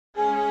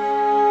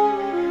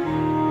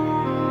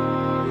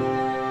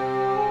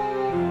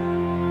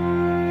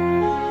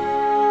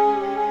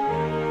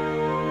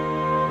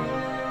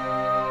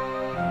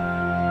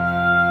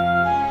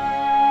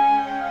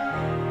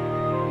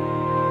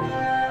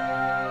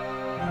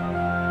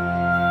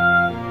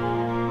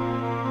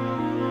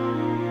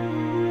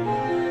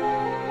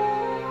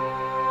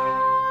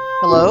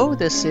Hello,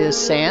 this is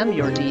Sam,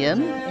 your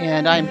DM,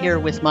 and I'm here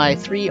with my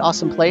three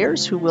awesome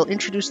players who will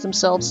introduce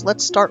themselves.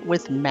 Let's start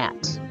with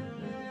Matt.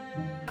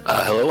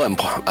 Hello,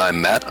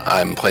 I'm Matt.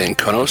 I'm playing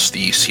Konos,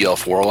 the Sea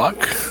Elf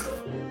Warlock.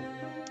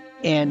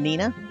 And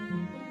Nina.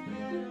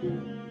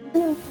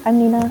 Hello, I'm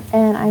Nina,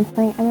 and I'm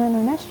playing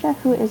Emran Ornestra,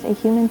 who is a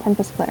human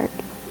Tempest Cleric.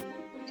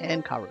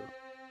 And Karu.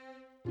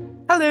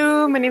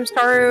 Hello, my name's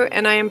Karu,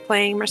 and I am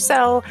playing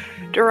Marcel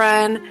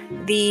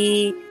Duran,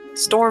 the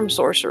Storm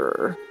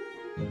Sorcerer.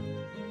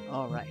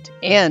 All right.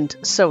 And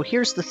so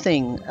here's the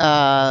thing.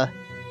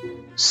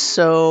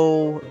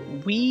 So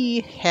we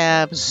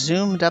have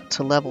zoomed up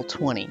to level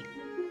 20,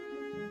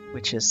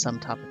 which is some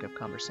topic of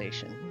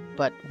conversation.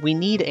 But we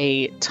need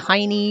a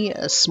tiny,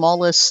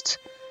 smallest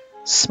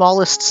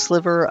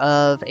sliver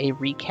of a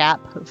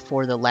recap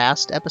for the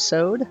last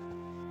episode.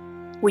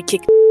 We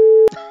kicked.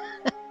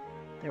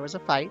 There was a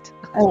fight.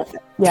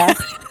 Yeah.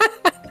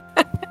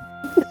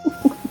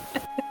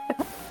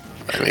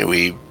 I mean,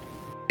 we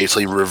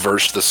basically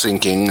reversed the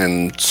sinking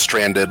and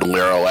stranded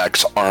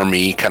Laralak's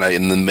army kind of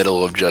in the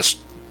middle of just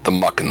the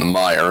muck and the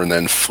mire, and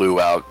then flew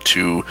out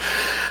to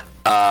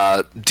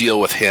deal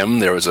with him.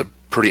 There was a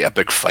pretty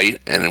epic fight,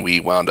 and we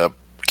wound up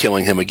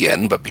killing him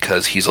again, but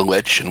because he's a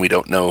lich and we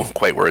don't know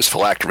quite where his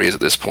phylactery is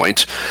at this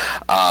point,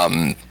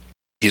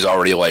 he's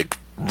already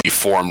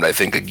reformed, I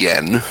think,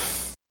 again,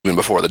 even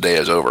before the day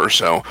is over.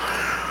 So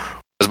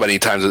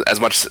as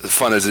much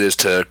fun as it is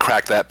to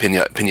crack that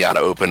pinata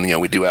open,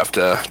 we do have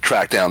to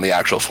track down the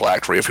actual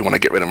phylactery if we want to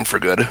get rid of him for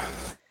good.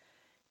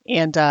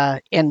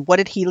 And what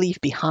did he leave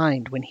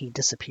behind when he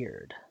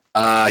disappeared?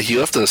 He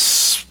left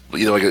us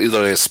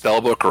either a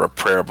spell book or a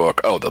prayer book.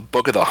 Oh, the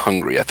Book of the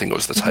Hungry, I think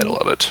was the title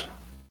of it.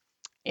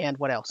 And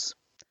what else?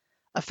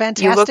 A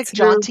fantastic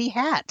jaunty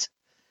hat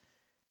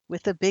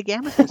with a big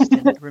amethyst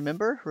in it.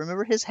 Remember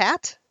his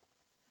hat?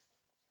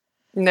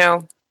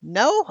 No.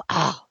 No?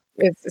 Oh.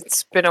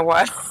 It's been a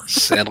while.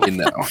 Sadly,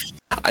 no.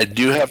 I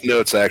do have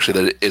notes,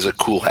 actually, that it is a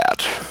cool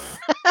hat.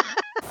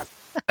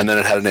 And then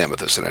it had an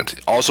amethyst in it.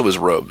 Also his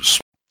robes.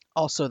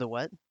 Also the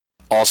what?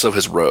 Also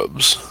his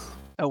robes.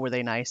 Oh, were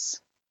they nice?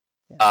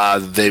 Yeah.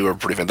 They were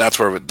pretty fun. They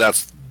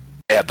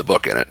had the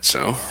book in it,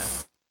 so.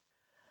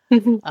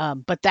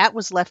 But that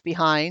was left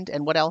behind.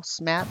 And what else,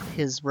 Matt?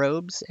 His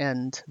robes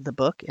and the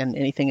book and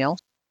anything else?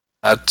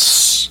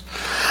 That's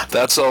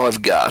all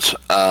I've got.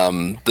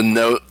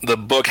 The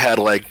book had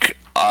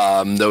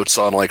notes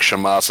on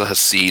Shamasa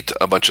Hasit,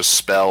 a bunch of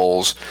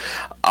spells,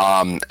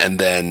 and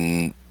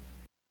then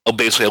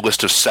basically a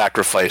list of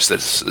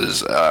sacrifices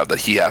that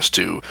he has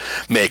to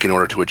make in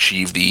order to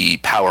achieve the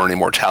power and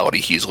immortality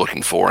he's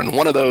looking for. And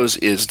one of those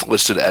is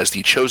listed as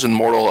the chosen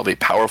mortal of a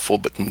powerful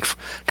but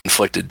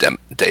conflicted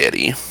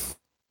deity.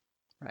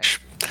 Right.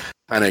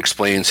 Kind of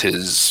explains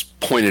his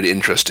pointed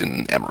interest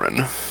in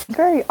Emran.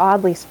 Very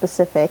oddly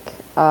specific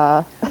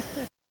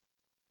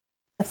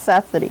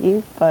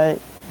necessity, but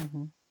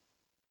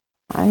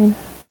fine.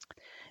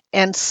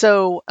 And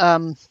so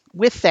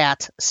with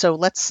that, so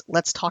let's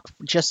talk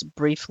just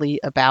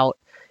briefly about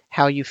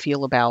how you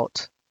feel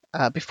about,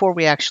 before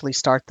we actually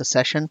start the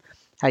session,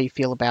 how you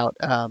feel about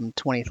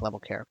 20th level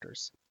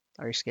characters.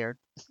 Are you scared?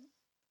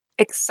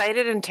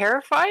 Excited and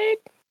terrified?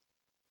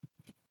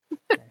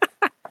 Okay.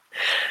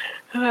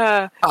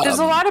 There's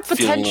a lot of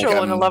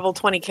potential in a level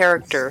 20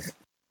 character.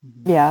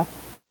 Yeah.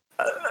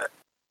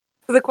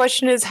 The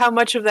question is how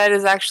much of that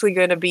is actually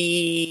going to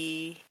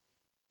be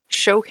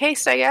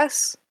showcased, I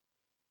guess.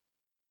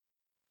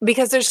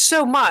 Because there's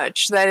so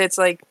much that it's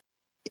like,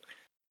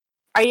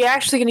 are you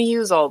actually going to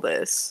use all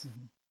this?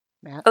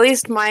 Matt? At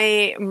least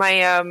my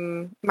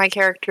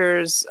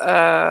character's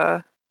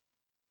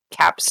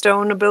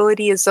capstone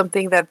ability is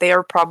something that they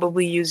are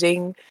probably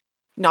using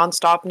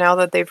nonstop now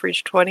that they've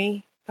reached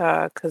 20.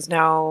 Because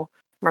now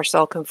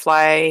Marcel can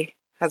fly,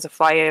 has a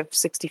fly of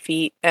 60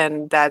 feet,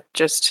 and that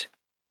just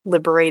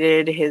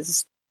liberated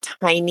his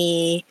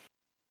tiny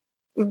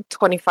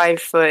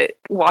 25-foot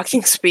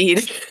walking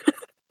speed.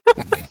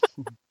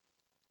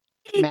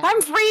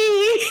 I'm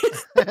free!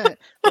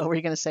 What were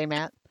you going to say,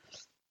 Matt?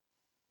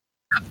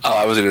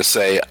 I was going to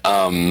say,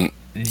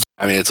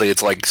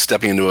 it's like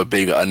stepping into a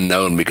big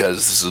unknown, because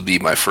this will be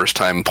my first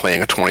time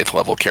playing a 20th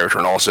level character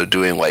and also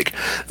doing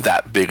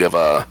that big of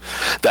a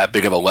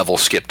level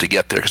skip to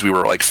get there, because we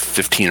were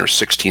 15 or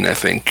 16, I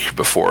think,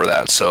 before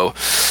that. So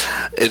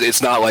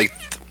it's not like,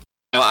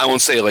 I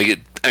won't say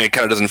it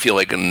kind of doesn't feel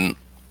like an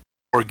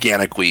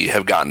organically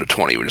have gotten to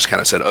 20. We just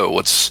kind of said,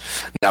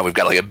 now we've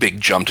got a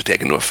big jump to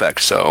take into effect.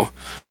 So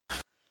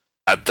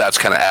that's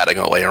kind of adding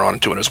a layer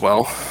onto it as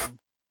well.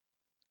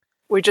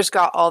 We just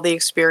got all the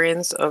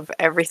experience of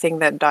everything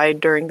that died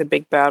during the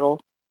big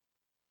battle.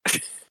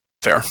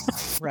 Fair.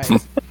 Right.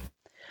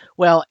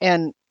 Well,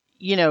 and,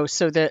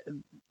 so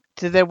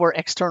there were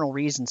external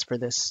reasons for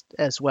this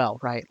as well,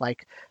 right?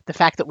 Like the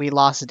fact that we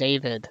lost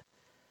David,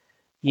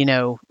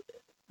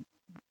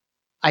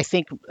 I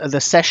think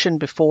the session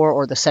before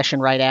or the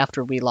session right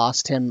after we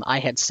lost him, I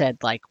had said,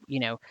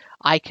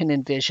 I can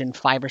envision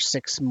 5 or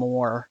 6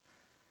 more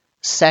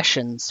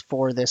sessions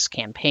for this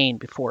campaign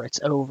before it's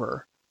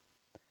over.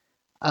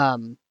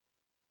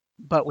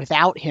 but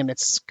without him,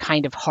 it's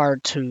kind of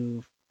hard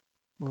to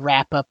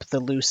wrap up the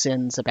loose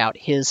ends about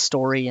his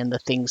story and the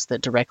things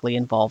that directly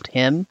involved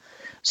him.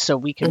 So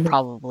we can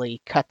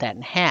probably cut that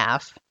in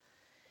half.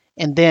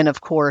 And then,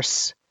 of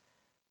course,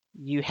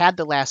 you had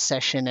the last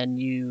session and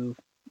you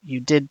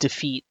did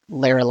defeat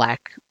Laralac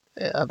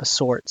of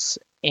sorts.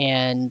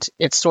 And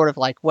it's sort of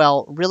like,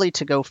 well, really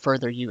to go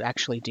further, you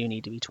actually do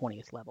need to be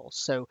 20th level.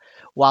 So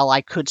while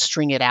I could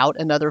string it out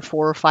another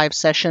 4 or 5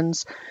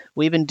 sessions,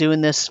 we've been doing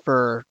this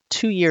for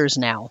 2 years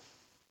now.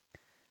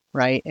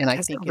 Right, and I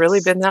think it's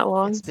really been that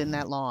long. It's been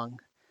that long.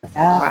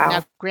 Wow.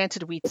 Now,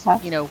 granted, we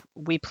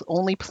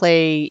only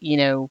play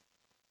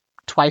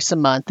twice a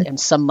month, and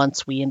some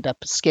months we end up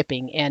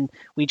skipping, and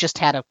we just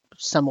had a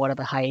somewhat of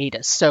a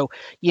hiatus. So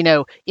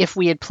if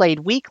we had played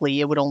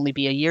weekly, it would only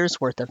be a year's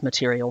worth of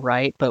material,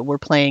 right? But we're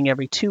playing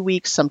every 2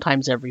 weeks,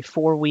 sometimes every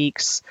 4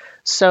 weeks.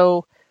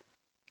 So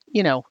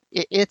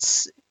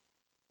it's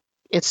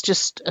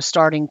just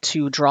starting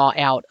to draw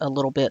out a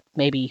little bit,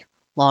 maybe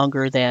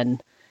longer than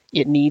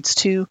it needs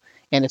to,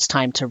 and it's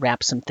time to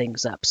wrap some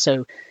things up.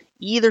 So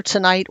either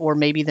tonight or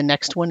maybe the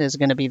next one is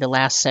going to be the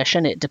last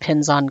session. It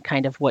depends on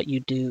kind of what you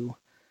do,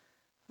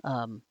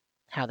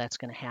 how that's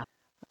going to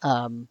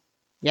happen.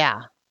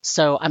 Yeah.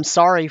 So I'm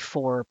sorry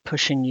for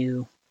pushing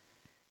you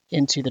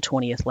into the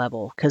 20th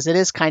level, because it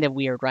is kind of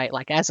weird, right?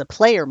 Like, as a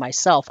player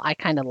myself, I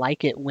kind of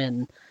like it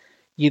when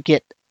you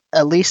get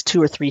at least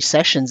 2 or 3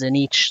 sessions in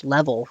each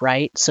level,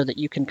 right? So that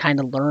you can kind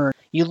of learn.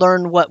 You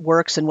learn what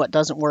works and what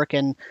doesn't work,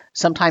 and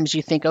sometimes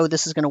you think, oh,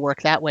 this is going to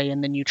work that way,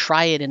 and then you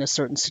try it in a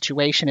certain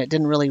situation. It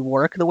didn't really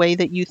work the way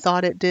that you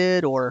thought it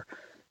did, or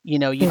you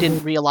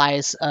didn't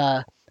realize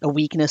a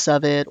weakness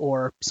of it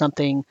or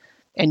something,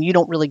 and you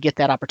don't really get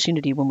that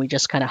opportunity when we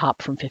just kind of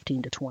hop from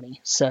 15 to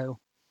 20. So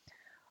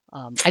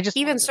I just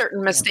even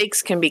certain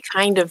mistakes can be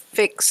kind of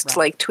fixed, Right.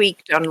 like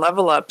tweaked on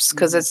level ups,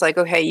 because it's like,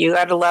 okay, you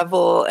got a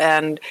level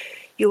and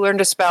you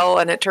learned a spell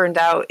and it turned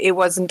out it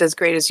wasn't as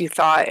great as you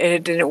thought and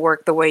it didn't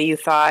work the way you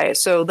thought.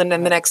 So then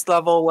in the next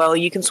level, well,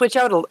 you can switch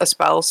out a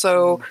spell.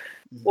 So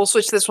we'll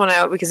switch this one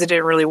out because it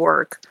didn't really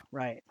work.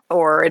 Right.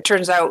 Or it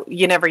turns out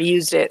you never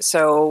used it.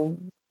 So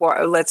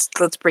let's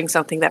bring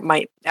something that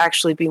might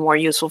actually be more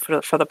useful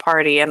for the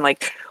party. And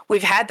like,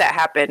 we've had that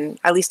happen.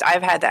 At least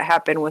I've had that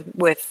happen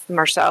with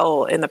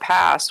Marcel in the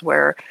past,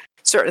 where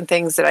certain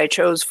things that I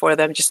chose for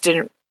them just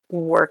didn't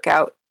work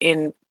out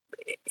in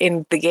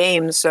the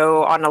game.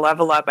 So on a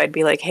level up, I'd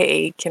be like,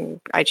 hey,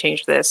 can I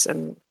change this?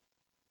 And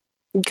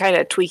kind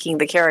of tweaking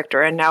the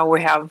character. And now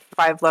we have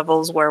 5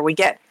 levels where we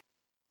get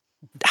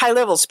high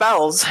level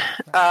spells.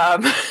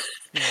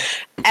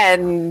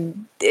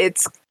 And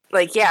it's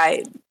like, yeah,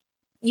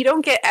 you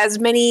don't get as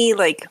many,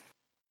 like,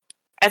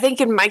 I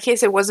think in my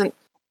case, it wasn't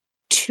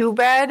too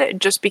bad,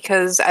 just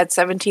because at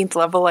 17th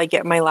level, I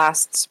get my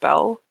last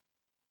spell.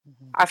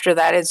 After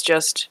that, it's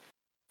just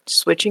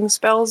switching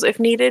spells if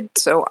needed.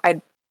 So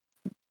I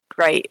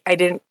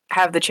didn't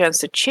have the chance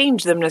to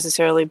change them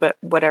necessarily, but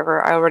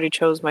whatever, I already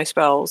chose my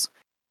spells,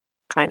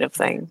 kind of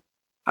thing.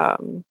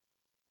 And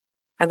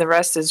the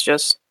rest is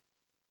just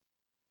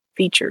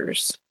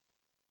features.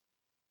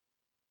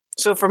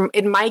 So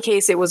in my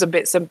case, it was a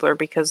bit simpler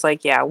because,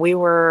 like, yeah,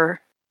 were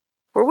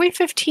we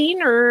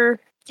 15 or,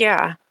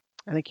 yeah.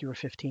 I think you were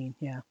 15,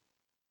 yeah.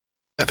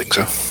 I think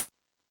so.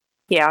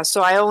 Yeah,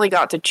 so I only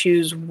got to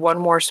choose one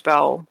more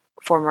spell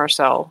for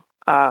Marcel.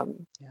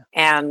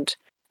 And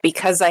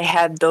because I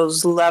had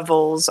those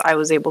levels, I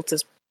was able to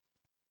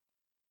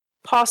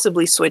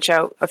possibly switch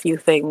out a few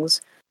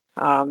things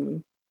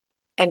and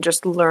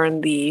just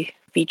learn the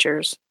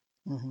features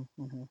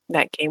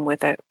that came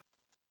with it.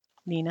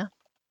 Nina?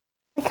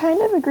 I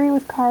kind of agree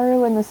with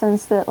Karu in the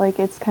sense that, like,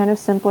 it's kind of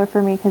simpler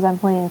for me because I'm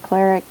playing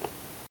cleric,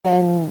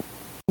 and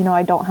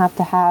I don't have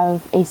to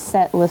have a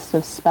set list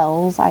of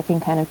spells. I can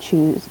kind of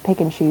pick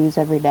and choose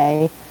every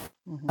day.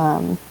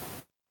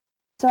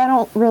 So I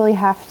don't really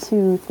have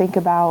to think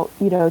about,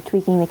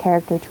 tweaking the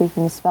character,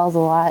 tweaking the spells a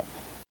lot.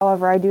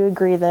 However, I do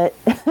agree that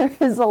there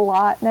is a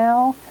lot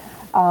now.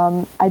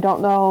 I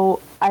don't know.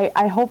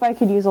 I hope I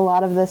could use a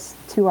lot of this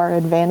to our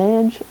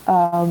advantage.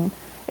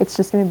 It's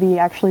just going to be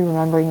actually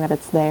remembering that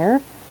it's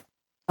there.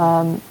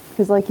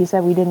 Because like you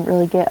said, we didn't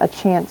really get a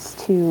chance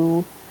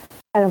to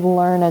kind of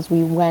learn as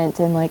we went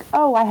and like,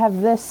 oh, I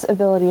have this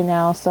ability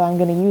now, so I'm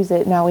going to use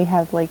it. Now we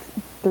have like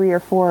 3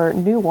 or 4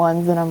 new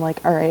ones, and I'm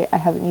like, all right, I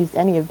haven't used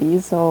any of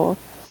these, so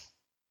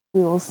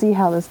we will see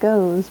how this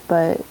goes.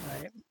 But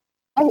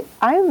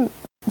I'm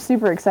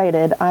super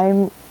excited.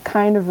 I'm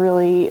kind of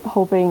really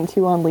hoping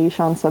to unleash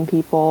on some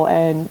people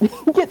and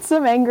get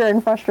some anger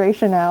and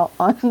frustration out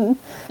on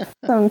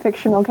some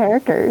fictional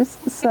characters.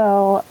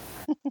 So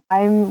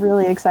I'm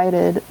really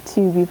excited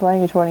to be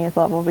playing a 20th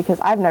level because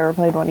I've never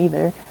played one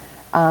either.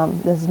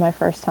 This is my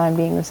first time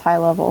being this high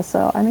level,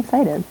 so I'm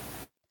excited.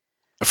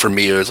 For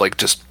me, it was like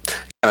just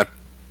kind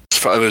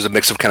of, it was a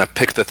mix of kind of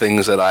pick the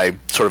things that I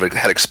sort of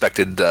had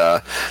expected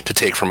to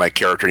take from my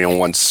character.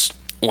 Once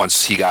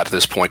once he got to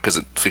this point, because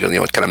it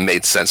kind of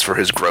made sense for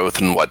his growth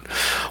and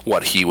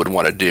what he would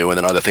want to do. And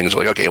then other things are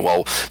like, okay,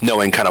 well,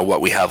 knowing kind of what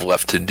we have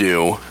left to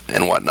do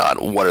and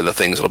whatnot, what are the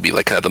things that'll be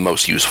like kind of the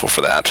most useful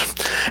for that?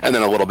 And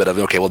then a little bit of,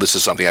 okay, well, this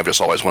is something I've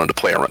just always wanted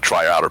to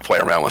try out or play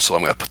around with, so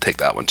I'm going to take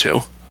that one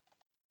too,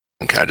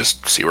 and kind of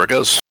just see where it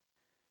goes.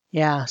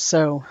 Yeah.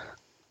 So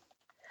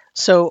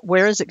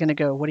where is it going to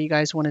go? What do you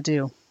guys want to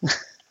do?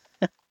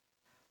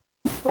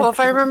 Well, if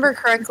I remember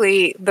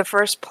correctly, the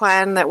first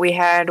plan that we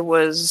had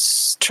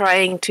was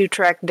trying to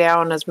track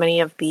down as many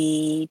of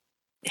the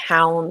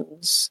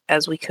hounds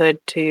as we could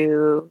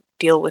to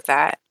deal with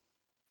that.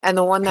 And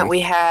the one that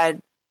we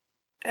had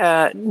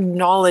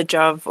knowledge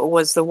of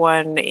was the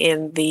one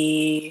in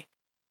the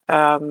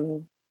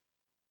Temple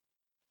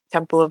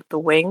of the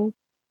Wing.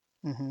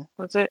 Mm-hmm.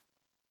 Was it?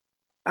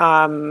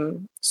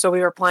 So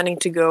we were planning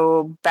to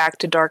go back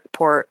to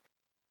Darkport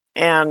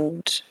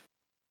and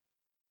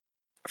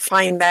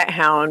find that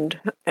hound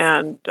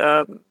and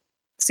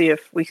see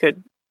if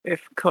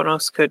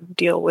Konos could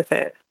deal with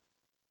it.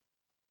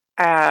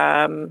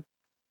 I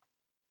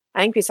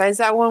think besides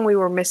that one, we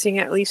were missing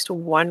at least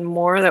one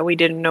more that we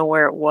didn't know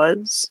where it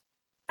was.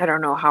 I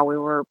don't know how we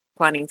were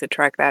planning to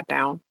track that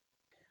down.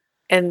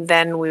 And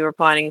then we were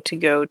planning to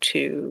go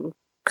to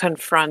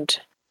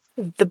confront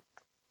the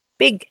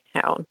big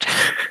hound.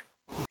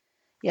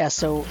 Yeah,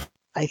 so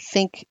I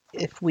think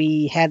if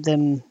we had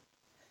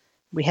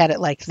it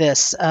like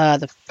this.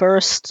 The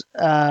first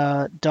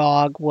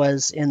dog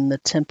was in the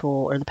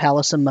temple or the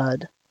Palace of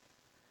Mud,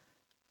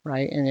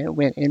 right? And it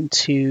went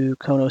into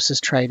Konos'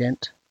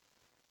 trident.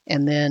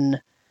 And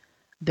then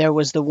there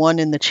was the one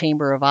in the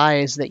Chamber of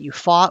Eyes that you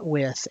fought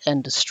with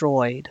and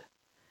destroyed.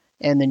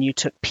 And then you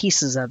took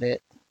pieces of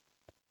it.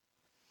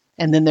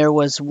 And then there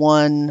was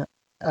one...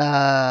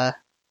 there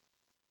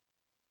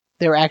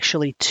were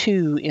actually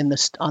two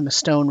on the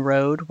Stone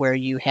Road where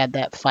you had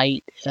that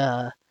fight...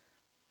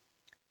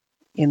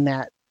 in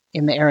the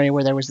area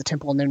where there was the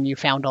temple, and then you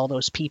found all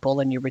those people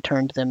and you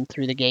returned them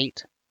through the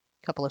gate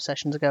a couple of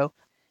sessions ago.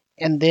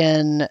 And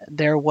then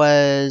there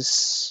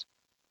was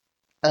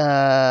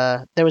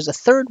a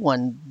third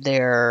one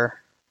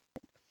there.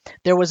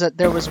 There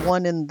was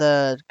one in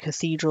the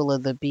Cathedral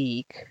of the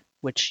Beak,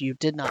 which you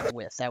did not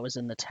with. That was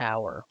in the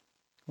tower,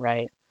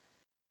 right?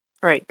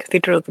 Right,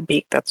 Cathedral of the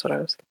Beak. That's what I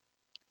was.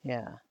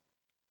 Yeah,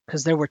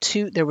 because there were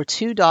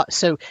two dogs.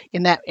 So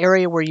in that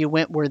area where you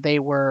went, where they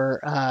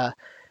were.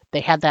 They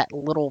had that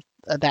little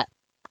that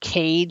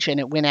cage, and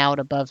it went out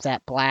above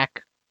that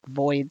black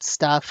void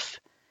stuff.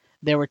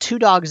 There were two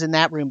dogs in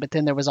that room, but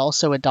then there was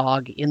also a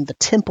dog in the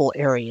temple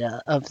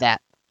area of that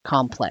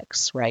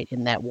complex, right,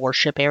 in that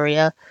warship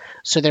area.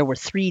 So there were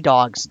 3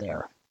 dogs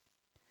there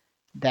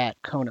that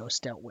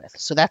Konos dealt with.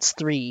 So that's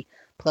 3,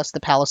 plus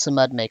the Palace of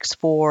Mud makes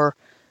 4.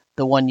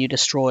 The one you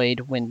destroyed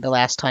when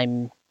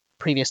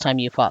previous time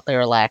you fought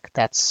Lirelak,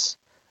 that's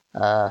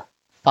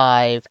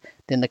 5.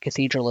 Then the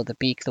Cathedral of the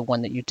Beak, the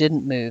one that you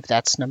didn't move,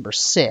 that's number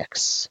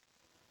 6.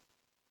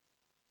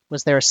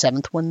 Was there a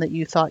 7th one that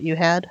you thought you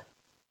had? I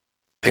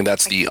think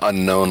that's the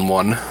unknown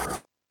one.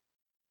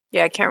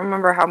 Yeah, I can't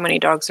remember how many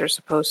dogs there's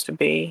supposed to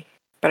be,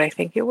 but I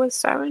think it was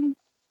 7.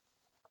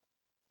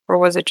 Or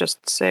was it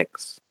just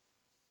 6?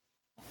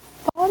 I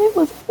thought it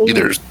was 8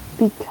 Either.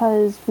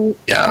 because we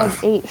had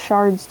 8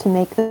 shards to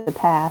make the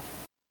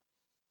path.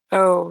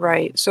 Oh,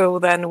 right. So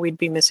then we'd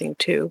be missing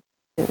 2.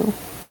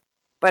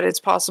 But it's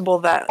possible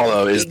that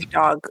the big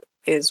dog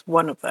is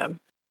one of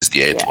them. Is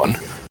the 8th one.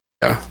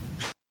 Yeah.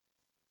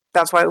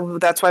 That's why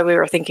we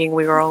were thinking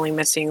we were only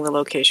missing the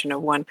location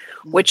of one,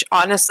 which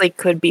honestly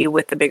could be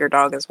with the bigger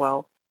dog as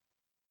well.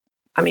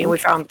 I mean, we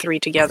found 3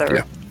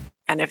 together,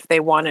 and if they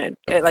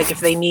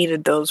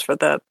needed those for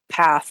the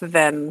path,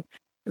 then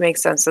it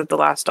makes sense that the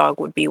last dog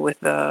would be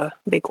with the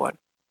big one.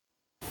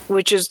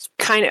 Which is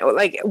kind of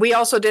like, we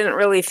also didn't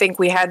really think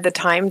we had the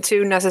time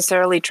to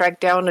necessarily track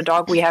down a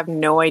dog. We have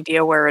no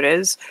idea where it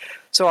is.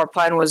 So our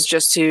plan was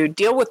just to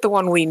deal with the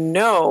one we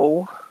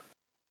know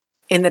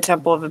in the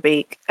Temple of the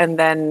Beak and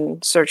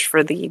then search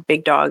for the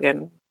big dog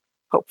and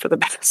hope for the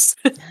best.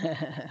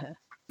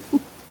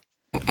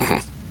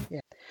 Yeah.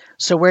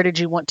 So where did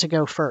you want to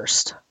go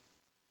first?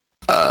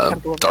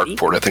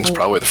 Darkport, I think, is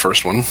probably the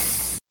first one.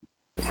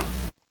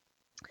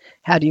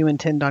 How do you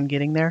intend on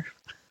getting there?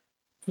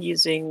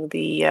 Using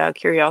the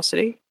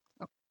Curiosity.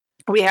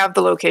 We have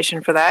the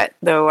location for that,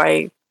 though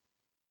I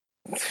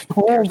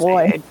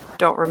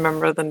don't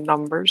remember the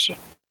numbers.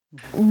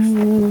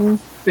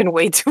 It's been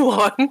way too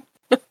long.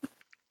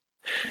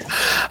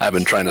 I've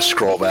been trying to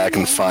scroll back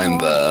and find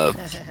the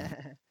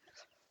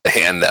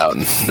handout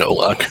and no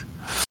luck.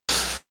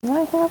 Do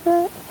I have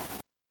it?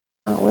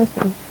 Oh,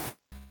 listen.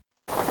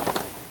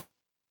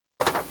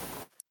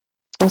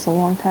 It was a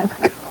long time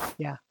ago.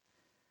 Yeah.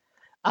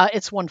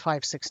 It's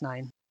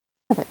 1569.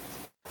 Okay.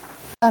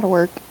 That'll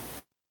work.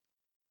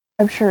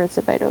 I'm sure it's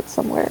in my notes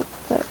somewhere.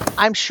 But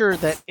I'm sure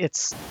that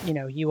it's,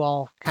 you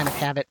all kind of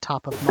have it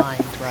top of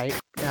mind, right?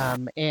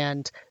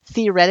 And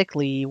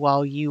theoretically,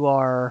 while you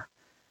are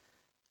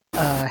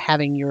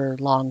having your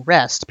long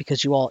rest,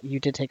 because you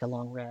did take a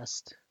long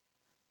rest,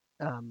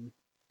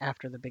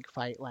 after the big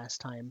fight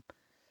last time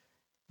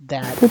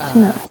that Good to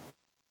know.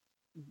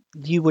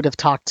 you would have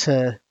talked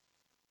to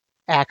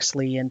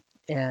Axley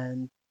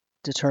and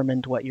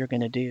determined what you're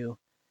going to do.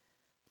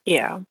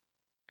 Yeah.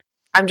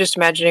 I'm just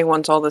imagining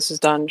once all this is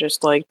done,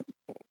 just like,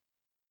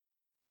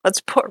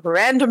 let's put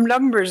random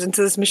numbers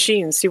into this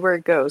machine, see where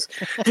it goes.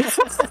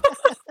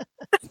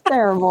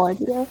 Terrible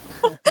idea.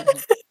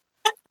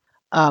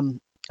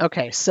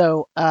 Okay,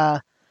 so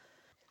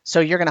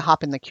you're going to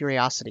hop in the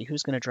Curiosity.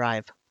 Who's going to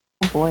drive?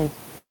 Oh boy.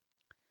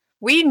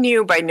 We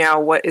knew by now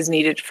what is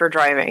needed for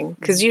driving,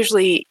 because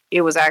usually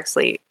it was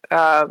actually,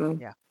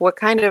 Yeah. what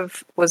kind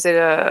of, was it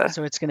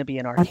So it's going to be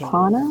an Arcana.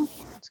 Arcana?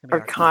 It's gonna be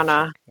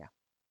Arcana? check,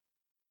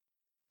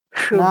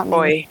 Oh Not me.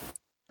 boy.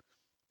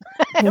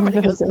 Yeah.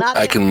 Everybody goes, not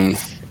I me." can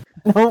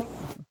Nope.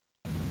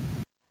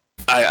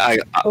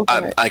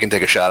 I can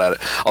take a shot at it.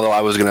 Although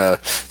I was gonna,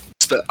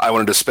 I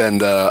wanted to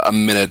spend a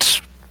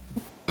minute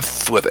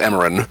with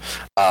Emerin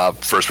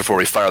first before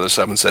we fire this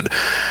up, and said,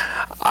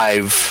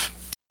 I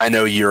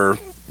know you're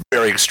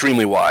very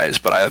extremely wise,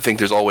 but I think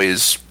there's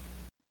always,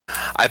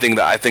 I think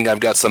I've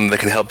got something that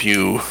can help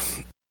you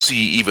see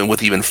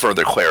even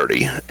further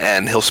clarity.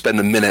 And he'll spend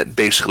a minute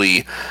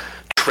basically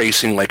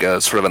tracing like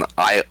a sort of an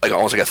eye, like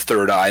almost like a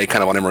third eye,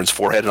 kind of on Emerin's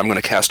forehead, and I'm going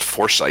to cast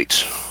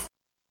Foresight.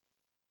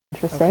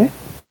 Interesting. Okay.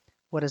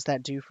 What does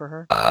that do for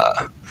her?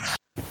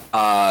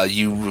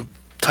 You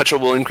touch a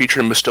willing creature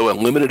and bestow a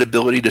limited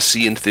ability to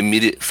see into the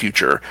immediate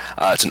future.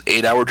 It's an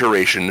 8-hour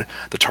duration.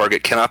 The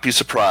target cannot be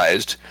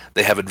surprised.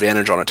 They have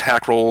advantage on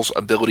attack rolls,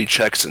 ability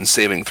checks, and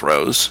saving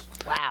throws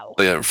Wow.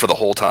 for the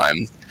whole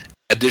time.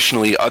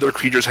 Additionally, other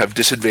creatures have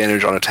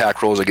disadvantage on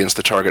attack rolls against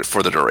the target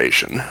for the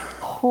duration.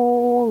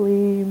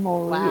 Holy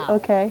moly. Wow.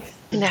 Okay.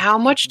 And how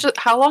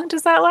long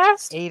does that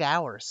last? 8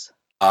 hours.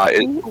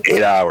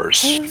 8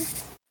 hours.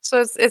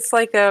 So it's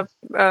like a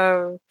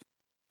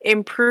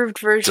improved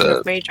version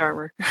of mage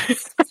armor.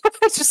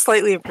 It's just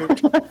slightly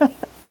improved.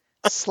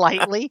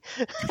 Slightly.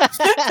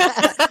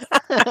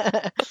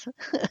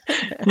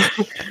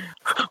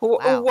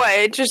 Wow.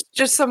 What?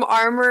 Just some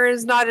armor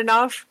is not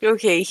enough?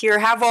 Okay, here,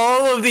 have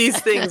all of these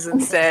things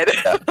instead.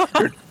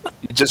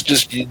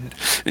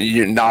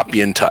 You're not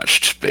being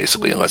touched,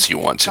 basically, unless you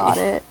want to. Got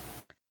it.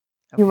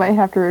 You might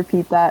have to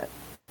repeat that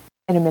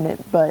in a minute,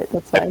 but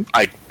that's fine.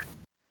 I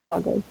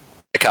All good.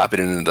 copied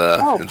it in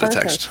the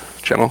text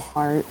channel.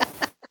 Art.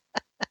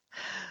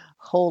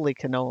 Holy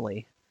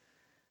cannoli.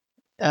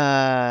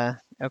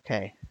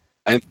 Okay.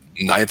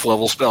 9th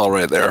level spell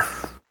right there.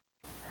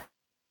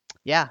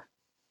 Yeah.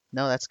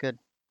 No, that's good.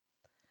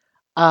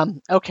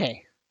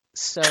 Okay.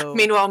 So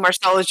Meanwhile,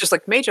 Marcel is just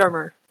like, mage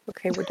armor.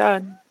 Okay, we're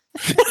done.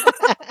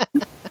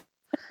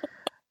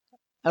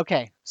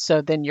 okay.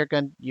 So then you're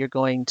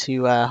going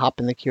to hop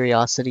in the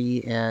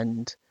Curiosity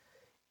and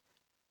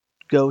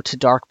go to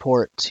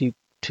Darkport to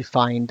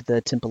find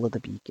the Temple of the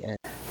Beacon.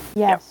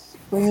 Yes.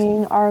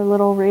 Bringing our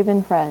little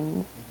raven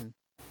friend.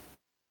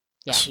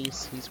 Yeah,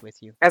 he's with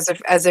you.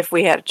 As if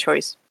we had a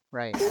choice.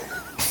 Right.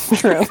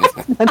 True.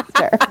 That's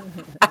fair.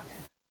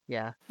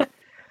 Yeah.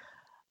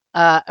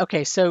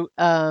 Okay, so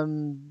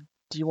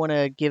do you want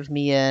to give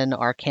me an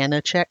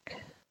Arcana check?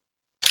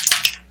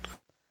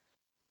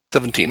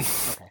 17.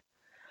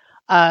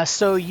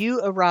 So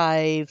you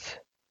arrive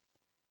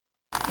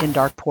in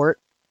Darkport,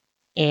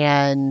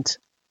 and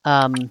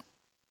are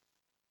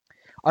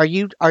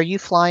you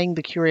flying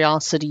the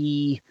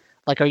Curiosity?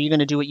 Like, are you going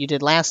to do what you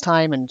did last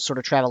time and sort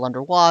of travel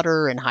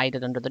underwater and hide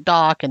it under the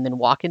dock and then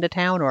walk into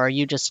town, or are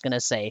you just going to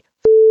say,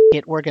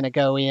 "It, we're going to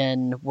go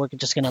in. We're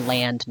just going to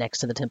land next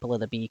to the Temple of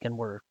the Beacon.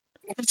 We're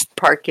Just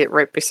park it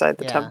right beside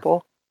the Yeah.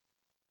 temple.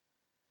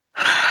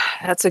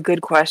 That's a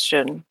good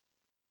question.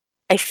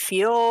 I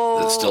feel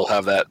Does it still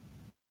have that?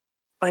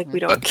 like we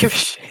don't give a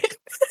shit.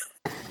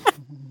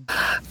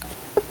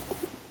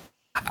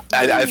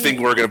 I think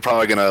we're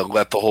probably gonna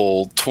let the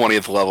whole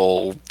 20th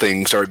level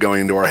thing start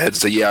going into our heads.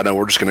 So yeah, no,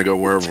 we're just gonna go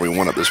wherever we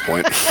want at this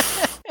point.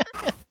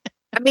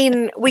 I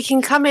mean, we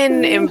can come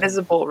in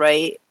invisible,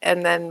 right?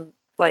 And then,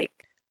 like,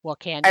 Well,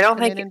 can I you don't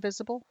come think- in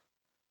invisible?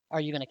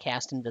 Are you going to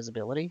cast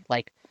invisibility?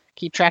 Like,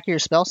 keep track of your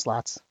spell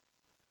slots.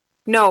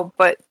 no,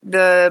 but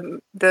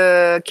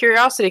the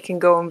Curiosity can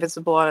go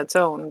invisible on its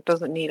own. It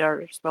doesn't need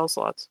our spell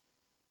slots.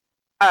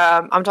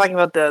 I'm talking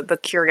about the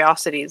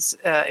Curiosity's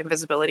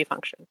invisibility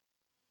function.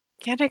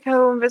 Can't it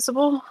go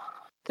invisible?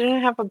 Didn't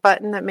it have a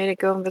button that made it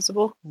go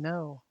invisible?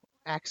 No,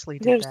 Axley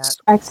did that. There's-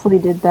 Actually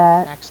did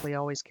that. Axley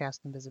always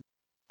cast invisibility.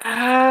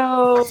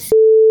 Oh,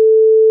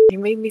 you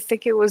made me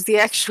think it was the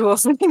actual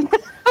thing.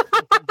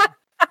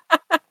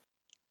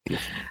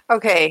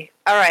 Okay,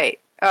 all right.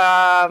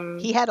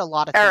 He had a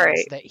lot of all things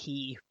right. that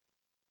he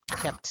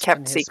kept Kept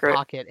in his secret.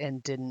 pocket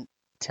and didn't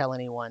tell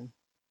anyone.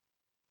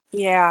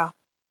 Yeah.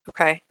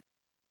 Okay.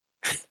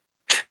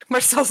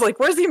 Marcel's like,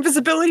 "Where's the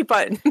invisibility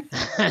button?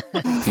 Yeah,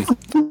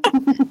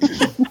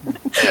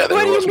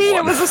 What do you mean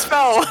it was a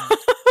spell?"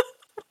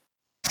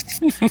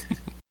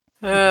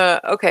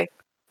 Okay.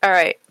 All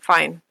right.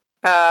 Fine.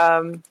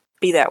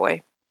 Be that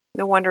way.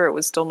 No wonder it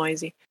was still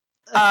noisy.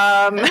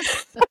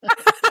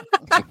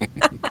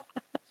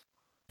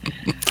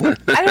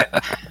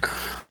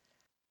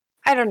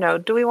 I don't know.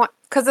 Do we want?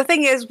 Because the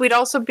thing is, we'd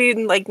also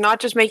be like not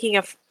just making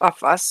a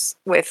fuss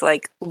with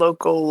like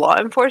local law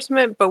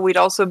enforcement, but we'd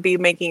also be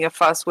making a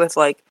fuss with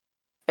like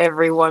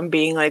everyone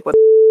being like, "What's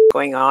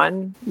going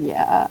on?"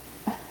 Yeah.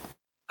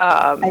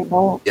 I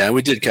don't. Yeah,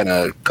 we did kind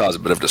of cause a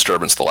bit of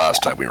disturbance the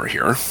last time we were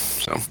here.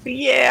 So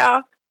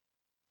Yeah.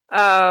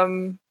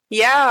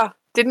 Yeah.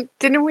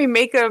 Didn't we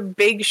make a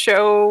big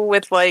show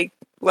with like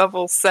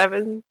level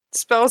 7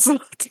 spells?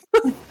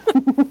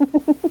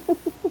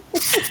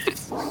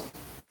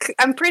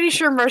 I'm pretty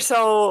sure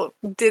Marcel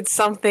did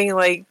something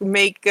like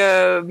make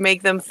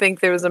them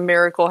think there was a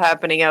miracle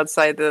happening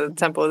outside the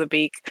Temple of the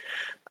Beak.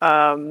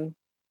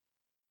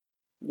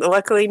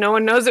 Luckily, no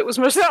one knows it was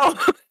Marcel.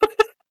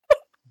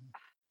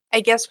 I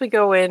guess we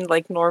go in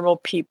like normal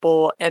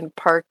people and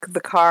park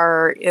the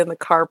car in the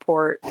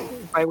carport,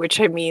 by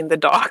which I mean the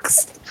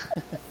docks.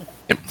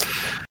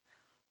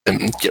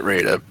 and get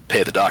ready to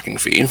pay the docking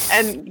fee. And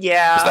 'Cause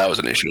yeah, that was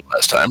an issue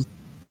last time.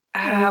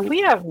 we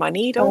have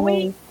money, don't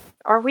we?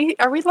 Are we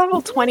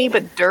level 20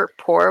 but dirt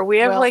poor? We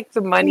have Well, like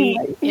the money.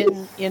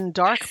 In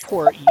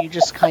Darkport, you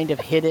just kind of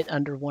hid it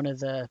under one of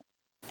the.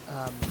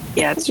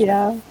 Yeah, it's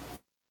Yeah.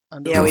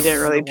 Under Yeah, we didn't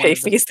under really one pay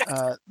of the, fees.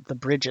 the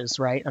bridges,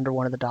 right under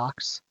one of the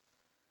docks.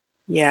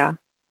 Yeah,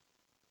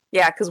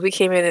 because we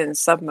came in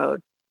sub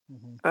mode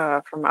Mm-hmm.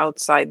 from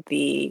outside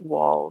the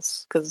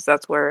walls, because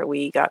that's where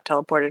we got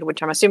teleported.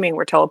 Which I'm assuming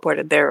we're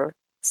teleported there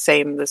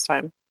same this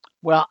time.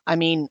 Well, I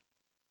mean,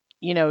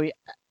 you know,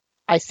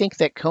 I think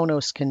that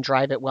Konos can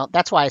drive it well.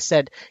 That's why I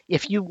said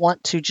if you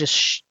want to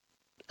just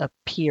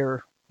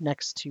appear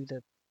next to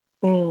the.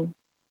 Oh,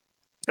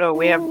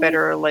 we have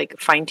better like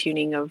fine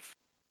tuning of.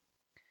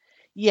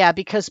 Yeah,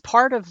 because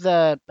part of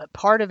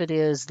it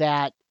is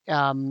that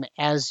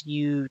as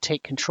you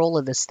take control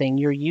of this thing,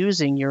 you're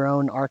using your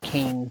own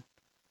arcane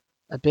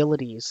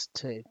abilities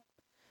to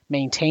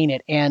maintain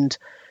it, and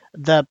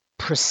the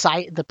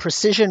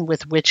precision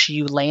with which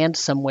you land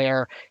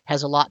somewhere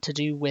has a lot to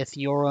do with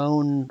your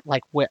own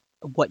like what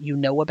you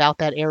know about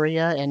that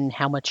area and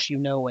how much you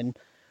know and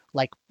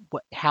like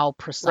how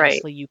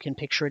precisely you can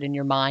picture it in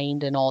your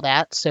mind and all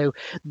that. So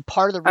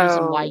part of the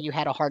reason why you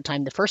had a hard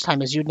time the first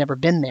time is you'd never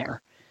been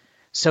there.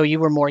 So you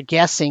were more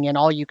guessing, and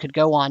all you could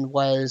go on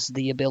was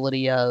the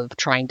ability of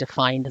trying to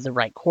find the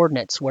right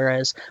coordinates.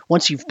 Whereas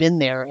once you've been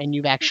there and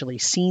you've actually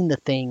seen the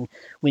thing,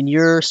 when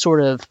you're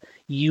sort of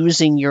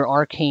using your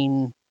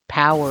arcane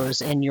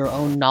powers and your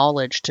own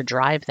knowledge to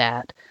drive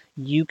that,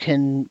 you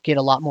can get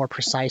a lot more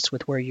precise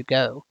with where you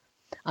go.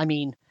 I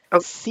mean,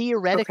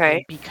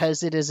 theoretically,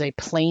 because it is a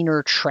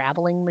planar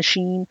traveling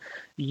machine,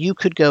 you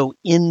could go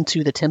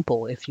into the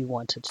temple if you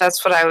wanted to.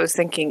 That's what I was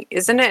thinking.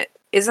 Isn't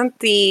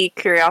the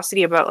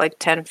Curiosity about like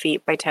 10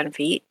 feet by 10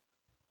 feet?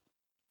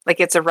 Like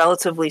it's a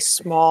relatively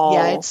small.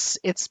 Yeah,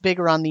 it's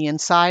bigger on the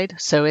inside,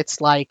 so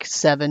it's like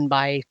 7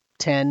 by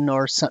 10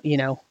 or so. You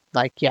know,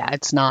 like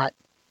it's not.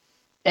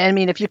 I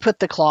mean, if you put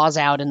the claws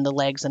out and the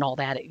legs and all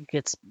that, it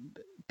gets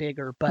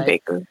bigger.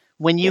 But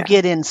when you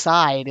get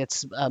inside,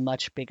 it's a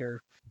much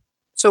bigger.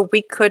 So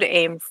we could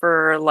aim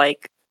for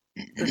like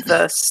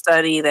the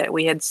study that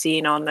we had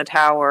seen on the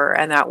tower,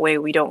 and that way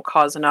we don't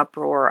cause an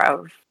uproar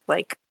of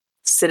like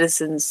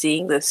citizens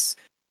seeing this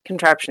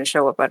contraption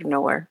show up out of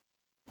nowhere.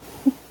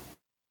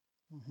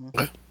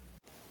 Okay.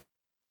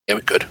 Yeah,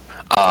 we could.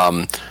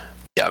 I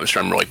was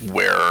trying to remember like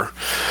where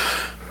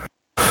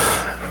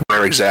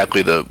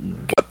exactly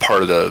what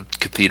part of the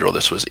cathedral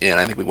this was in.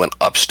 I think we went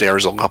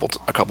upstairs a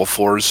couple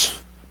floors.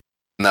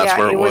 And that's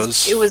where it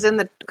was. It was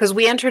in because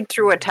we entered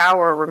through a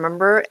tower,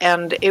 remember?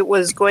 And it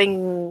was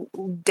going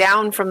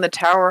down from the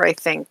tower, I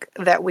think,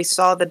 that we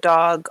saw the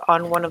dog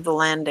on one of the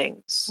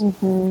landings.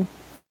 Mm-hmm.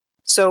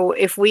 So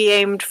if we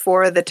aimed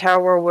for the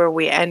tower where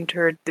we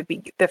entered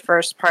the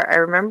first part, I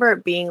remember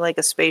it being like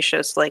a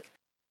spacious, like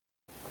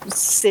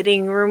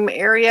sitting room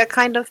area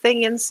kind of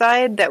thing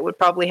inside that would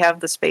probably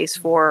have the space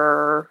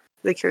for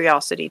the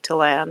Curiosity to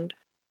land.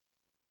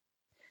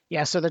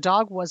 Yeah, so the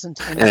dog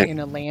wasn't in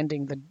a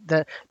landing.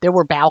 There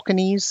were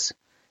balconies,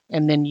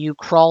 and then you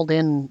crawled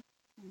in.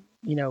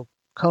 You know,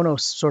 Konos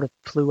sort of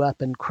flew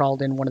up and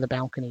crawled in one of the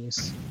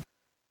balconies,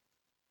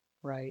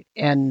 right?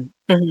 And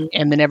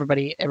then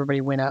everybody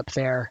went up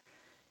there.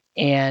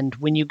 And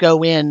when you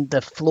go in,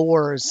 the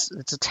floors,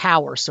 it's a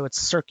tower, so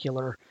it's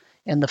circular,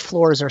 and the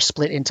floors are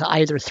split into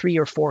either 3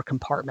 or 4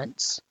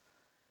 compartments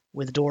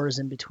with doors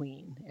in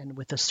between and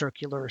with a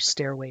circular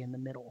stairway in the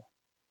middle.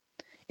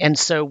 And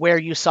so where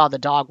you saw the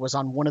dog was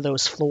on one of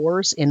those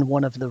floors in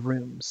one of the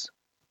rooms.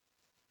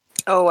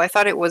 Oh, I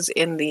thought it was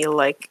in the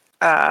like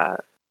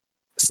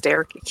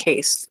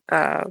staircase.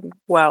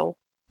 Well,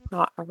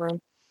 not a room.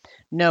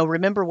 No,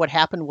 remember what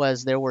happened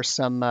was there were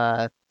some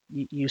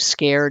you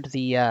scared some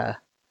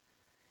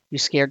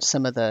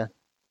of the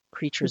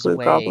creatures Blue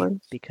away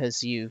goblins.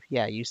 because you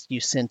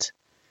sent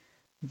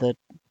the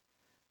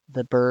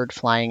bird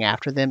flying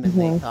after them, and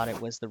they thought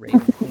it was the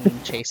Raven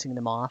Queen chasing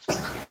them off.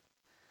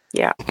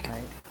 Yeah.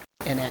 Right.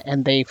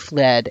 And they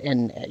fled,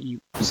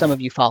 and some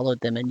of you followed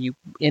them, and you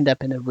end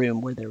up in a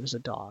room where there was a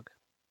dog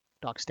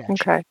statue.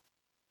 Okay.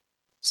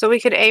 So we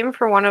could aim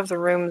for one of the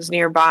rooms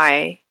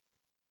nearby.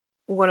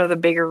 One of the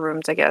bigger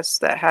rooms, I guess,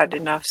 that had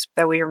enough,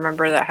 that we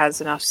remember that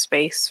has enough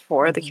space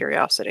for the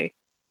curiosity.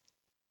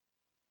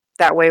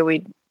 That way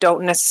we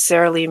don't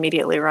necessarily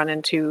immediately run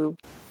into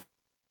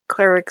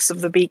clerics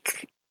of the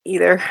beak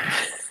either.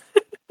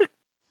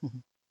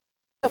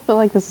 I feel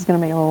like this is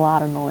going to make a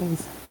lot of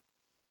noise.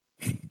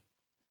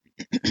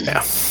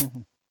 Yeah.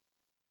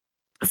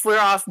 If we're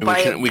off And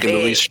by we can at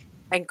least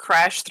and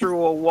crash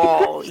through a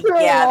wall,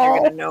 yeah, they're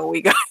going to know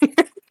we got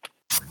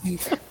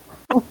here.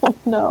 Oh,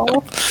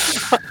 no.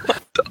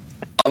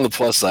 on the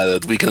plus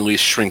side, we can at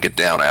least shrink it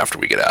down after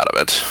we get out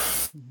of it.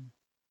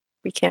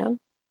 We can?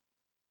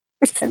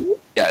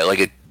 Yeah, like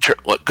it.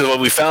 Because what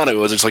we found it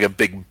was it's like a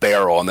big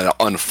barrel, and then it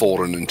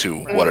unfolded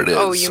into what it is.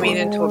 Oh, you mean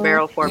into a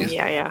barrel form?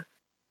 Yeah.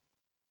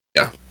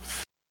 Yeah.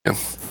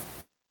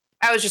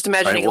 I was just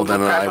imagining a little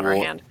crab on our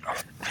hand.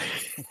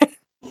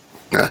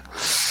 Yeah.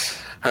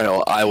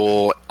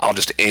 I'll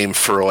just aim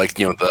for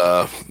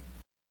the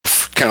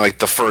kind of like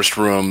the first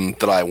room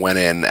that I went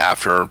in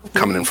after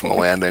coming in from the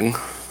landing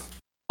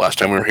last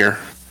time we were here.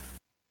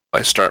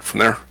 I start from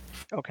there.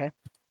 Okay.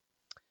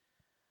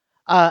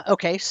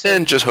 Okay. So,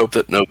 and just hope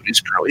that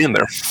nobody's currently in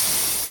there.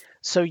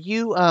 So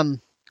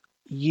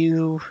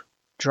you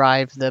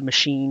drive the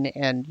machine,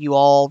 and you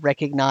all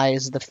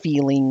recognize the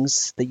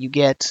feelings that you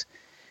get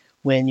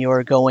when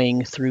you're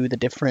going through the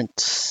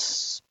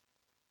different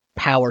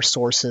power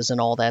sources and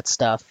all that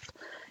stuff.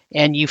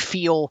 And you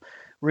feel,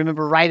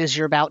 remember, right as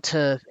you're about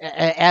to,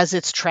 as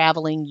it's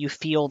traveling, you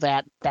feel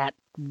that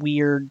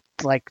weird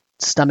like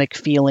stomach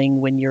feeling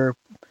when you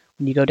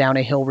go down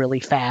a hill really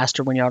fast,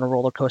 or when you're on a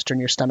roller coaster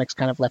and your stomach's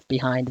kind of left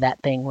behind,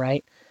 that thing,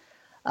 right?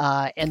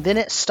 And then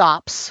it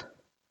stops,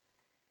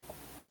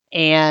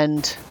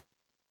 and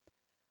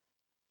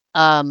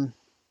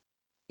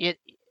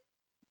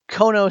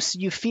Konos,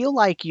 you feel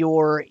like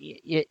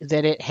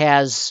that it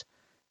has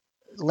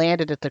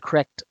landed at the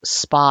correct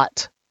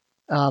spot,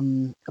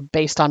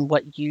 based on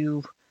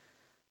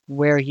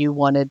where you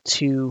wanted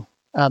to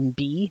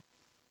be.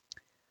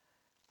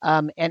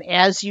 And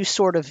as you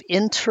sort of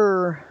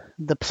enter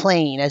the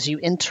plane, as you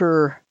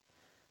enter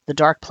the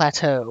Dark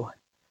Plateau,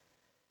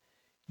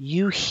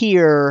 you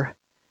hear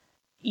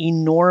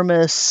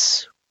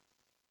enormous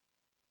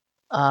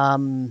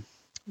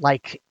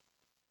like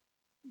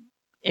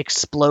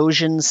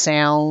explosion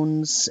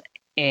sounds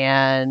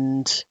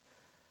and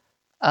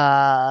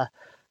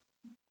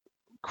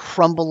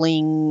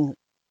crumbling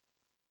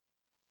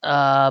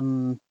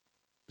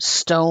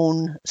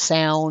stone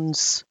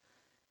sounds.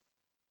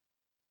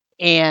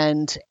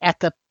 And at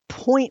the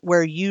point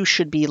where you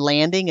should be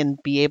landing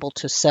and be able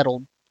to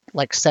settle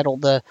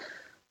the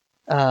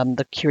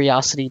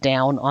curiosity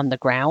down on the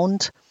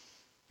ground,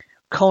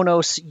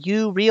 Konos,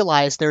 you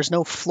realize there's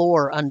no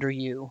floor under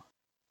you.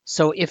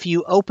 So if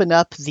you open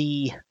up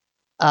the,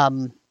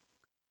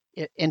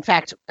 in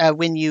fact,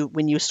 when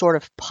you sort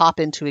of pop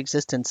into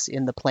existence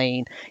in the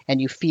plane and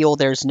you feel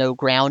there's no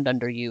ground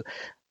under you,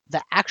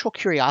 the actual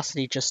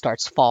curiosity just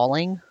starts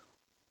falling.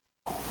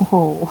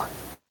 Oh.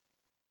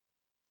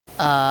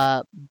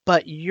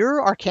 But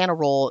your Arcana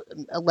roll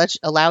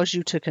allows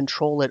you to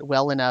control it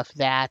well enough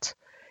that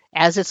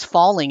as it's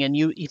falling, and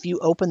if you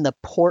open the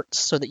ports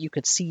so that you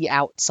could see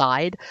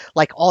outside,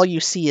 like all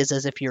you see is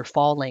as if you're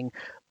falling,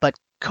 but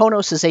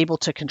Konos is able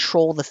to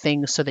control the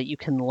thing so that you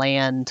can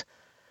land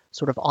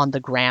sort of on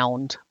the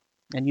ground,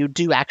 and you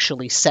do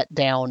actually set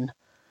down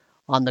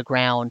on the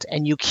ground,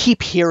 and you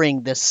keep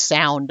hearing this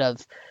sound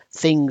of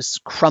things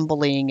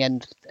crumbling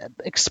and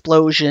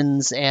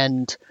explosions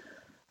and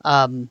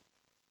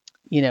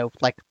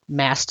like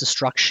mass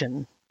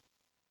destruction.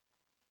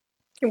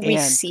 Can we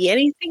see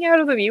anything out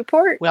of the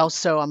viewport? Well,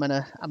 so I'm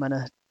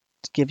gonna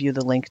give you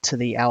the link to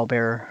the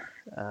Owlbear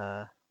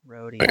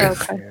road.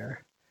 Okay.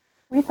 There.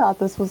 We thought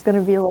this was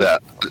gonna be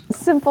like a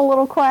simple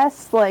little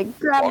quest, like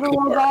grab the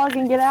little dog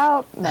and get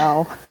out.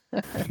 No.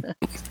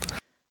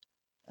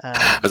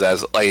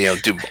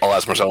 I'll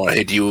ask Marcel,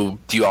 hey, do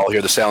you all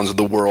hear the sounds of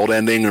the world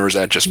ending, or is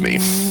that just me?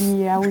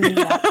 Yeah, we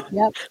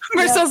yep.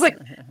 Marcel's like,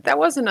 that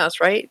wasn't us,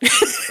 right?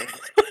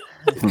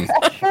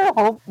 I sure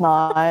hope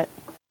not.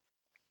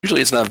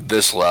 Usually it's not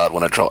this loud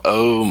when I try.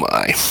 Oh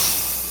my.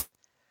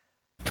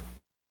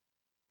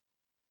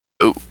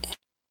 Oh.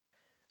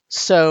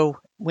 So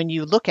when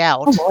you look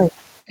out,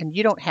 and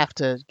you don't have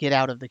to get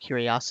out of the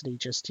curiosity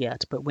just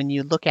yet, but when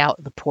you look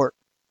out the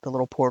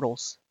little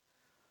portals,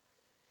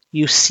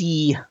 you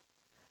see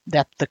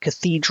that the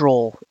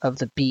Cathedral of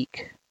the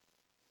Beak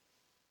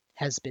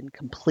has been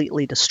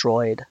completely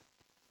destroyed.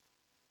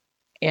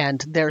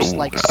 And there's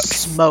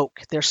smoke.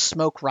 There's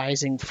smoke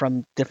rising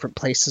from different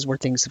places where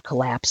things have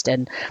collapsed,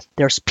 and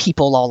there's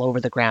people all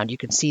over the ground. You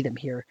can see them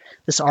here.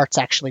 This art's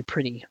actually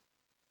pretty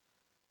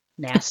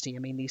nasty. I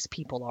mean, these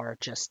people are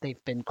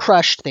they've been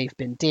crushed, they've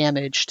been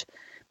damaged.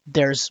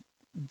 There's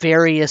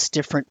various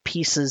different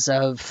pieces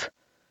of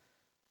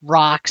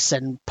rocks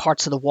and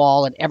parts of the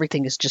wall, and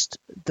everything is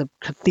the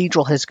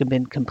cathedral has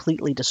been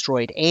completely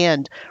destroyed.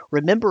 And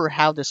remember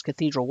how this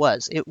cathedral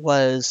was. It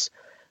was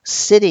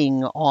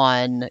sitting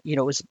on,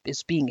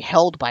 it's being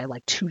held by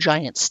like two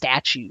giant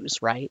statues,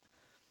 right?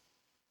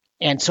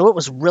 And so it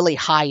was really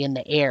high in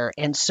the air,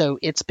 and so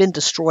it's been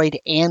destroyed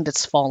and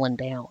it's fallen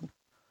down.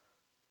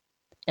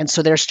 And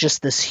so there's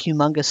just this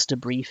humongous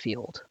debris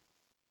field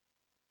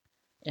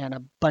and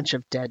a bunch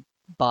of dead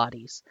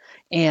bodies.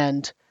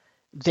 And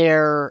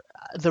the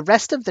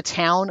rest of the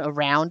town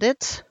around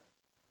it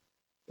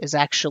is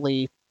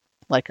actually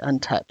like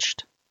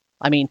untouched.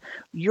 I mean,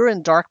 you're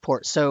in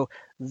Darkport, so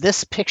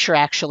this picture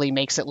actually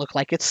makes it look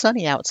like it's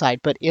sunny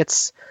outside, but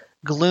it's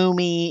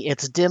gloomy,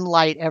 it's dim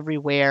light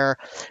everywhere.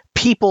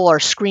 People are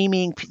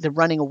screaming, they're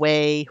running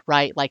away,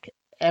 right? Like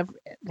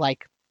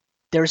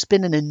there's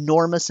been an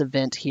enormous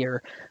event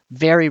here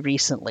very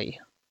recently,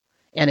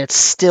 and it's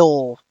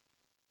still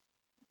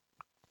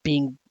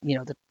being,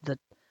 the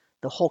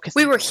whole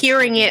cathedral. We were is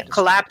hearing still it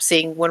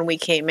collapsing when we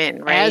came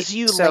in, right? As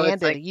you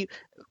landed,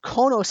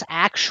 Konos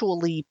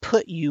actually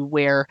put you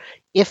where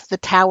if the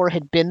tower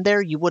had been there,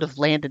 you would have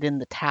landed in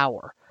the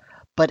tower.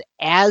 But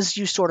as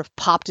you sort of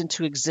popped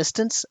into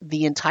existence,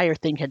 the entire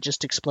thing had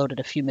just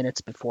exploded a few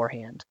minutes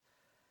beforehand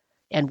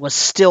and was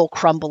still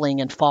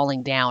crumbling and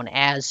falling down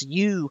as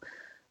you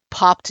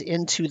popped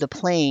into the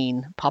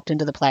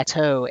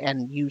plateau,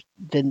 and you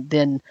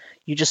then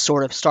you just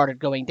sort of started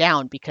going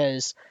down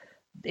because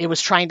it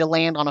was trying to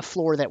land on a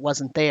floor that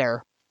wasn't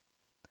there.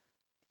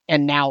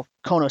 And now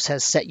Konos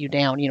has set you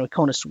down,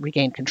 Konos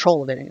regained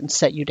control of it and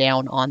set you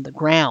down on the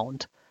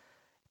ground.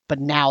 But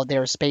now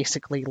there's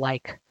basically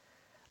like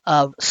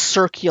a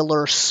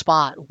circular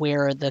spot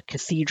where the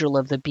Cathedral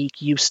of the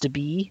Beak used to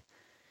be.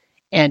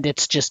 And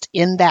it's just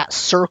in that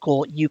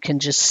circle, you can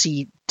just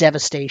see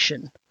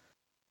devastation,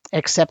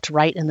 except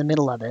right in the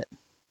middle of it.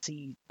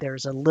 See,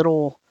 there's a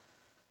little,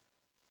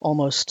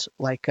 almost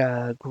like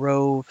a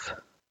grove.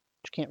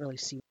 You can't really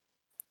see.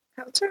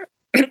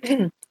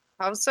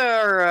 How's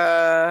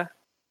our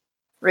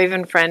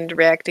Raven friend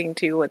reacting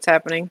to what's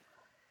happening?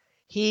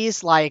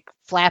 He's like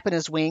flapping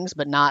his wings,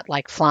 but not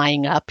like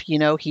flying up.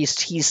 He's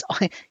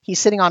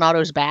sitting on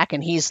Otto's back,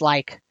 and he's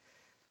like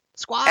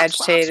squawk,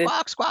 agitated,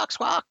 squawk, squawk,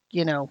 squawk. He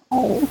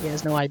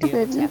has no idea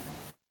what's happening.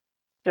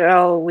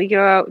 Shall we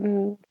go out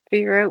and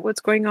figure out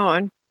what's going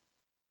on?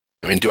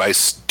 I mean,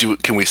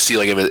 can we see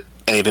like if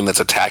anything that's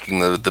attacking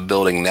the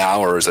building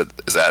now, or is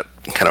that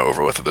kind of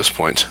over with at this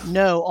point?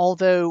 No,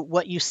 although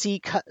what you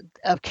see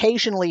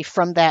occasionally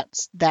from that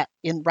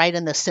right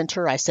in the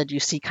center, I said you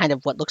see kind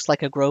of what looks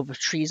like a grove of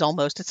trees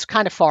almost. It's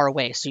kind of far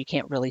away, so you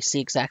can't really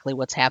see exactly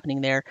what's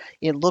happening there.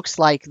 It looks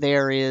like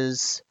there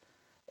is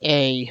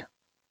every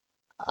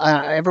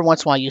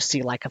once in a while you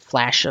see like a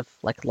flash of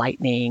like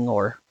lightning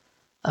or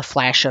a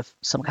flash of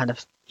some kind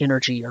of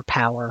energy or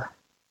power.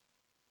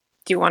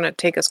 Do you want to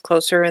take us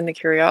closer in the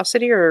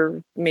Curiosity,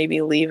 or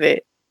maybe leave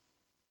it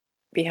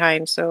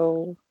behind?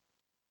 So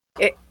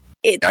you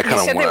said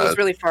it was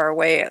really far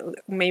away.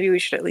 Maybe we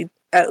should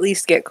at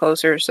least get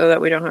closer so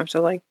that we don't have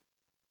to like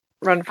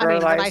run for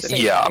our lives.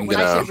 When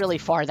I say really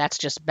far, that's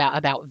just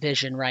about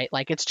vision, right?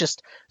 Like it's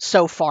just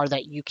so far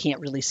that you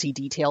can't really see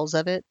details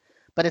of it.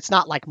 But it's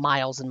not like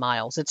miles and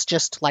miles. It's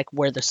just like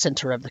where the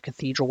center of the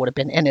cathedral would have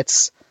been, and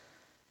it's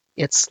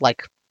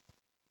like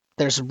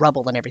there's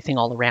rubble and everything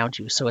all around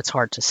you, so it's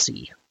hard to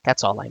see.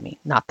 That's all I mean.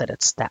 Not that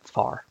it's that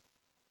far.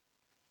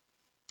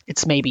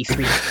 It's maybe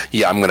 3.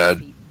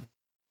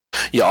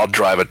 I'll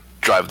drive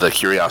the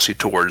Curiosity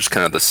towards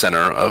kind of the center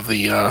of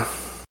the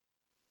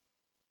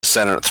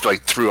center,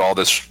 like through all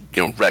this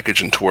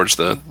wreckage and towards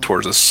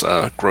this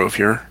grove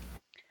here.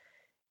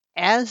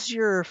 As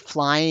you're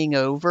flying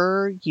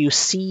over, you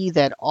see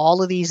that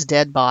all of these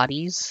dead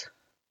bodies,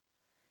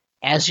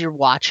 as you're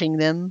watching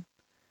them,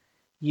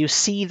 you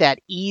see that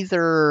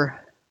either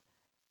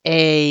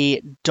a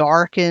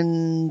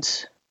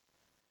darkened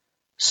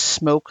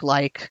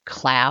smoke-like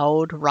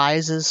cloud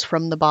rises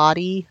from the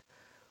body,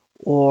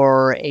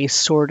 or a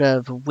sort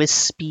of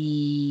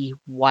wispy,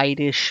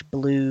 whitish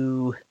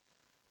blue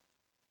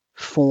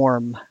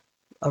form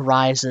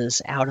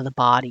arises out of the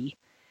body,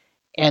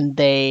 and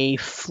they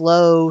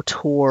flow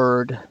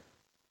toward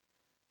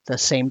the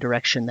same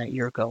direction that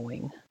you're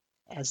going.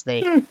 As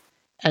they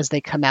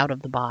come out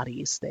of the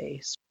bodies,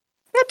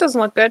 That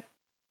doesn't look good.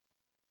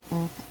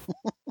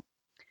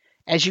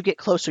 As you get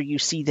closer, you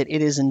see that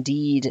it is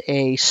indeed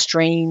a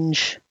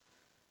strange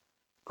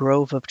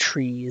grove of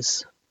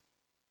trees.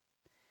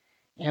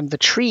 And the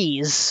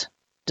trees,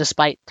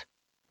 despite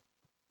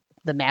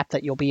the map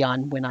that you'll be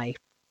on when I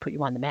put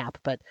you on the map,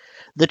 but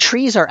the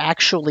trees are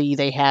actually,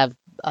 they have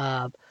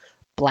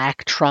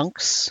black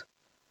trunks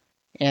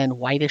and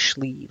whitish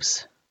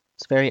leaves.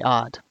 It's very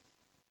odd.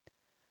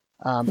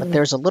 But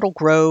there's a little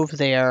grove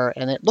there,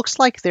 and it looks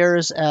like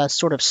there's a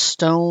sort of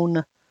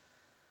stone.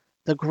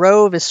 The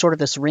grove is sort of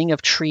this ring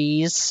of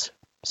trees,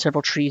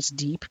 several trees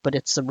deep, but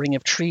it's a ring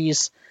of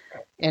trees.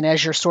 And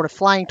as you're sort of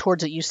flying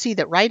towards it, you see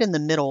that right in the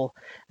middle,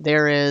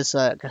 there is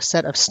a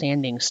set of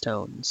standing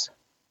stones.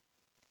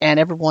 And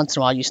every once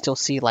in a while, you still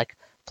see like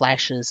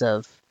flashes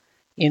of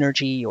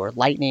energy or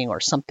lightning or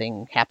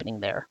something happening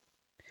there.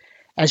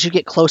 As you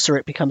get closer,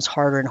 it becomes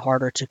harder and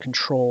harder to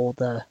control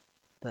the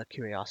the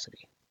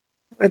Curiosity.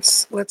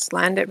 Let's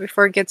land it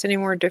before it gets any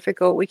more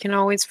difficult. We can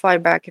always fly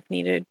back if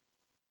needed.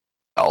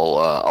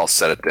 I'll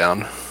set it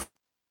down,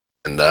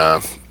 and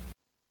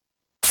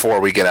before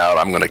we get out,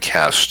 I'm going to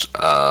cast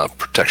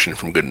Protection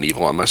from Good and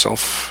Evil on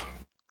myself.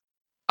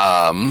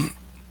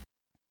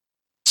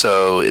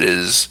 So it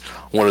is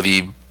one of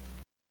the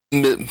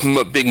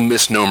big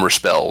misnomer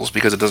spells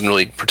because it doesn't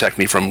really protect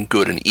me from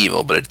good and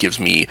evil, but it gives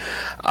me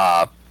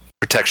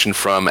protection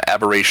from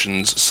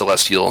aberrations,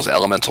 celestials,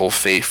 elemental,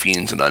 fae,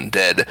 fiends, and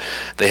undead.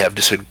 They have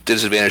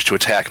disadvantage to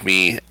attack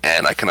me,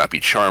 and I cannot be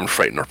charmed,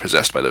 frightened, or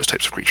possessed by those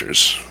types of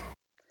creatures.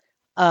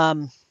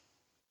 It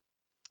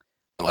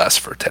lasts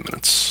for 10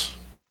 minutes.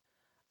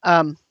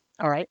 All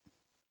right.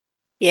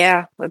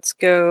 Yeah, let's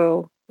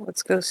go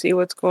see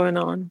what's going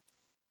on.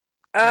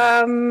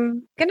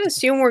 Gonna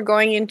assume we're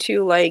going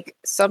into like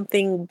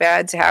something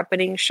bad's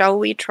happening. Shall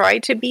we try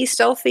to be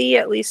stealthy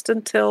at least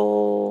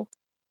until?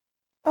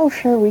 Oh,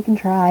 sure, we can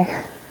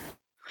try.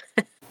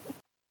 I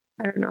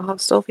don't know how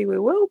stealthy we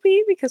will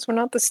be because we're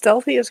not the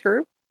stealthiest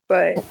group,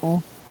 but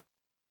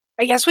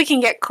I guess we can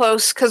get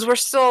close because we're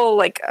still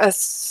like a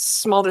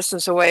small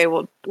distance away.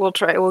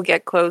 We'll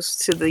get close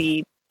to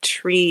the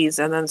trees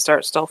and then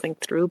start stealthing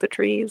through the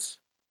trees.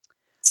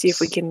 See if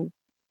we can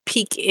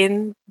peek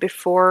in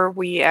before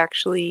we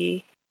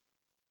actually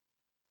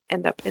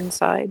end up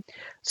inside.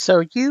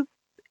 So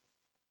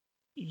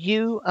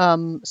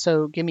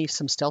so give me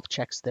some stealth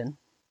checks then.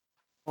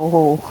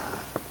 Oh.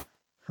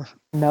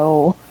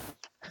 No.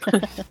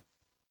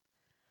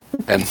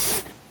 And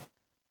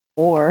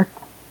 4.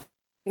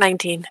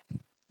 19.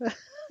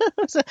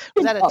 Was that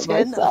a Not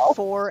 10, a myself.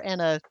 4,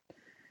 and a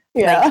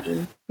Yeah.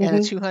 19. and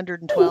a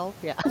 212?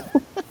 Yeah.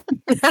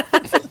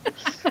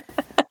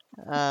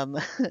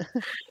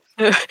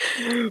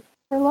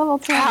 For level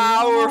 20.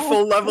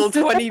 Powerful level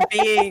 20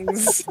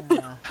 beings.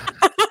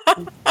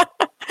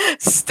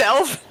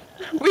 Stealth?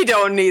 We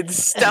don't need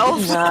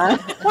stealth. Nah.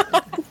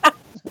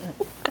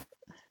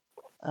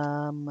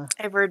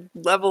 I've heard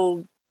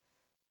level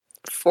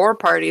 4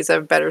 parties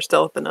have better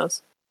stealth than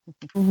us.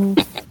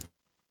 Mhm.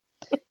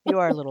 You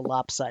are a little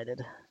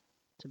lopsided,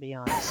 to be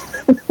honest.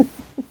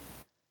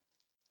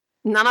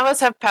 None of us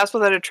have passed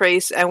without a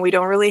trace, and we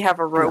don't really have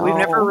a rogue. We've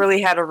never No.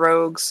 really had a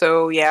rogue,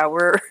 so yeah,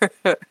 we're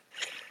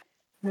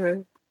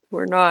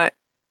we're not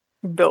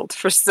built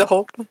for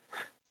stealth. I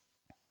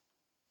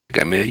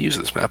think I may use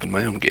this map in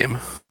my own game.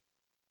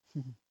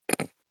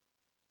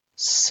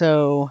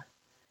 So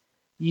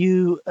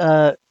you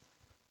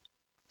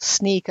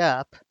sneak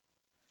up,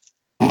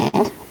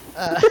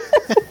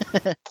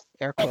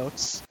 air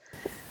quotes.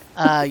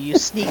 You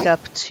sneak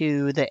up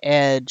to the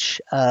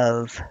edge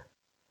of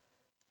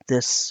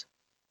this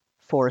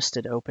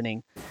forested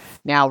opening.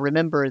 Now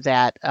remember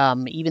that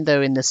even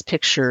though in this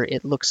picture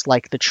it looks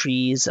like the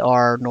trees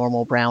are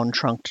normal brown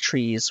trunked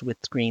trees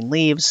with green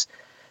leaves,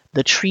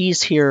 the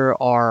trees here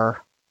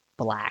are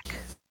black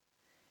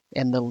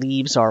and the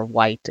leaves are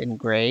white and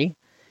gray,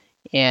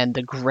 and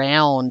the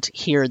ground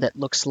here that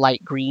looks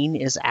light green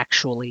is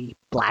actually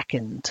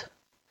blackened.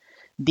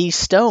 These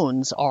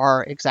stones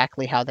are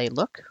exactly how they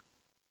look,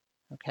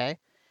 okay?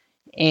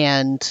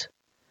 And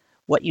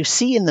what you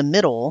see in the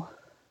middle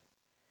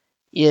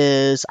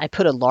is, I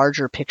put a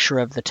larger picture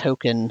of the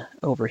token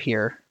over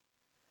here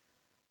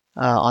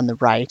on the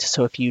right,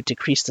 so if you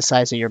decrease the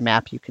size of your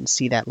map, you can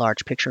see that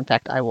large picture. In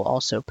fact, I will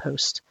also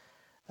post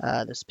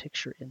this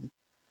picture in.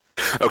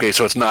 Okay,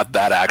 so it's not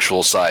that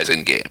actual size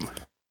in game.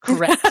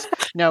 Correct.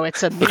 No,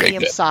 it's a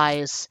medium good.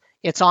 size.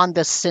 It's on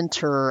the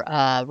center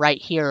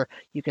right here.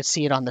 You could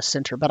see it on the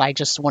center, but I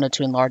just wanted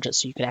to enlarge it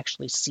so you could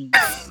actually see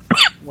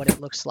what it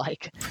looks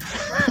like.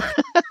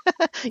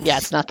 Yeah,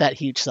 it's not that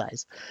huge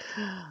size.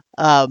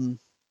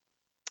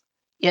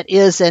 It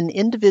is an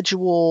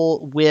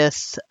individual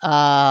with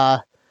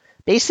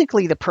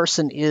basically the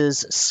person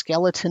is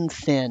skeleton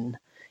thin.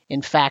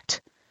 In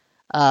fact,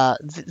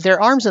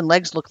 their arms and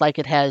legs look like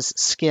it has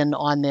skin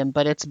on them,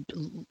 but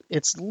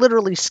it's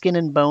literally skin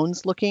and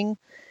bones looking.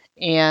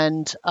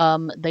 And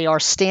they are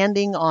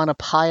standing on a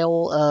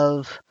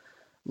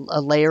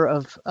layer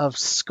of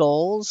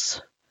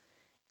skulls,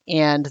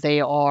 and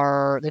they've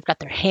got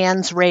their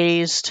hands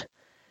raised.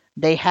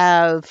 They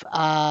have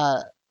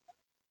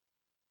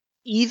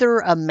either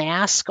a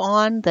mask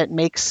on that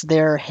makes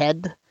their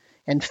head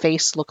and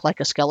face look like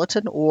a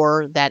skeleton,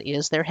 or that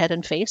is their head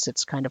and face.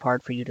 It's kind of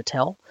hard for you to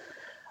tell.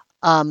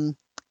 And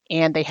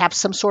they have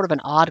some sort of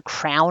an odd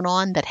crown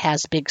on that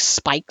has big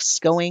spikes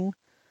going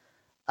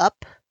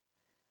up.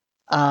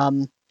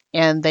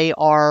 And they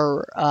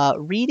are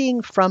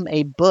reading from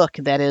a book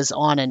that is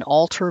on an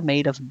altar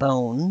made of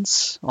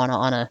bones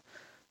on a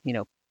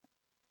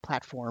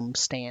platform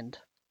stand.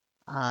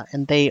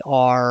 And they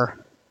are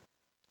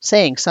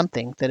saying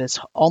something that is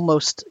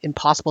almost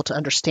impossible to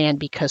understand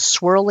because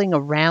swirling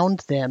around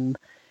them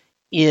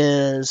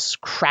is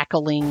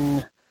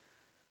crackling,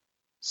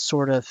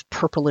 sort of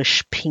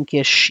purplish,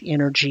 pinkish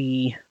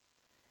energy.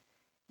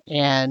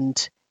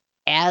 And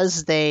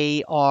as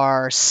they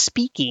are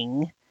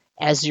speaking,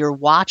 as you're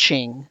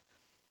watching,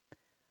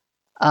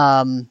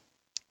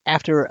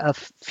 after a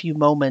few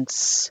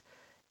moments,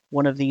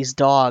 one of these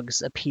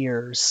dogs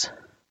appears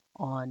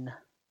on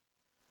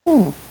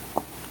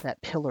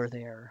that pillar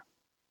there.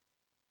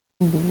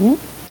 Mhm.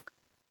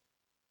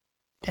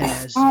 And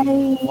as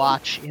you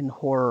watch in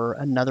horror,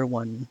 another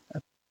one.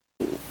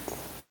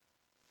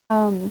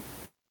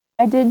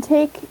 I did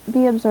take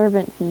the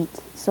observant feat,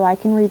 so I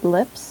can read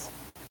lips.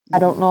 I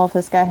don't know if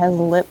this guy has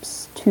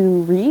lips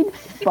to read,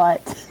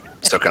 but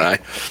So can I.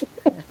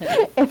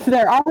 if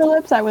there are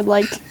lips, I would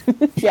like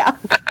to. Yeah.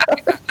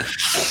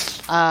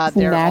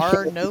 There Smash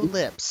are it. no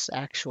lips,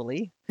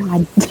 actually.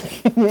 God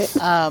damn it.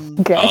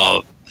 Okay.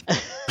 Oh,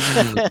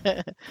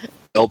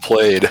 well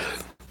played.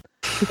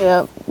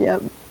 Yep.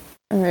 All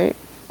right.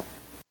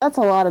 That's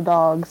a lot of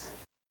dogs.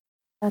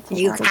 That's a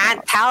lot of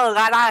dogs. tell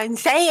what I'm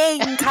saying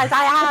because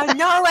I have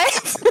no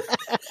lips.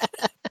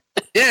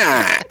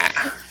 Yeah.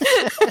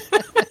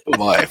 Oh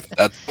boy.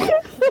 That's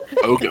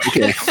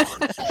okay.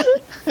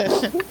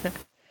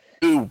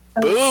 Ooh,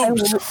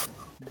 boobs.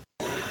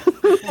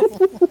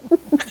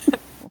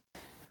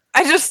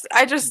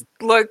 I just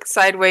look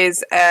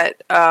sideways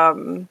at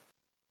Konos.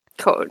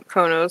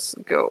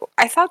 Go.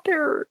 I thought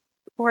there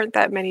weren't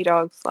that many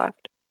dogs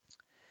left.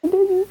 I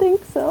didn't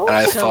think so. And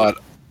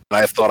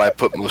I thought I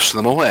put most of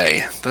them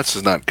away. This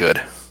is not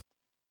good.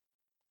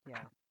 Yeah.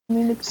 I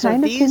mean, it's So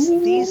kind of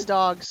these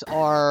dogs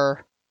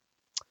are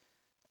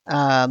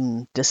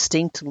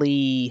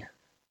distinctly.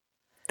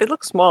 They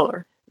look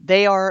smaller.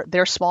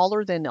 They're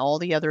smaller than all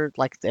the other.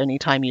 Like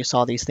anytime you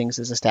saw these things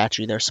as a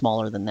statue, they're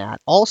smaller than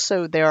that.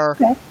 Also, they're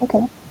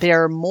Okay.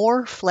 they're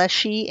more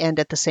fleshy and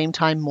at the same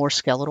time more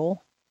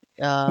skeletal.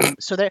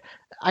 So they're.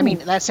 I mean,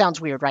 that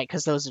sounds weird, right?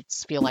 Because those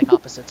feel like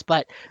opposites,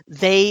 but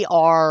they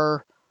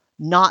are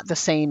not the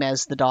same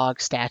as the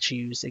dog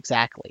statues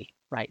exactly,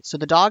 right? So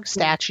the dog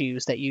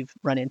statues that you've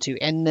run into,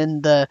 and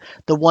then the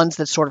ones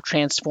that sort of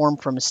transform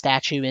from a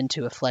statue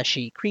into a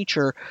fleshy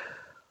creature,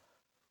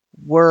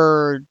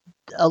 were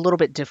a little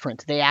bit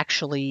different. They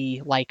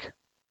actually, like,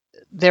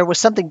 there was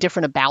something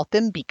different about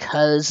them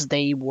because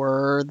they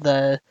were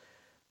the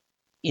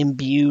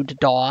imbued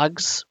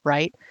dogs,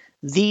 right?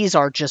 These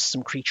are just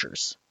some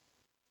creatures.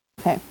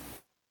 Okay. At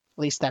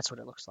least that's what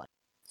it looks like.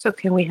 So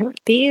can we hurt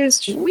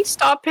these? Should we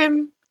stop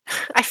him?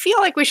 I feel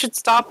like we should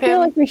stop I feel him.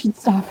 like we should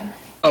stop him.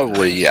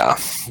 Probably, yeah.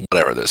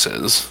 Whatever this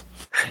is.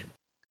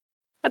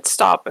 Let's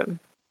stop him.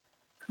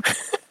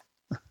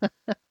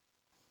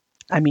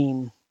 I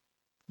mean,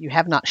 you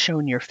have not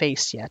shown your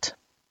face yet.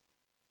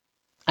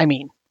 I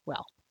mean,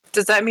 well,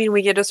 Does that mean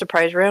we get a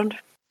surprise round?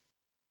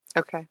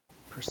 Okay.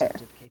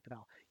 perceptive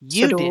capable.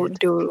 You So did,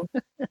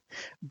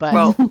 but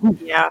well,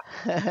 yeah.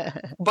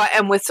 But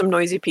and with some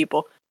noisy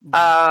people.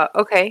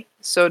 Okay.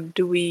 So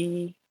do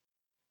we?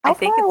 How I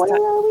think far it's away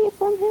are we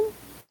from him?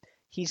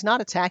 he's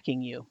not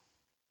attacking you.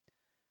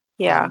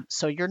 yeah.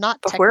 So you're not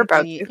But we're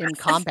about technically to. in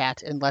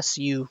combat unless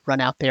you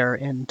run out there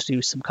and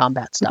do some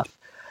combat stuff.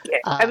 Yeah.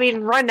 I mean,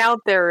 run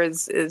out there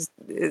is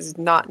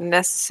not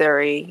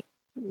necessarily.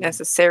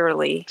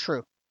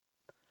 True.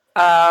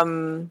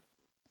 So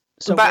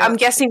but I'm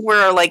guessing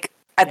we're like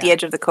at the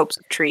edge of the copse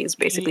of trees,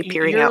 basically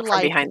peering you're out from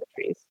like- behind the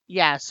trees.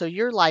 Yeah, so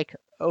you're like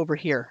over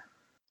here,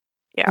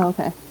 Yeah. Oh,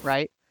 okay.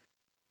 right?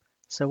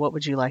 So what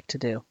would you like to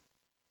do?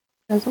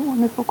 That's a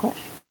wonderful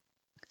question.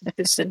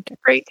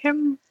 Disintegrate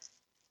him.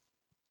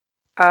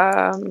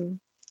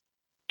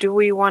 Do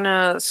we want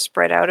to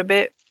spread out a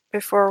bit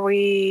before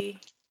we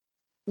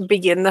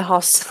begin the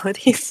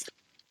hostilities?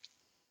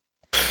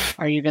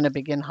 Are you going to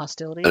begin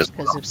hostilities?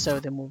 Because if so,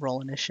 then we'll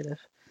roll initiative.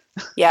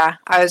 Yeah,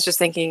 I was just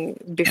thinking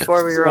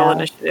before we roll Yeah.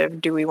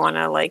 initiative, do we want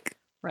to like?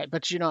 Right,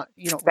 but you don't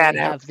Spat really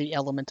out. have the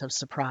element of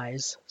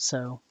surprise,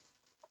 so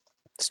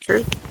It's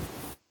true.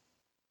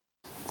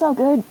 It's all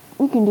good.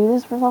 We can do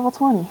this for level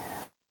 20.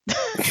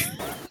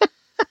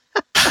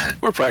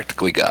 We're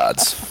practically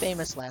gods.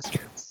 famous last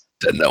words.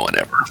 Said no one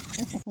ever.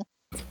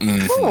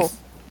 Mhm. Cool.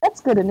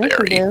 That's good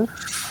initiative.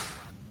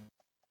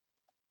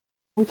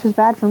 Which is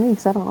bad for me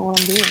because I don't know what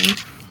I'm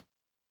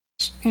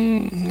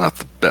doing. Not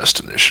the best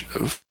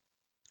initiative.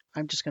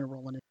 I'm just going to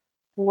roll it.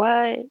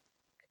 What?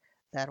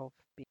 That'll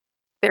be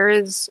There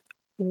is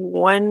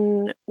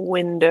one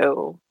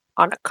window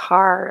on a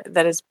car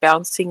that is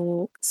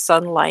bouncing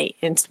sunlight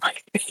into my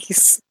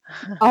face.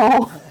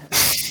 Oh.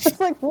 It's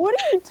like, what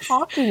are you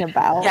talking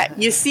about? Yeah,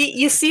 you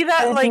see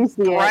that I like do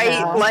see it bright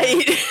now.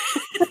 light.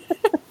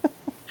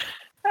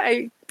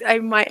 I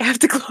might have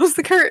to close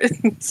the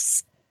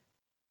curtains.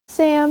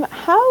 Sam,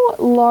 how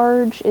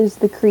large is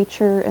the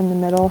creature in the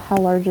middle? How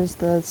large is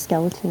the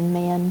skeleton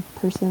man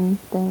person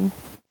thing?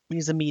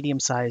 he's a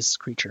medium-sized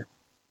creature.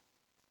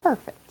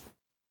 Perfect.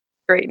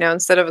 Great. Now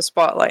instead of a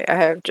spotlight, I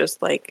have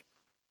just like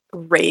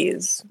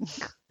rays.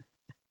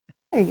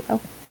 There you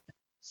go.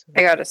 So,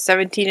 I got a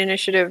 17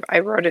 initiative. I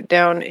wrote it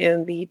down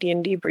in the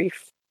D&D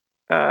brief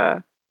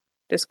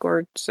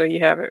Discord, so you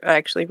have it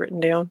actually written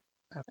down.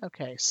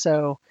 okay,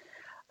 so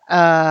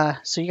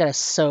you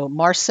got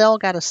Marcel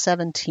got a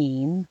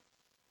 17.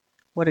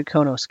 What did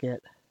Konos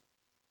get?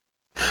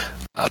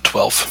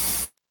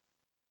 12.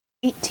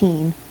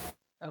 18.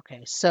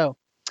 Okay, so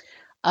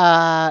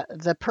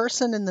The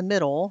person in the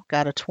middle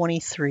got a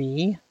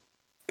 23.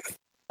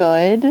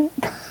 Good.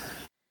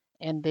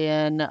 And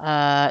then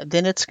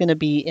it's going to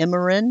be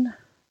Imran.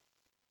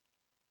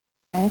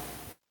 Okay.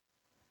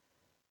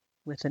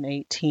 With an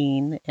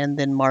 18, and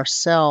then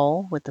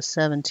Marcel with the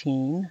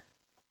 17,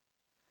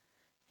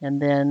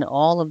 and then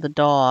all of the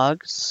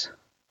dogs,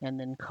 and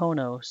then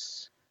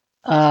Konos,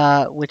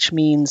 which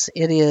means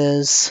it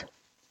is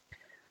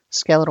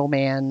Skeletal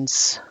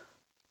Man's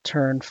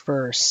turn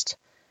first.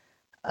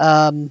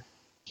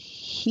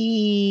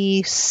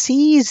 He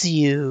sees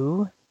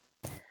you.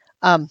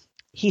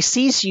 He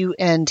sees you,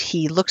 and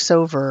he looks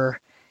over,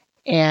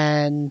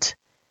 and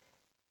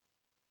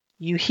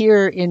you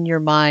hear in your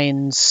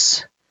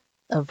minds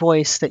a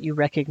voice that you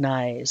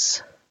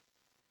recognize,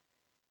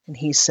 and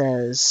he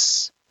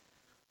says,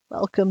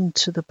 "Welcome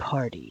to the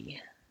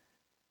party.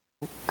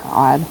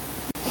 God.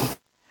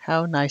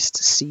 How nice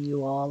to see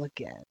you all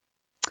again."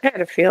 I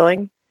had a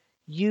feeling.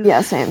 You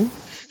Yeah, same.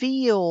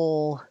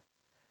 feel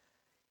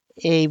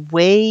a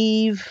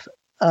wave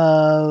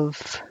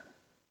of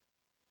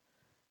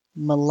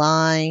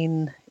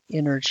malign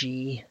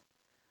energy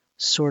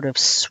sort of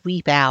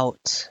sweep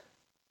out.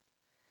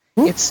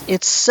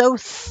 It's so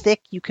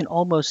thick you can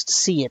almost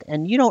see it,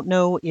 and you don't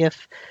know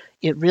if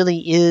it really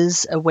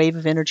is a wave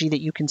of energy that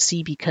you can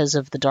see because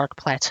of the Dark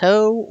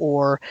Plateau,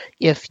 or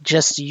if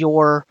just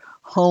your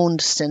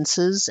honed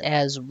senses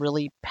as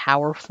really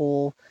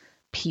powerful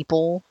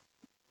people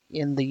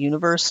in the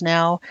universe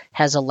now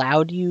has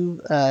allowed you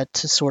to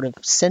sort of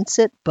sense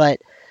it. But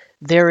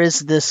there is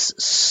this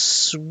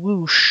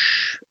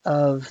swoosh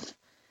of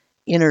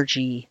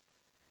energy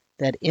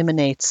that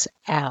emanates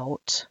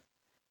out.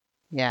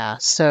 Yeah,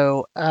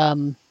 so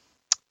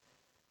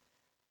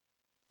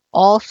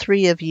all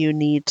three of you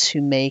need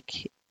to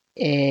make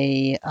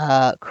a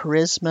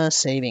charisma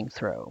saving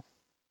throw.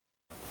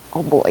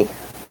 Oh boy.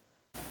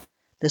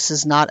 This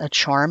is not a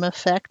charm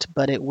effect,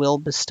 but it will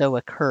bestow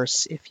a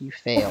curse if you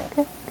fail.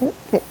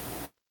 Okay.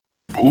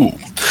 Ooh.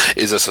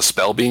 Is this a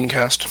spell being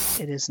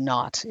cast? It is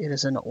not. It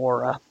is an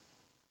aura.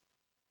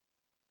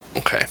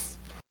 Okay.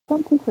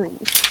 23.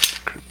 Let's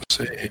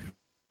see.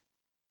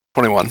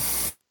 21.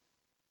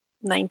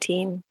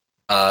 19.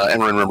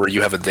 And remember,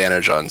 you have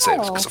advantage on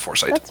saves because of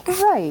foresight. That's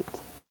right.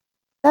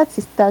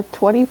 That's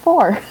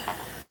 24.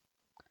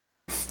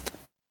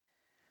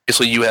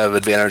 Basically, you have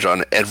advantage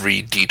on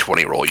every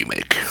d20 roll you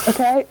make.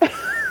 Okay.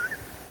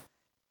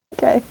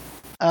 Okay.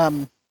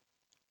 The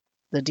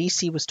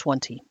DC was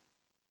 20.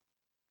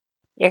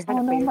 Yeah, I had Oh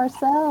a no, feeling.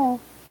 Marcel.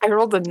 I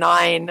rolled a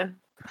 9.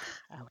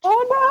 Ouch.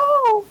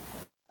 Oh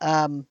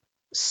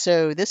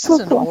So this is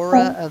an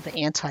aura of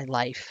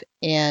anti-life,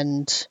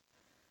 and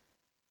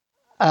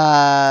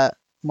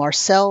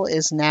Marcel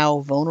is now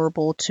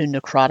vulnerable to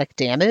necrotic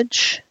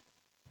damage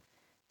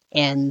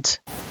and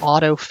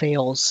auto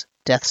fails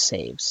death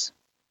saves.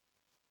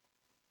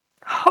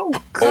 Oh,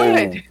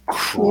 good.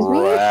 Excuse me?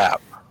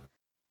 Crap. no.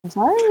 I'm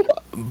sorry.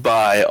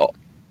 By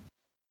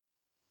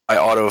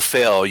auto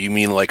fail, you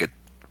mean like a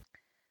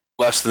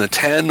less than a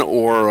 10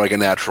 or like a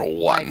natural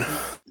 1?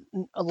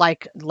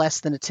 Like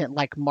less than a 10.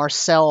 Like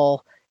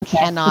Marcel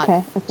cannot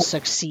Okay.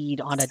 succeed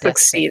on a death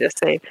Succeed save. a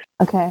save.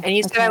 Okay. And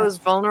you said I was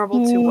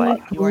vulnerable to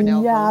what? You are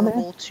now Yeah.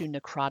 vulnerable to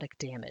necrotic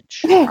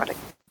damage. Okay.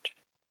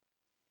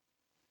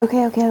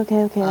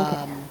 Okay.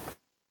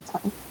 It's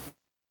fine.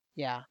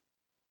 Yeah.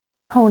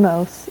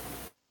 Konos,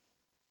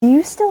 do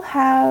you still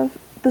have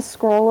the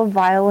scroll of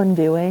vile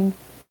undoing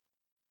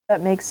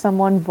that makes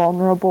someone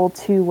vulnerable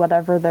to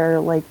whatever they're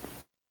like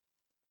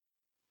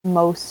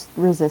most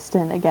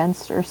resistant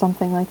against or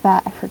something like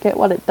that? I forget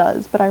what it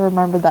does, but I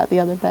remember that the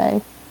other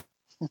day.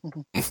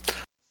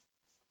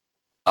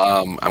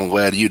 I'm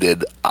glad you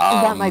did.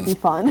 That might be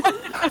fun.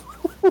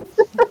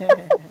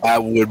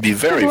 That would be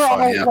very We're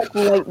fun. almost Yeah.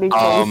 like lightning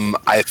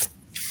bolts.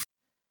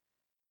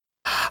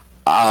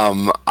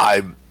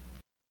 I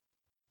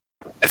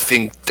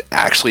think to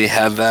actually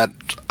have that.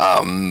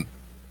 I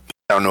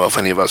don't know if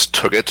any of us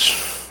took it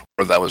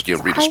or that was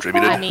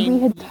redistributed. I thought we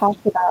had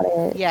talked about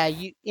it. Yeah,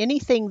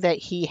 anything that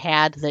he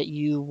had that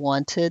you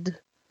wanted,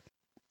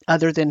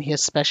 other than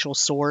his special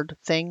sword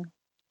thing,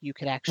 you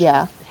could actually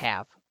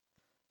have.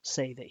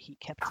 Say that he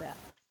kept that.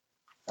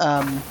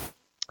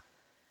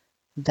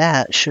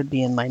 That should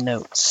be in my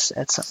notes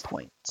at some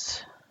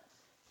point.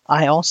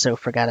 I also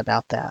forgot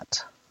about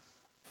that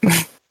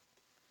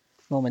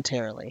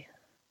momentarily.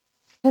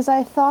 Because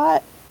I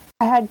thought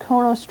I had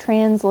Konos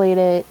translate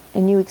it,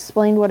 and you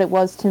explained what it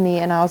was to me,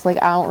 and I was like,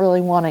 I don't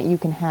really want it, you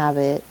can have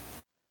it.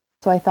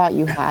 So I thought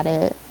you had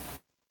it.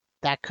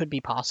 That could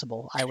be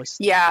possible.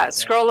 Yeah,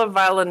 Scroll of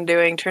Vile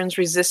Undoing turns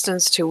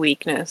resistance to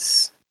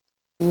weakness.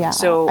 Yeah,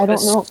 So I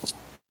don't know.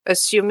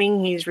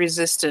 Assuming he's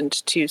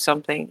resistant to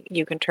something,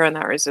 you can turn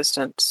that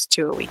resistance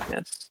to a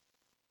weakness.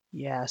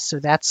 Yeah, so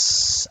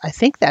I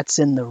think that's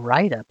in the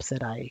write-up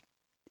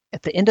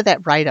at the end of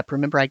that write-up,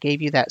 remember I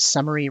gave you that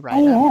summary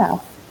write-up?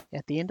 Oh, yeah.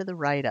 At the end of the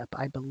write-up,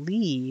 I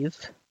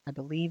believe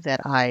that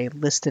I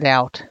listed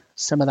out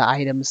some of the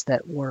items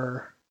that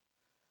were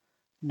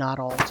not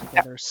all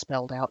together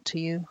spelled out to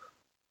you.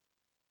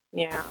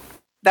 Yeah.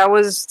 That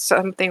was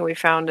something we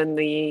found in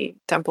the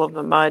Temple of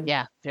the Mud.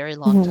 Yeah, very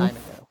long Mhm. time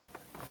ago.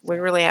 We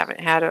really haven't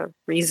had a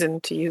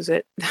reason to use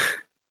it.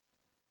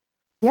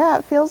 Yeah,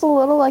 it feels a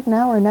little like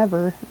now or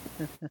never.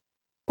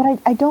 But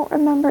I don't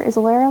remember, is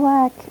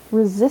Laralac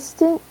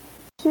resistant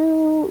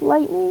to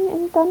lightning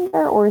and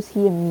thunder, or is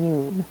he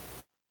immune?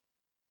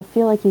 I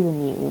feel like he's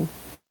immune.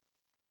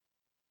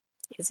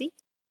 Is he?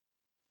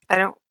 I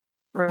don't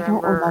I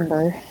remember. don't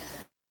remember.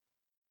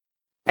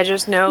 I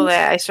just know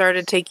that I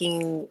started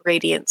taking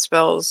radiant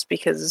spells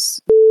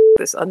because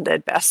this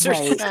undead bastard.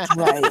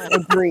 Right,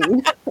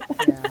 agreed.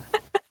 Yeah.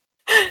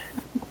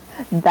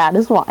 That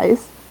is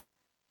wise.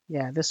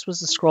 Yeah, this was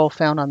the scroll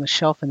found on the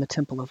shelf in the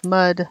Temple of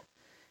Mud.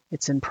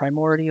 It's in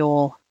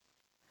Primordial.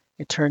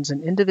 It turns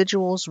an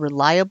individual's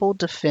reliable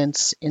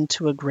defense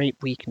into a great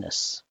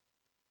weakness.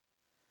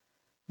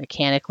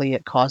 Mechanically,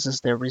 it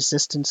causes their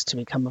resistance to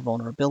become a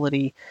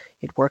vulnerability.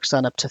 It works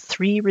on up to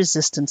 3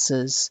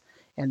 resistances,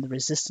 and the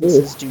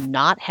resistances do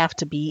not have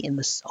to be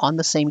on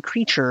the same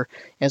creature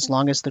as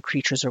long as the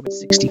creatures are within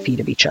 60 feet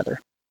of each other.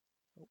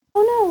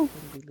 Oh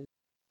no.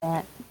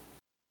 That.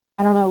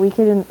 I don't know, we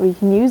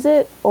can use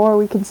it or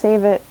we can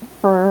save it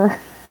for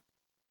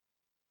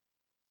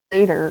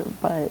later,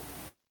 but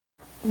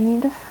we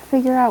need to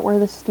figure out where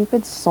the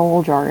stupid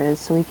soul jar is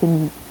so we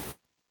can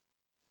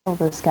kill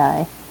this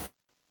guy.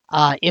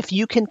 If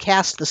you can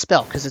cast the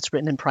spell, because it's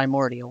written in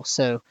Primordial,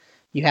 so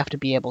you have to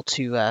be able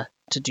to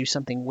do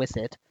something with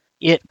it.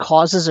 It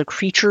causes a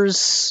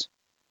creature's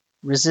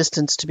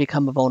resistance to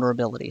become a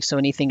vulnerability. So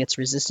anything it's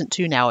resistant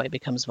to, now it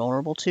becomes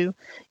vulnerable to.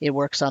 It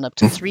works on up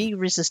to 3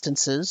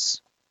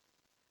 resistances,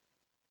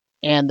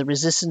 and the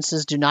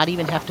resistances do not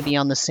even have to be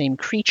on the same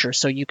creature,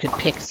 so you could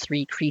pick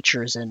 3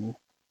 creatures and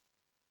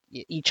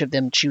each of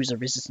them choose a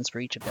resistance for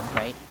each of them,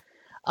 right?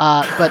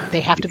 But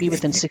they have to be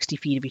within 60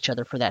 feet of each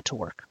other for that to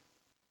work.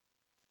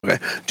 Okay.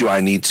 Do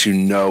I need to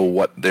know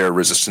what they're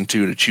resistant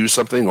to choose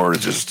something, or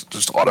is it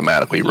just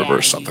automatically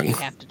reverse something? You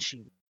have to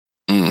choose.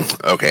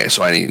 Okay,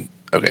 so I need...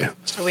 Okay.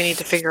 So we need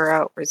to figure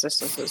out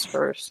resistances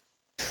first.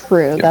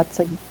 True, Yep. that's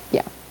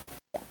yeah.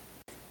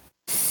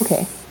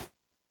 Okay.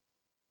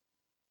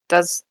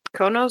 Does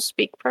Konos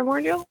speak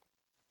Primordial?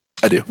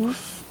 I do.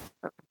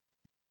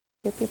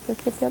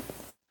 Yep.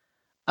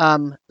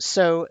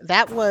 So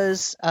that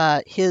was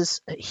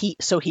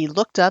he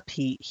looked up,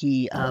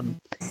 he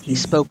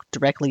spoke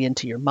directly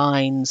into your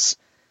minds.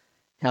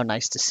 How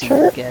nice to see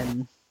you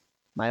again,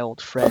 my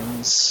old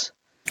friends.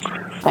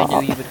 I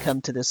knew you would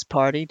come to this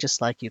party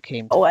just like you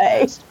came to the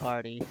last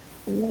party.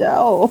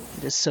 No.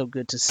 It is so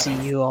good to see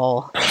you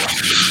all.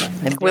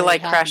 We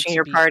like crashing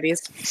your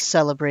parties.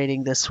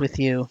 Celebrating this with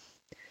you.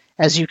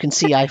 As you can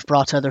see, I've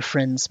brought other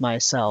friends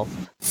myself.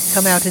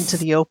 Come out into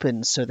the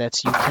open so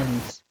that you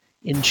can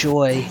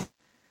enjoy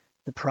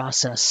the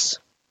process.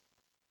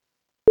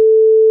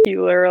 You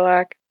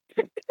Laralac.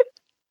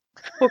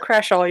 We'll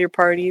crash all your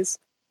parties.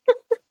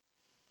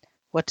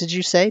 What did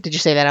you say? Did you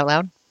say that out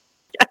loud?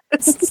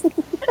 Yes.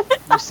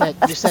 You said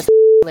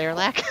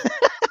Laralac?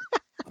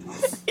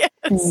 Yes.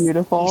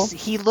 Beautiful.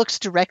 He looks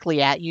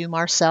directly at you,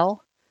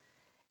 Marcel,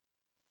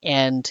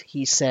 and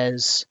he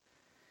says,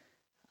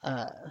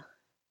 Oh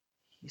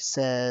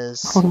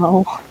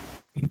no.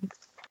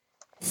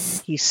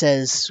 he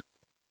says,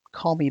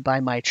 call me by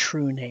my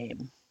true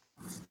name.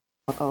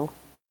 Uh-oh.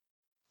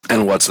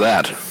 And what's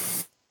that?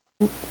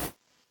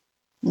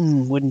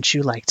 Wouldn't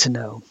you like to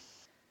know?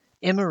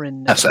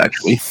 Imran knows. Yes,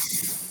 actually.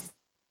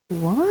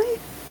 What?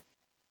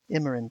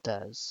 Imran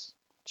does.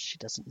 She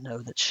doesn't know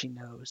that she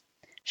knows.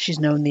 She's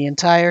known the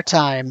entire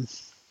time.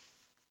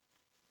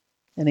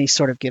 And he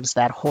sort of gives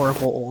that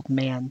horrible old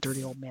man,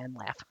 dirty old man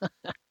laugh.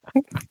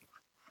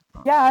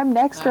 Yeah, I'm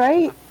next,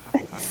 right?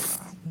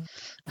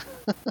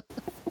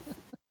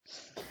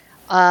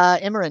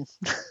 Imran,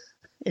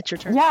 it's your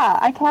turn. Yeah,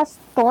 I cast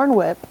Thorn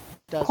Whip.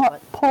 Does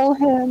what? Pull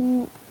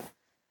him.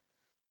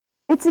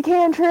 It's a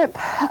cantrip,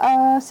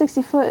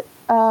 60-foot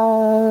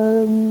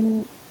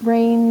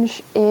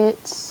range.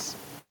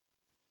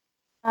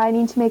 I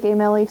need to make a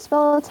melee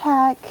spell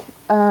attack,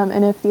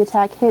 and if the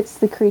attack hits,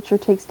 the creature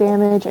takes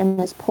damage and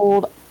is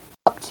pulled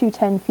up to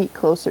 10 feet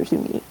closer to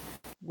me.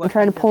 I'm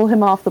trying to pull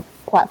him off the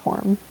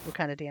platform. What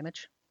kind of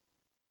damage?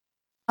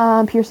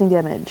 Piercing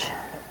damage.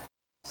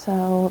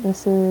 So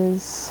this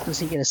is... Does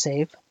he get a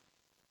save?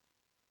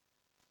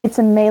 It's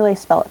a melee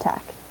spell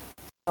attack.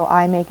 So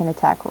I make an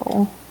attack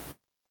roll,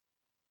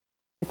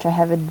 which I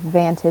have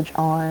advantage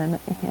on,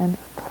 and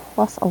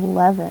plus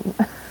 11.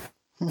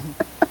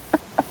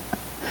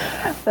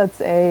 That's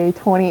a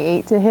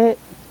 28 to hit.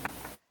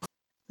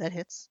 That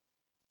hits.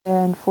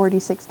 And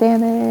 46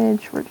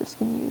 damage. We're just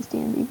going to use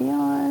D&D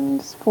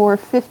Beyond for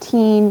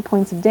 15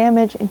 points of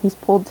damage, and he's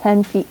pulled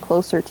 10 feet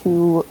closer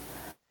to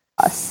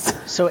us.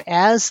 So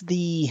as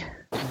the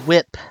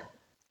whip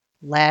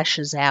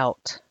lashes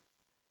out,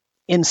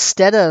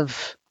 instead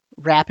of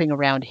wrapping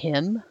around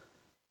him,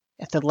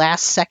 at the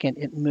last second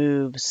it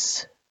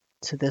moves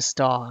to this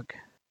dog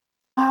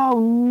Oh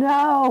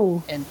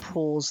no! and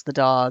pulls the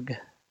dog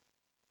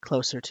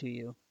closer to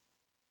you.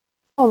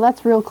 Oh,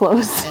 that's real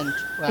close. And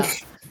well,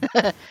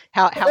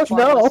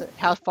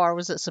 how far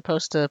was it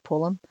supposed to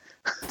pull him?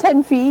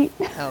 10 feet.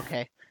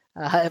 Okay,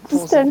 it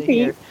pulls Just 10 him to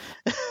here.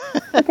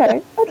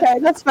 Okay,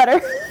 that's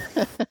better.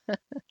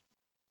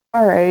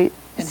 All right.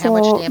 And how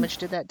much damage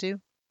did that do?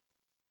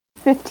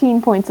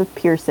 15 points of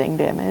piercing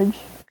damage.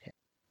 Okay.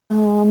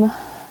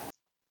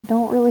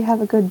 Don't really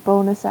have a good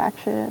bonus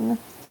action.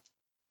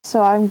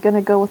 So I'm going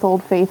to go with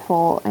Old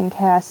Faithful and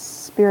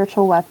cast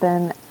Spiritual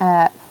Weapon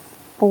at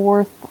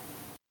 4th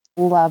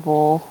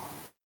level.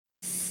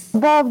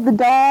 Above the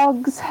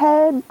dog's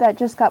head that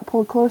just got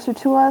pulled closer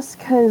to us,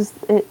 because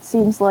it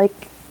seems like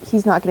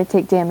he's not going to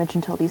take damage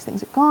until these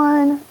things are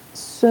gone.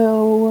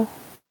 So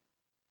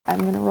I'm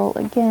going to roll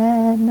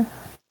again.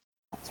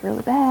 That's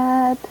really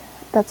bad.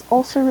 That's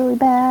also really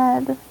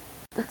bad.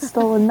 It's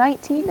still a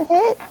 19 to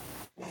hit.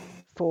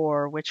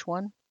 For which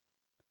one?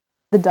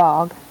 The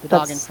dog. The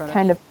dog That's in front of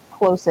kind you? of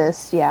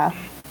closest, yeah.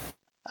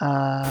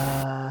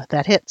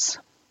 That hits.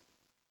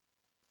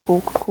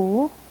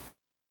 Cool.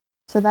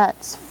 So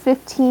that's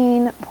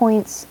 15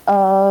 points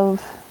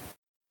of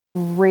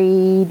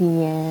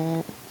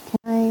radiant. Can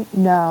I?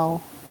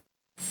 No.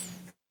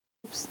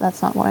 Oops,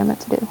 that's not what I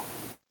meant to do.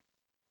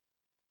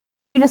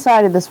 You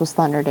decided this was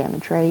thunder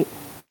damage, right?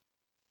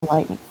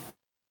 Lightning.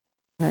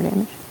 Thunder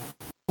damage.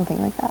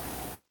 Something like that.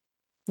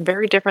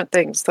 Very different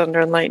things, thunder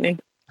and lightning.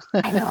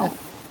 I know.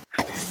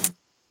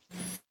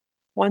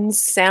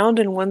 One's sound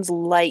and one's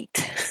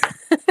light.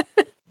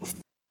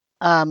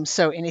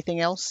 So anything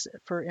else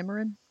for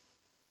Imran?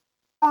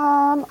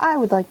 I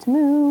would like to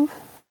move.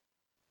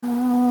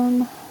 Don't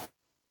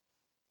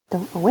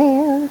know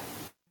where.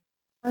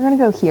 We're gonna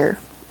go here.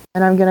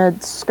 And I'm gonna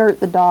skirt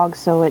the dog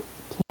so it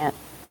can't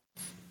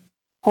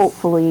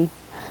hopefully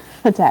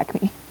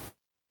attack me.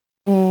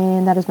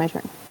 And that is my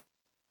turn.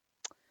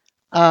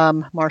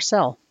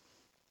 Marcel.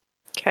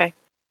 Okay.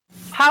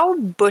 How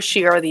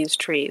bushy are these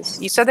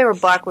trees? You said they were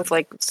black with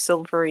like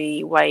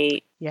silvery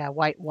white. Yeah,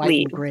 white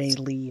Leaves. and gray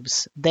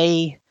leaves.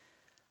 They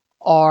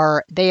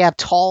have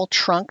tall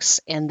trunks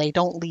and they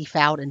don't leaf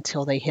out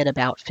until they hit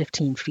about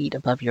 15 feet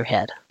above your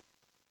head.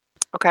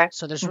 Okay.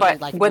 So there's really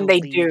But like when no they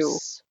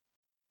leaves.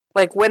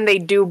 like when they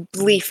do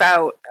leaf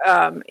out,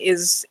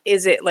 is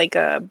it like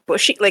a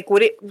bushy? Like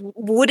would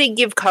it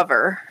give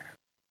cover?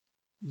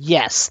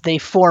 Yes, they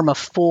form a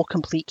full,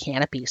 complete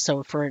canopy.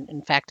 So,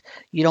 in fact,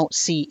 you don't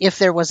see, if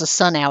there was a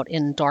sun out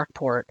in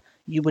Darkport,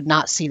 you would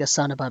not see the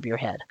sun above your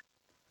head.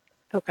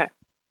 Okay.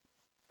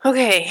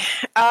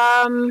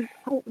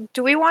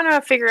 Do we want to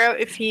figure out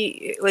if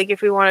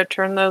we want to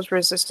turn those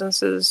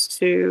resistances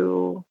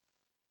to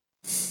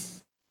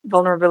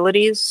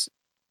vulnerabilities?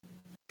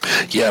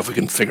 Yeah, if we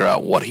can figure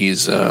out what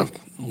he's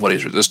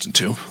resistant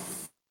to.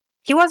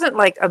 He wasn't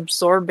like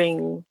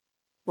absorbing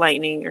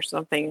lightning or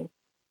something,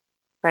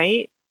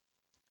 right?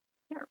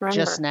 I can't remember.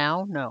 Just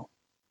now? No.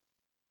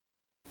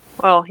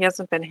 Well, he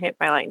hasn't been hit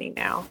by lightning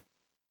now.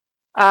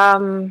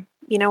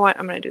 You know what?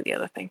 I'm going to do the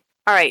other thing.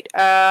 All right.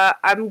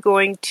 I'm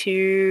going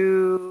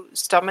to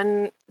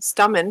summon.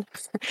 I'm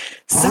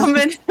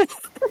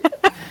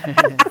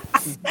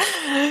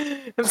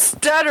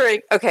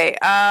stuttering. Okay.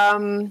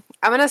 I'm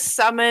going to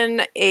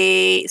summon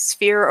a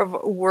sphere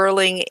of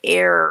whirling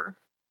air.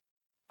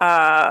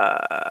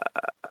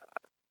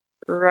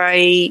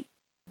 Right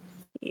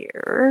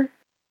here.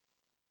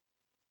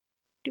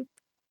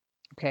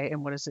 Okay,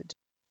 and what does it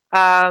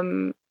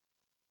do?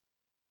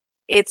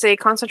 It's a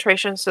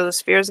concentration, so the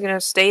sphere is going to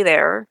stay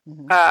there.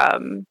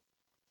 Mm-hmm.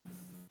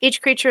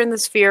 Each creature in the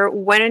sphere,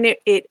 when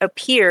it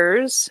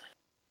appears,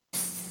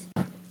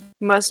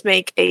 must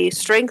make a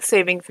strength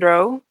saving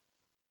throw,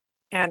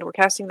 and we're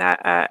casting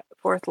that at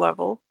 4th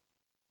level.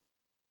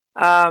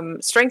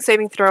 Strength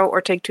saving throw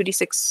or take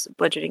 2d6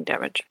 bludgeoning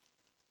damage.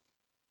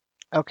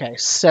 Okay,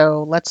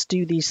 so let's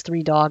do these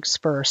 3 dogs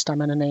first. I'm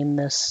going to name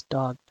this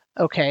dog.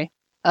 Okay.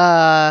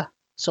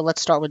 So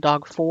let's start with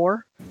dog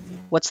 4.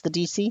 What's the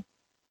DC?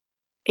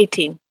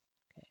 18.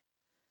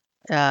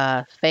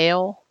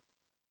 Fail.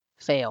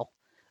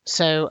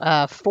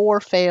 So 4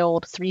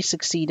 failed, 3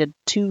 succeeded,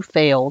 2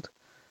 failed.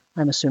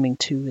 I'm assuming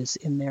 2 is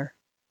in there.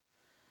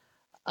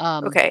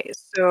 Okay,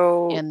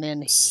 so and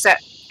then it's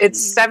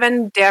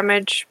 7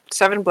 damage,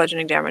 7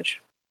 bludgeoning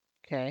damage.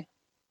 Okay.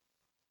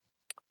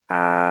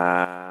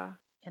 And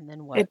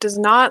then what? It does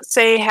not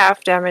say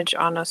half damage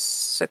on a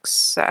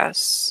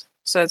success,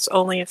 so it's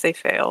only if they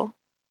fail.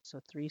 So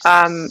 3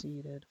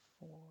 succeeded,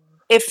 4.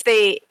 If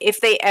they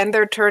end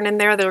their turn in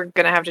there, they're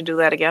gonna have to do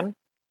that again.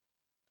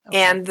 Okay.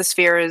 And the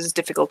sphere is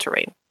difficult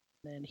terrain.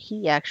 Then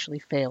he actually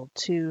failed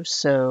too,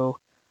 so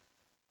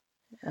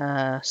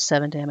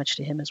 7 damage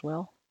to him as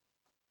well.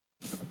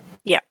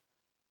 Yeah,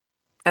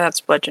 and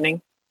that's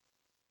bludgeoning.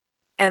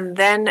 And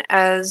then,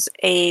 as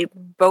a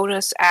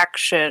bonus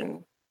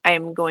action, I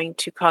am going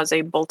to cause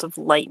a bolt of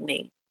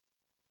lightning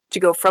to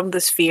go from the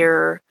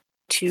sphere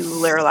to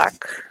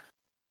Laralac.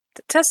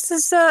 To test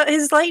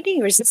his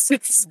lightning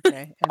resistance.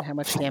 Okay, and how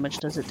much damage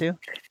does it do?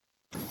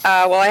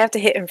 Well, I have to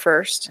hit him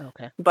first.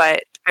 Okay.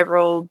 But I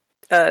rolled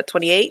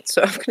 28,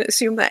 so I'm going to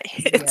assume that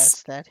hits.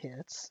 Yes, that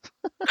hits.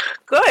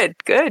 Good.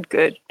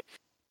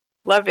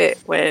 Love it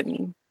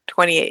when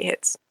 28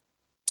 hits.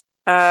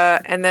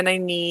 And then I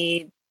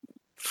need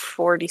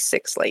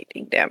 46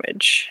 lightning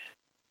damage.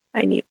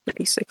 I need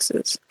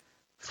 46s.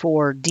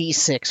 For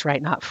D6,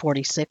 right? Not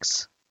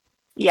 46.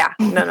 Yeah,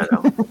 no.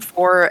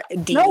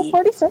 4D6. No,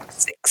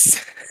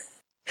 46.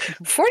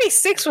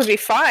 46 would be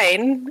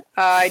fine.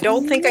 I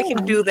don't think I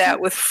can do that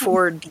with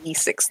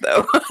 4D6,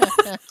 though.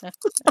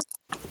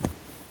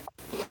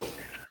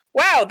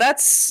 Wow,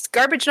 that's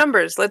garbage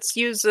numbers. Let's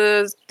use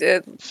what's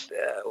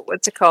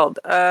it called?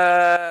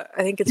 I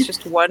think it's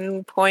just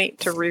 1 point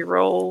to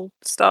reroll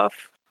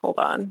stuff. Hold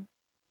on.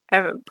 I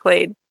haven't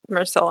played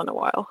Marcel in a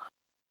while.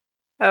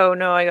 Oh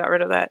no, I got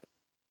rid of that.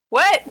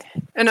 What?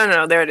 Oh,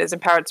 no, there it is.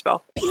 Empowered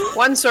spell.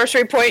 1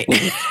 sorcery point.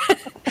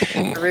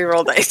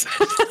 Reroll dice.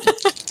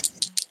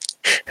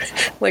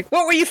 Like,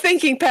 what were you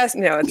thinking past?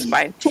 No, it's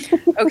fine.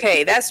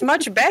 Okay, that's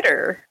much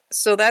better.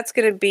 So that's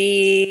going to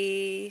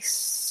be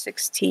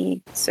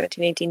 16,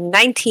 17,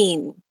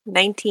 18,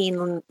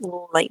 19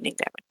 lightning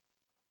damage.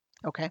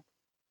 Okay.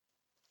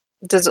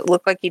 Does it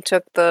look like he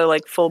took the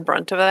full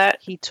brunt of that?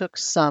 He took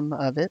some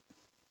of it.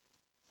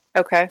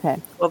 Okay.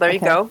 Well, there you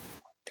go.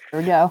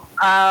 There we go.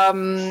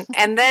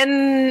 And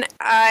then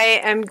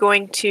I am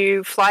going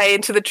to fly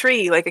into the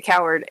tree like a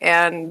coward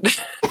and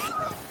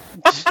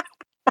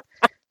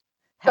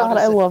God,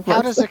 I love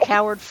How this. does a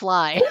coward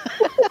fly?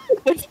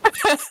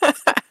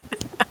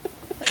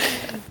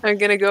 I'm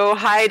gonna go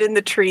hide in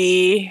the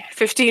tree,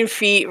 15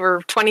 feet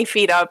or 20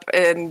 feet up,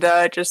 and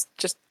just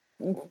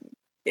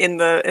in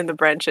the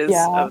branches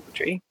of the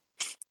tree.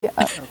 Yeah.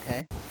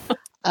 Okay.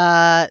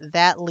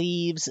 That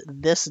leaves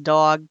this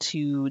dog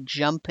to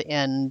jump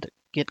and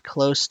get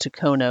close to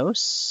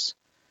Konos.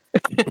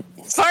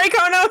 Sorry,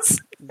 Konos.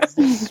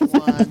 This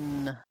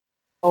one.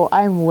 Oh,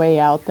 I'm way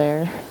out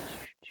there.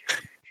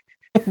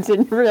 I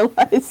didn't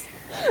realize.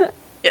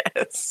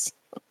 Yes.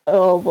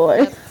 Oh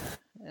boy.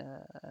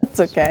 It's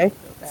okay.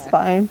 It's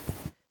fine.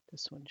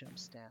 This one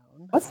jumps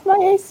down. What's my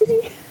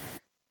AC?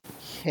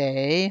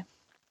 Okay.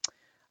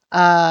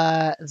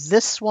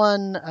 This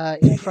one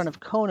in front of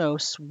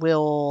Konos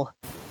will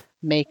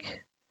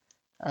make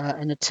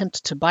an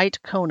attempt to bite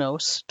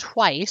Konos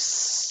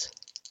twice.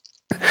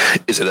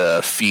 Is it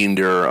a fiend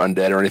or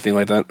undead or anything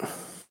like that?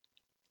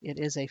 It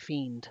is a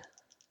fiend.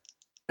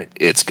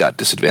 It's got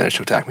disadvantage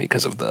to attack me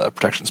because of the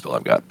protection spell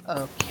I've got.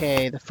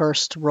 Okay, the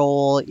first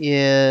roll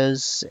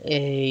is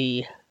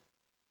a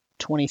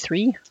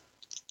 23.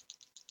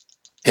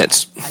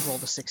 Hits. I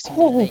rolled a 16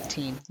 and an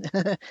 18.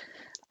 Okay.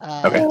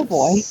 Oh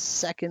boy.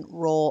 Second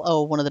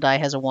roll. One of the die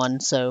has a 1,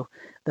 so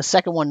the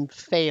second one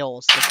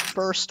fails. The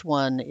first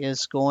one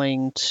is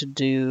going to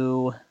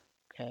do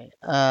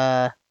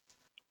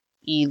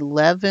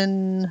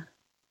 11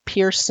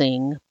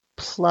 piercing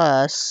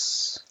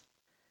plus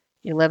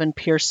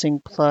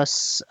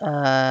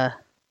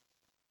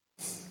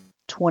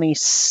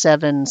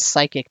 27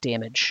 psychic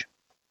damage.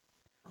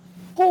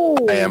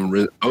 Oh, I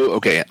am.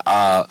 Okay.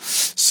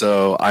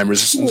 So I'm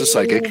resistant to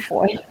psychic,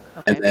 boy.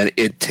 and then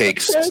it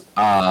takes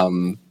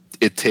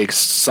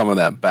some of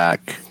that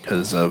back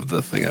because of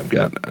the thing I've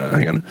got.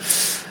 Hang on.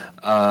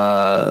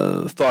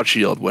 Thought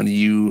shield. When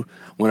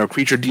a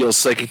creature deals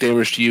psychic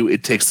damage to you,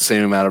 it takes the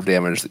same amount of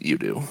damage that you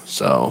do.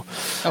 So,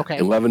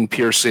 11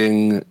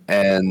 piercing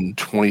and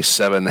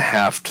 27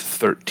 halved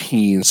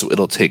 13, so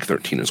it'll take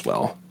 13 as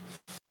well.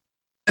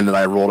 And then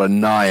I rolled a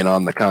 9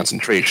 on the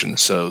concentration,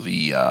 so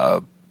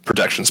the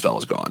protection spell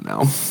is gone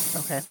now.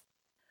 Okay.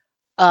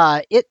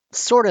 It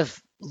sort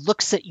of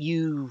looks at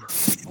you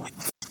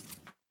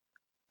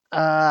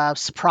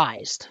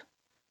surprised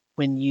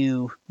when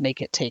you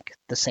make it take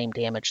the same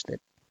damage that.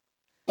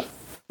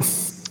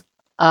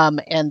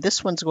 And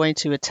this one's going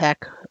to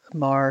attack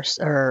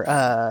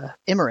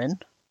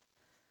Imran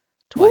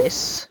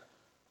twice.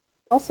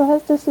 Also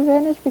has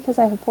disadvantage because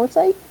I have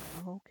foresight.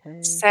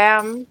 Okay.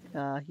 Sam.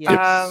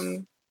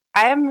 Yes.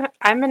 I'm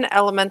an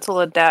elemental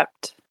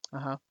adept.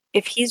 Uh-huh.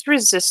 If he's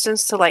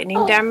resistance to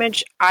lightning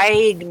damage, I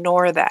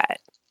ignore that.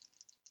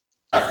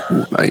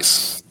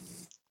 Nice.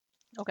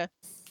 Okay.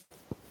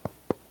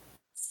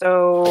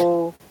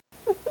 So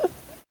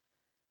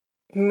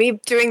me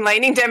doing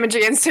lightning damage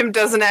against him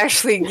doesn't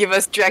actually give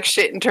us jack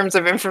shit in terms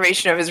of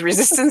information of his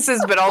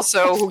resistances, but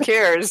also who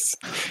cares?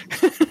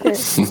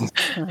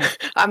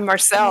 I'm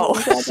Marcel.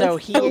 So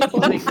you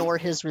ignore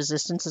his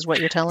resistance is what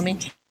you're telling me?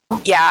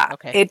 Yeah.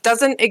 Okay. It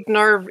doesn't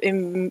ignore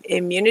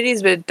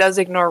immunities, but it does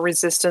ignore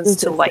resistance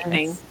to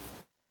lightning.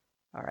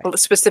 All right.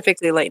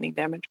 Specifically lightning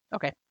damage.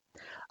 Okay.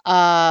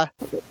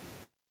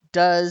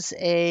 Does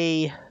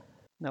a...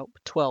 Nope,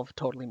 12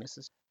 totally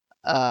misses.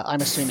 I'm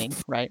assuming,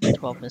 right?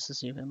 12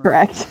 misses you.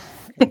 Correct.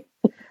 Okay.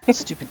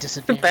 Stupid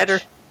disadvantage.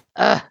 Better.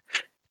 Okay,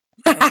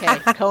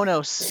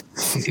 Konos.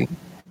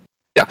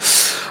 Yeah.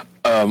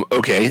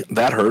 Okay,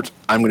 that hurt.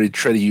 I'm going to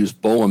try to use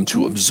Bolem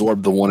to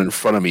absorb the one in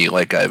front of me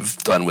like I've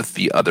done with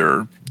the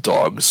other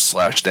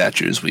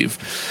dogs/statues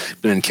we've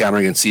been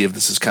encountering and see if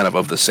this is kind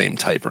of the same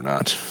type or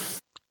not.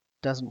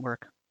 Doesn't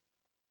work.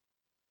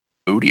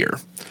 Oh dear.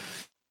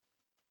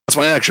 That's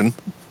my action.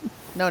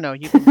 No,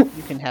 you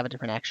can have a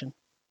different action.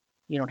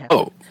 You don't have to.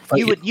 Oh,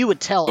 You would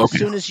tell as Okay.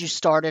 soon as you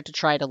started to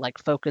try to like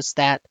focus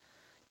that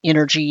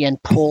energy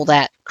and pull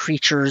that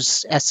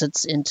creature's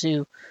essence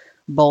into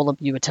Bolum,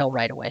 you would tell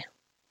right away.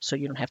 So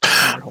you don't have to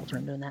spend your whole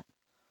turn doing that.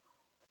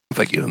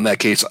 Thank you. In that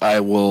case,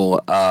 I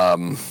will.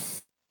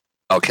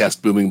 I'll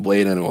cast Booming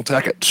Blade and will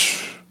attack it.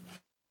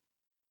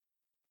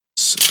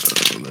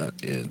 So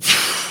that is.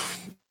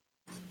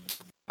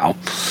 Ow.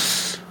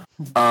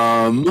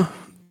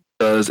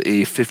 Does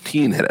a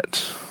 15 hit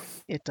it?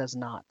 It does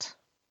not.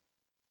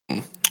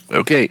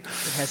 Okay, It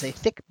has a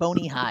thick,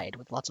 bony hide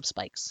with lots of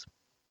spikes.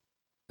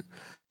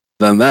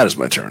 then that is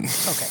my turn.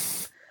 Okay.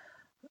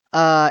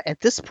 At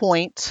this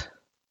point,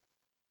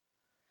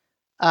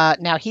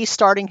 now he's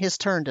starting his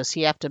turn. Does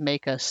he have to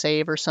make a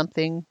save or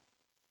something?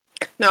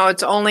 No,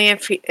 it's only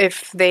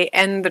if they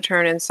end the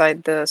turn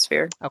inside the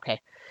sphere.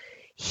 Okay.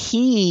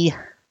 He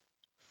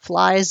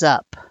flies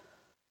up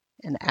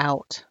and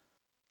out,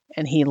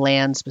 and he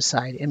lands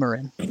beside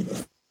Imran.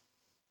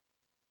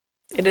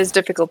 It is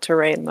difficult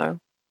terrain, though,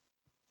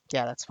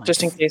 Yeah, that's fine.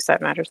 just in case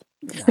that matters.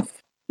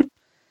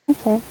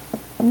 Okay.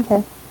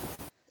 Okay.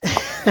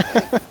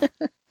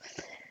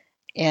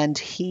 And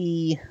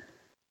he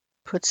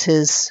puts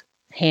his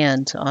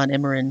hand on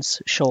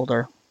Imran's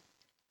shoulder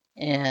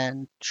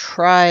and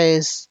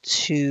tries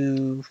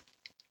to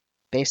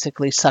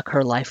basically suck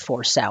her life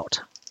force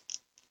out.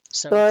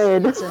 So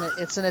Good.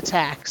 it's an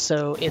attack,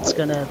 so it's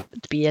gonna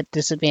be at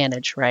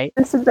disadvantage, right?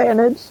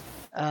 Disadvantage.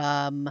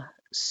 Thank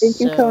Thank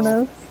you,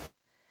 Konos.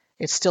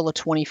 It's still a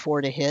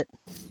 24 to hit.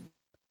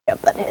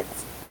 Yep, that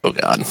hits. Oh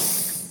god.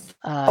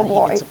 Oh, He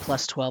boy. gets a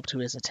plus 12 to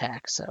his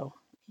attack, so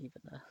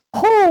even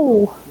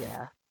Oh,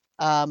 yeah.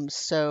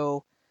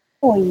 So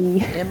boy.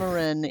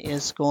 Imran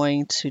is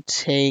going to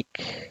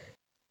take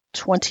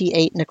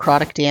 28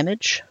 necrotic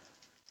damage.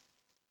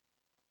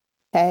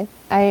 Okay.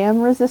 I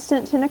am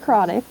resistant to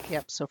necrotic.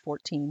 Yep, so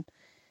 14.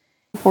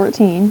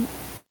 14.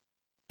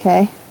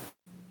 Okay.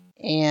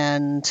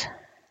 And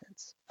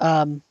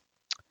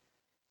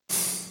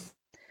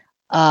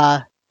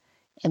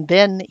and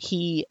then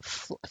he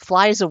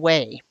flies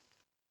away,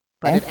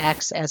 but Okay. it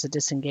acts as a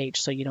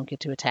disengage, so you don't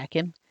get to attack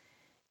him.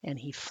 And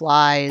he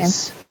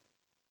flies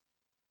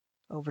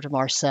over to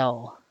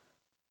Marcel.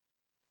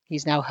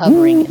 He's now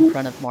hovering in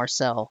front of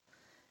Marcel.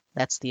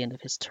 That's the end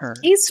of his turn.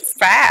 He's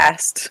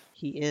fast.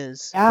 He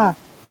is. Yeah.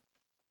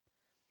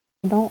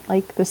 I don't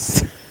like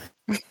this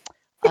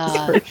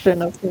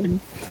version of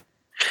him.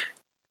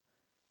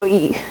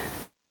 Oy.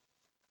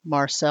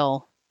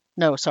 Marcel.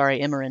 No, sorry,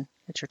 Imran.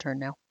 It's your turn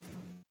now.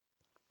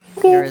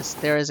 Okay.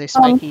 There is a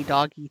spiky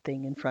doggy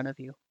thing in front of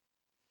you.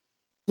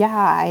 Yeah,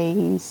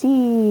 I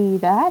see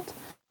that.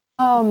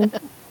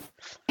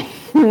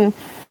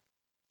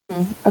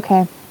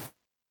 Okay.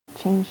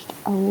 Changed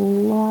a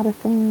lot of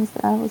things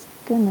that I was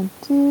gonna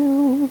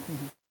do.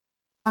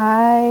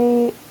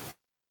 I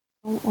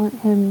don't want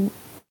him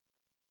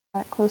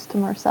that close to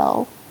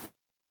Marcel.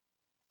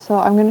 So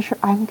I'm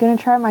gonna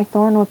try my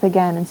Thorn Whip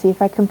again and see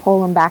if I can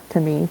pull him back to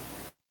me.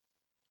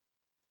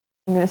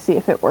 I'm gonna see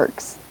if it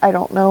works. I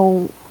don't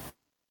know.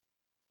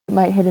 It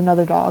might hit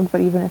another dog,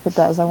 but even if it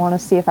does, I want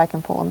to see if I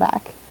can pull him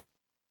back.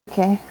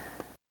 Okay.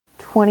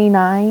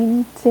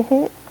 29 to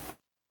hit.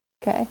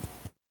 Okay.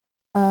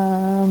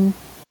 And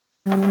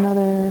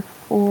another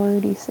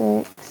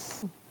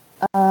 46.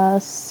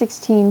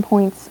 16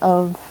 points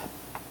of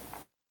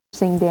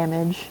piercing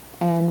damage,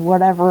 and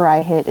whatever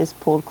I hit is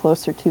pulled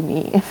closer to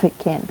me if it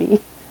can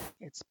be.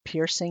 It's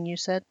piercing, you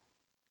said?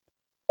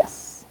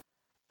 Yes.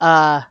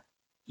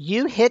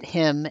 You hit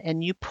him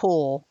and you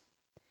pull,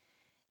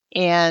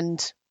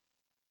 and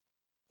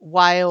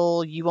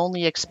while you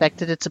only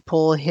expected it to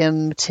pull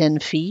him 10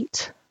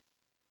 feet,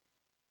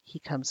 he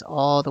comes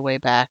all the way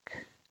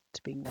back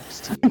to being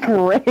next to you.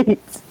 Great.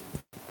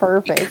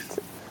 Perfect.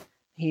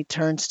 He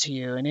turns to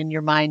you, and in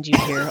your mind you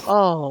hear,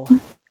 "Oh,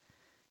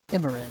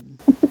 Imran,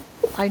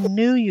 I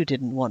knew you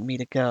didn't want me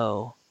to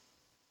go."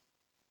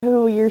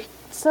 Oh, you're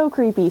so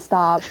creepy.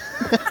 Stop.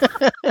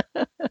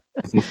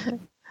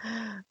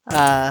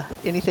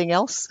 Anything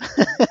else?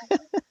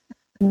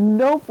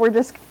 Nope, we're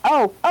just...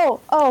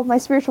 Oh, my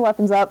spiritual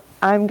weapon's up.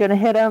 I'm gonna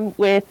hit him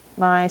with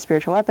my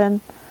spiritual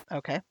weapon.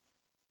 Okay.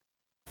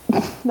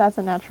 That's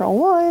a natural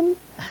 1.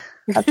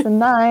 That's a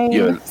 9.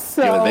 You have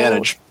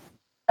advantage.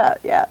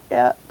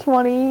 Yeah.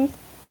 20.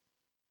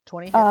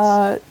 20 hits.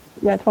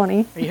 Yeah,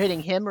 20. Are you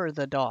hitting him or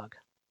the dog?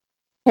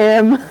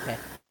 Him. Okay.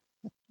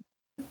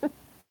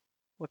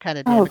 What kind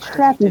of Oh, damage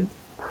does he do?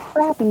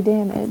 crappy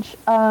damage.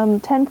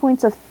 10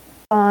 points of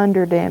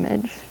thunder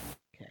damage.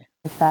 Okay.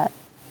 If that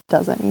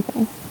does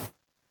anything.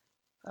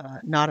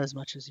 Not as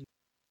much as you.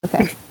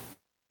 Okay.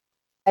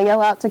 I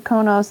yell out to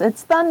Konos,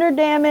 "It's thunder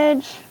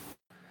damage!"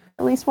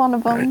 At least one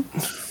of them.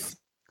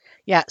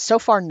 Yeah, so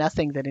far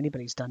nothing that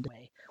anybody's done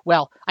today.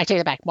 Well, I take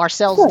it back.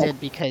 Marcel's Good. did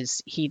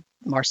because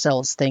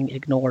Marcel's thing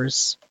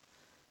ignores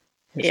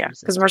his Yeah,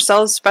 because resistance.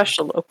 Marcel's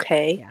special.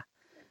 Okay. Yeah.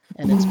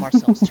 And it's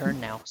Marcel's turn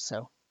now,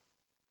 so.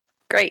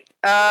 Great.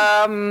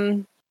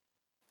 Fuck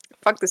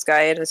this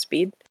guy at his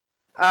speed.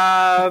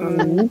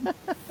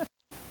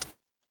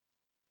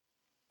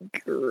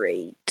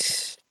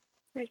 Great.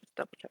 Let me just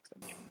double check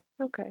something.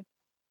 Okay.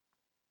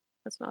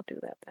 Let's not do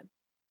that then.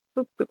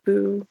 Boop, boop,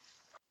 boo.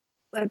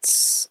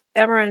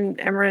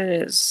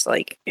 Emran is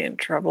like in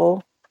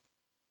trouble.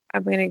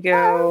 I'm gonna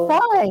go.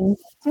 Fine.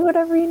 Do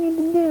whatever you need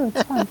to do.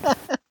 It's fine.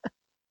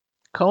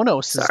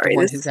 Konos is Sorry, the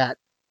one this- who got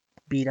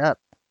beat up.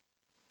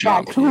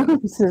 Yeah,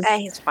 Kronos is-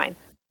 He's fine.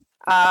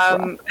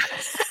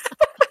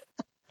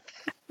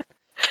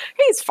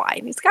 He's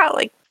fine. He's got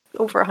like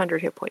over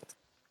 100 hit points.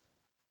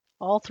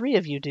 All three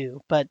of you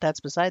do, but that's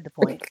beside the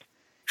point.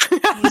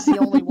 He's the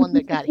only one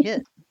that got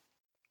hit.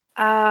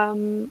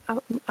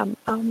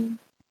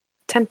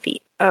 10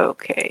 feet.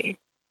 Okay.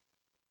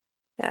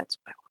 That's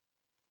what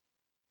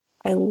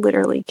I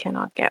literally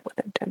cannot get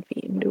within 10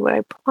 feet and do what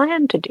I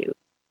plan to do.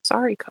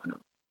 Sorry, Kono.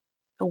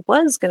 I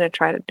was going to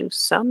try to do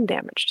some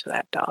damage to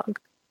that dog.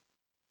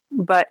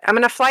 But I'm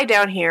going to fly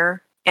down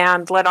here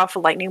and let off a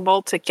lightning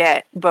bolt to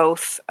get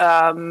both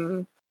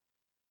Douchebag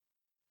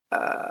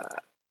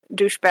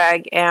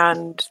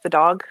and the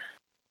dog.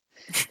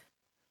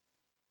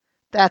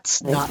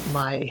 That's not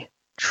my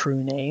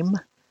true name,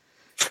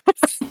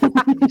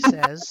 he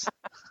says.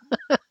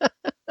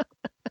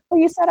 Well,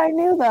 you said I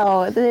knew,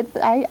 though.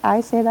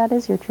 I say that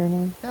is your true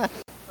name.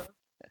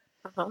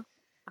 So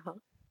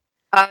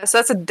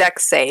that's a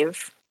dex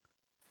save.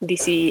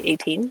 DC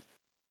 18.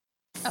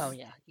 Oh,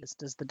 yeah.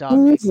 Does the dog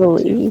make it too?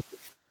 Easily.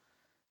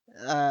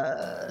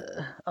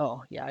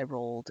 Oh, yeah, I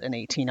rolled an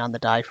 18 on the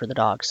die for the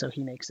dog, so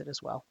he makes it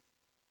as well.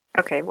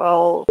 Okay,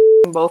 well,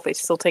 both, they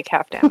still take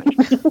half damage.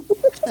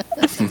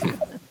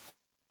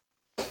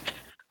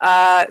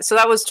 So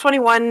that was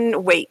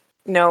 21. Wait,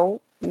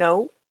 no,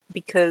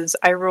 because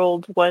I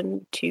rolled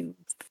 1, 2,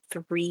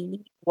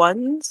 3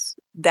 ones.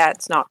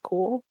 That's not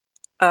cool.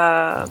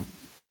 Wait,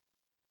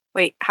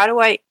 how do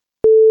I...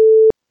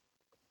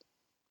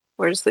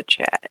 Where's the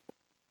chat?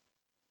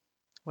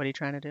 What are you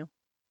trying to do?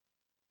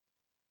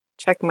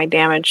 Check my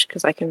damage,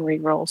 because I can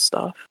re-roll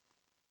stuff.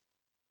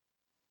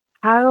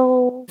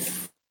 How...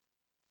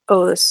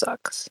 Oh, this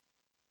sucks.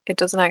 It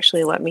doesn't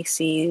actually let me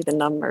see the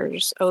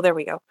numbers. Oh, there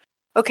we go.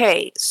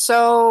 Okay,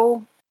 so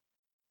I'm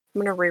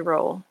going to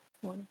re-roll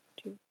 1,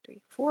 2,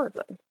 3, 4 of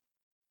them.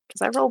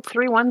 Because I rolled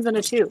 3 ones and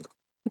a 2.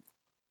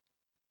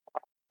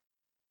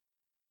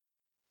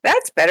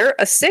 That's better.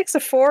 A 6, a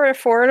 4, a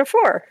 4, and a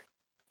 4.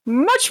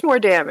 Much more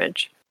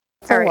damage.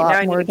 That's All a right, lot now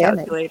I need more a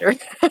calculator.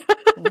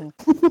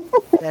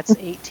 That's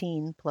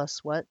 18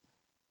 plus what?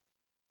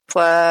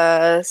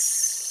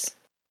 Plus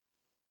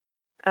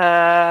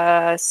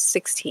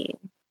 16.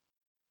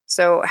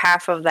 So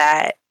half of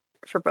that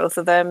for both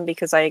of them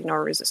because I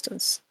ignore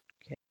resistance.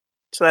 Okay.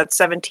 So that's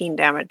 17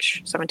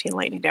 damage. 17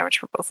 lightning damage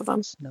for both of them.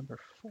 That's number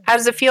 4. How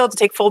does it feel to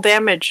take full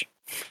damage?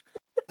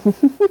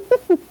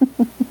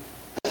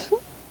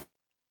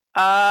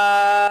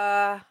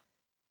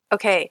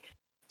 Okay.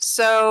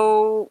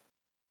 So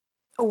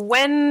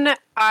when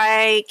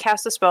I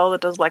cast a spell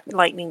that does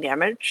lightning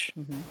damage,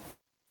 Mm-hmm.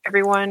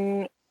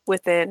 everyone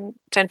within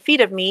 10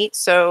 feet of me,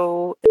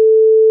 so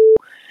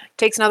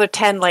takes another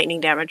 10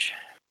 lightning damage.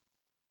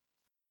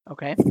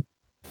 Okay.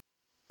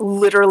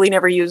 Literally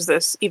never use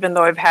this, even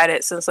though I've had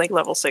it since like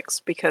level 6,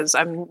 because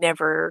I'm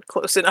never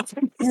close enough.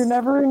 You're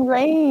never in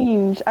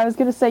range. I was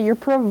going to say, you're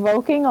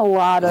provoking a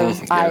lot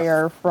of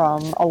ire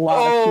from a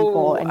lot of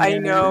people. And I you're-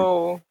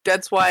 know.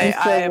 That's why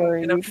I'm so I'm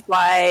going to worried.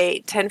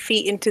 fly 10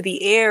 feet into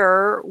the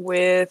air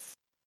with...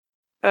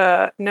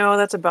 no,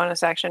 that's a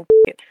bonus action.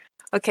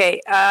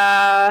 Okay,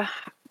 that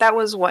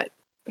was what?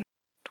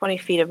 20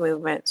 feet of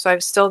movement. So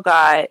I've still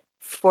got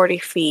 40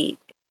 feet.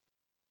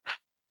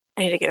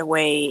 I need to get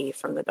away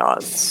from the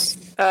dogs.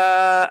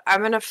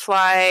 I'm going to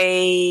fly...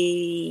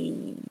 I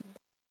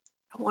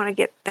don't want to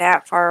get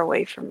that far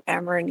away from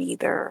Emran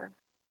either.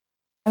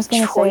 I was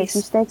going to say, if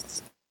you stay...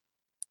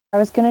 I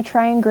was going to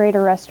try and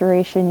greater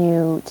restoration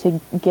you to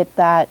get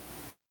that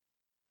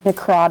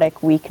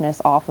necrotic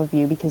weakness off of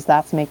you, because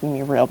that's making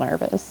me real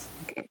nervous.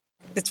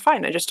 It's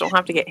fine. I just don't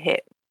have to get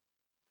hit.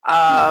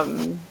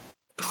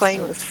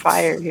 Playing with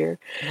fire here.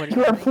 What do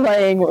You are think?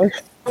 playing with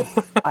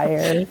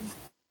fire.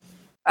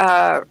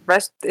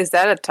 Rest. Is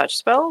that a touch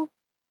spell?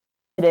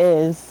 It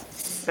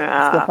is.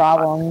 That's the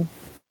problem.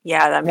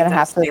 Yeah, that I'm means gonna I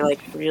have have to to stay like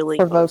really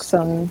Provoke close.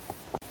 some...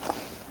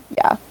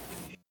 Yeah.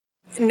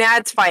 Nah,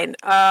 it's fine.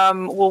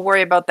 We'll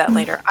worry about that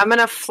later. I'm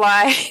gonna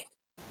fly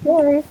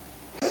Sorry.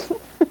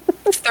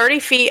 30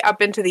 feet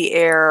up into the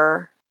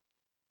air.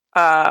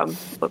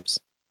 Whoops.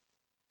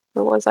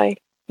 Where was I?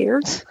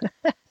 Here?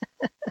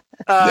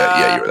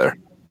 Yeah, you were there.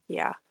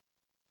 Yeah.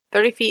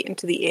 30 feet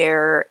into the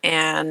air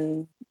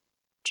and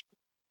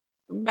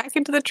back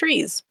into the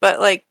trees. But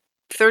like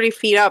 30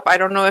 feet up, I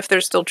don't know if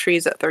there's still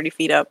trees at 30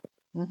 feet up.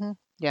 Mm-hmm.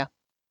 Yeah.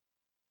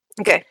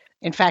 Okay.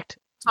 In fact,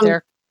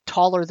 they're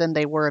taller than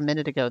they were a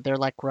minute ago. They're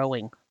like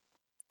growing.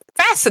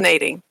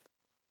 Fascinating.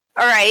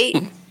 All right.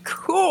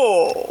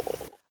 Cool.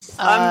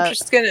 I'm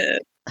just gonna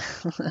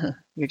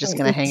You're just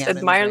gonna hang out. in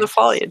admire the branches.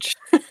 foliage.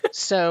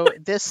 So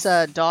this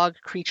dog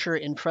creature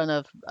in front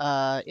of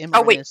Imran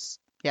Oh, wait. is...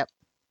 Yep.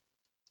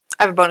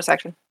 I have a bonus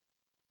action.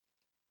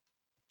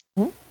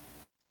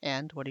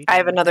 And what do you? I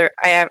have another.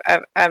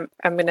 I'm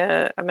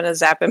gonna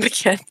zap him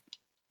again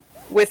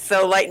with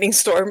the lightning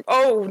storm.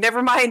 Oh,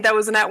 never mind. That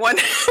wasn't that one.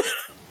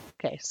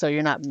 Okay, so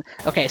you're not.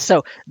 Okay,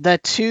 so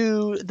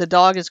the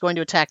dog is going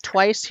to attack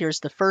twice. Here's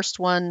the first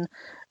one.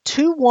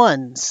 2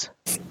 1s.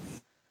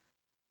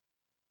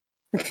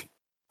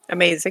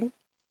 Amazing.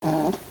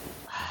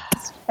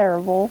 It's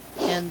terrible.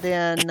 And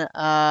then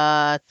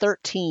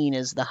 13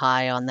 is the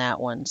high on that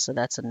one, so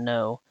that's a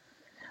no.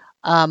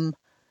 Then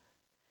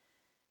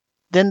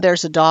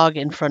there's a dog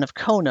in front of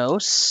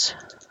Konos.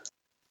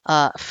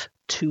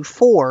 2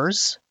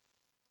 4s.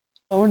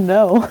 Oh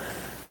no.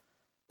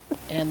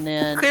 And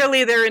then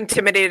Clearly, they're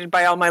intimidated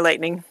by all my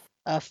lightning.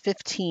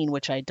 15,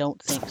 which I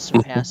don't think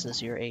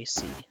surpasses your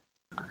AC.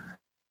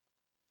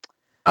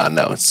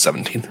 No, it's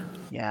 17.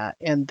 Yeah,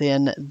 and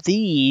then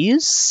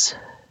these.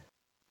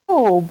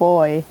 Oh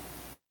boy.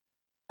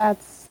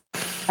 That's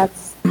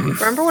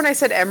Remember when I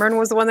said Emran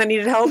was the one that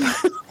needed help?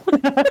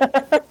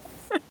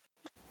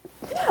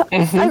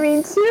 I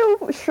mean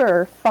 2,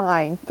 sure,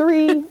 fine.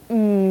 3,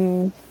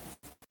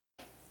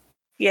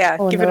 Yeah,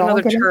 oh, give it they're all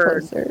another getting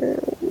turn.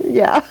 closer.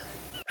 Yeah.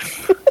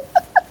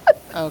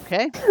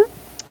 Okay.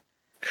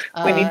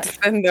 We need to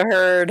thin the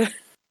herd.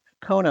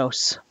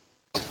 Konos.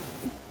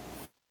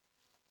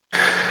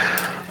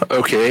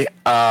 Okay.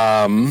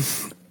 Well,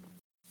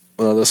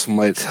 this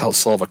might help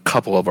solve a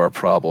couple of our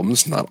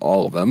problems, not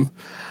all of them.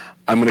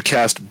 I'm going to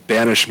cast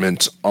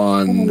Banishment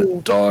on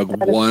Ooh, dog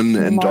that is 1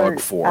 and dog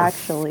smart, 4.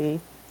 Actually.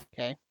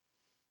 Okay.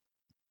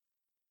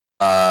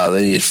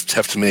 They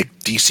have to make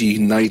DC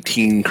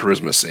 19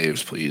 Charisma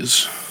saves,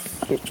 please.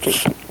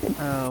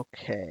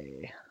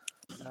 Okay.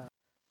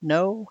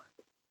 No.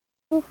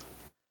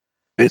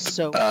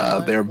 So,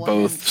 They're one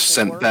both and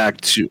sent 4?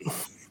 back to.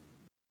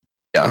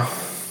 Yeah.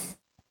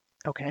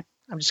 Okay.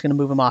 I'm just going to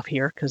move them off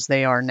here because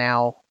they are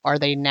now. Are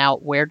they now?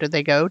 Where do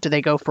they go? Do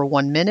they go for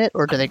 1 minute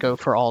or do they go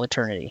for all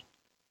eternity?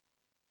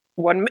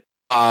 1 minute.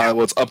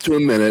 Well, it's up to a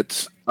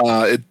minute.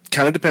 It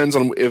kind of depends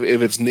on if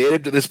it's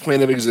native to this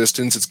plane of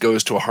existence, it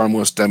goes to a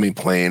harmless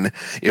demi-plane.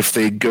 If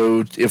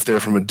they're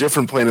from a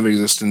different plane of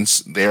existence,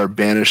 they are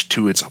banished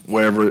to its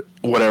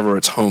whatever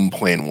its home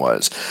plane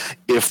was.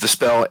 If the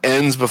spell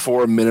ends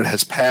before a minute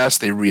has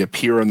passed, they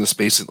reappear on the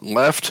space it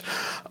left.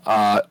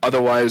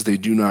 Otherwise, they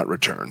do not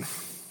return.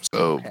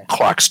 So Okay.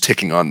 Clock's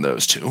ticking on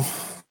those two.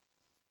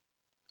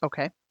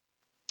 Okay.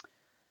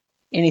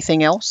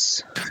 Anything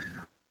else?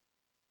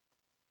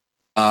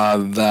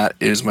 That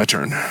is my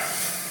turn.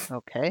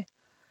 Okay.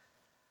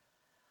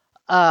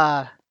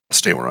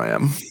 Stay where I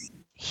am.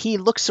 He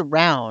looks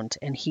around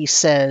and he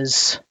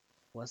says,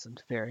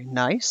 "Wasn't very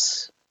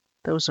nice.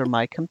 Those are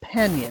my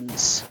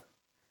companions."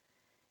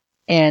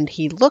 And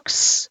he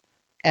looks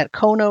at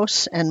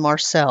Konos and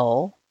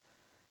Marcel,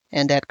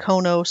 and at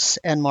Konos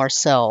and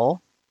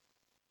Marcel.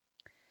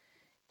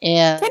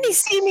 And Can he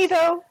see me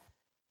though?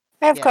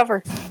 I have Yeah.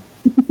 cover.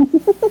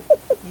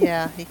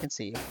 yeah, he can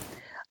see you.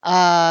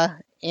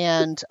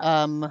 And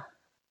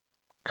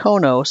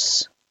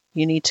Konos,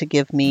 you need to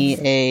give me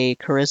a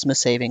charisma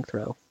saving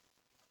throw.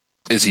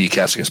 Is he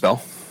casting a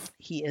spell?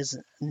 He is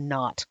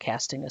not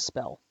casting a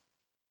spell.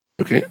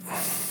 Okay.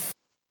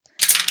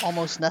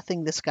 Almost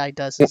nothing this guy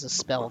does is a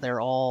spell. They're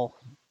all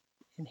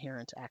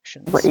inherent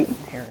actions, Right.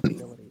 inherent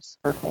abilities.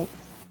 Perfect.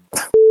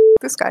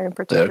 This guy in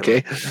particular.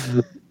 Okay.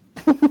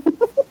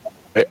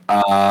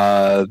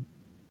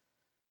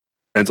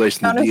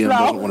 Translation: the DM Counterspell.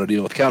 doesn't want to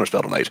deal with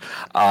counterspell tonight.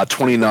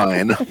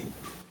 29.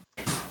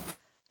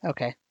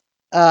 Okay.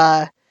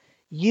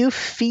 You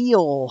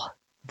feel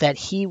that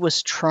he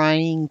was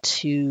trying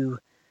to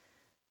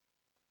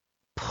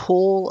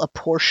pull a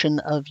portion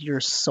of your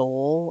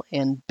soul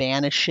and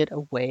banish it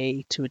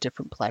away to a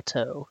different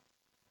plateau.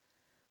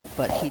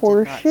 But he did not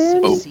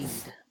Portion? succeed.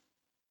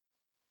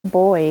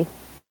 Boy.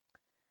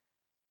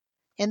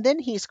 And then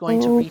he's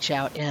going to reach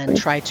out and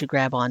try to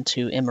grab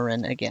onto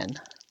Imran again.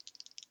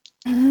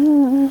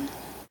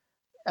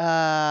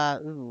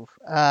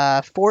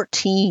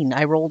 14.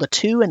 I rolled a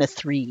 2 and a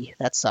 3.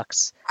 That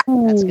sucks.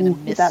 That's gonna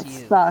miss that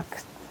you.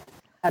 sucks.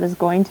 That is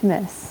going to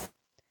miss.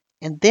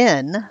 And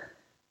then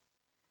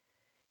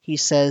he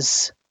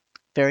says,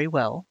 "Very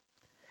well.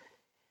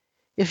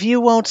 If you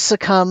won't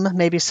succumb,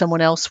 maybe someone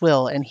else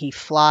will." And he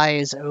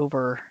flies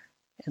over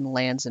and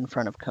lands in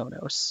front of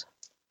Konos.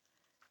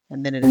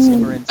 And then it is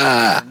Imran's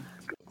turn.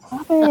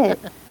 Stop it.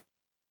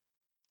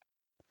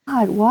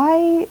 God,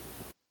 why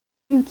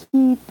do you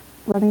keep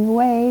running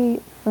away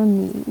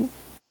from me?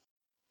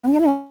 I'm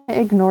gonna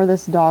ignore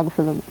this dog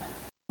for the.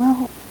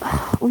 Well,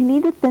 we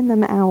need to thin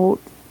them out.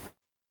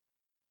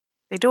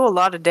 They do a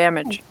lot of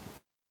damage.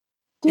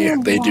 Yeah,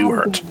 they do a lot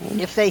hurt. of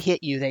damage. If they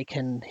hit you, they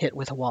can hit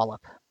with a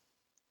wallop.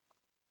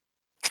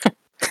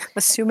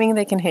 Assuming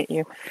they can hit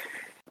you.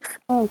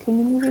 Oh, can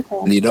you move your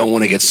tail? And you don't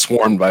want to get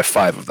swarmed by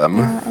 5 of them.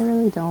 I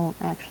really don't,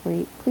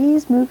 actually.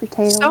 Please move your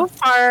tail. So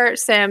far,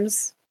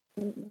 Sam's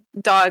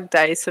dog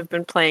dice have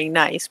been playing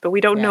nice, but we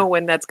don't Yeah. know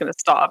when that's going to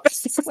stop.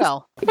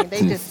 Well, I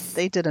mean,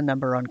 they did a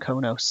number on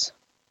Konos,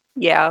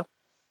 Yeah.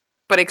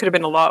 But it could have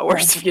been a lot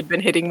worse if you'd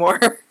been hitting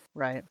more.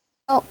 right?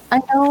 Well,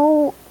 I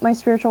know my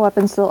spiritual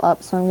weapon's still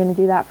up, so I'm going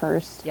to do that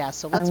first. Yeah,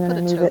 so let's I'm put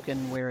a gonna move it.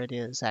 token where it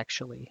is,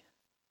 actually.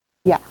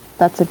 Yeah,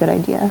 that's a good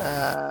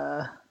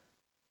idea.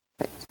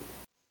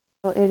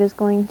 So it is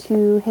going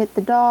to hit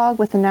the dog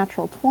with a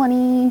natural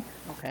 20.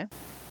 Okay.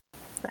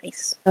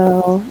 Nice.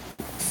 So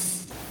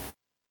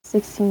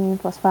 16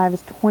 plus 5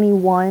 is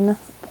 21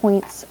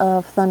 points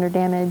of thunder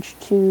damage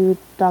to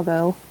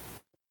Doggo.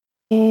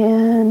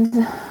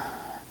 And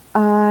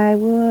I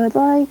would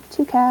like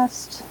to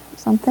cast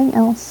something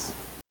else.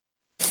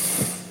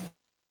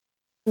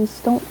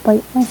 Just don't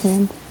bite my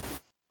hand.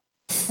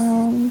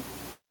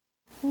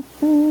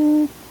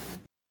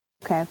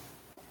 Okay.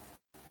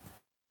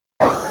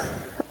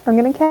 I'm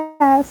gonna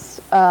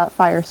cast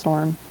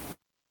Firestorm.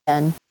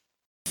 Again.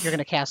 You're going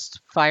to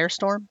cast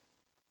Firestorm?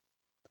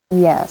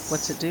 Yes.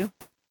 What's it do?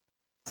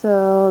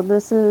 So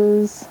this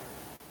is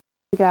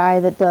the guy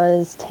that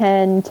does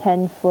 10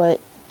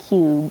 10-foot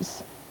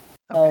cubes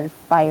of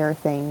fire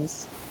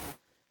things.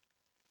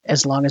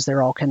 As long as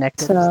they're all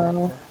connected?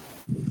 So,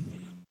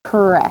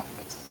 correct.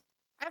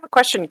 I have a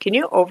question. Can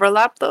you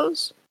overlap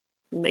those?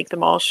 Make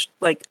them all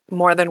like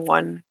more than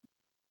one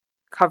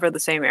cover the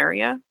same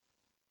area?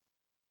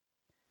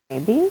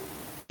 Maybe.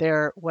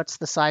 What's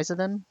the size of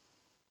them?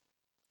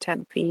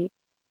 10 feet.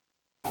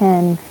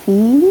 10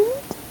 feet?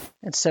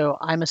 And so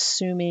I'm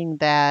assuming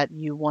that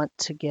you want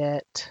to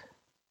get...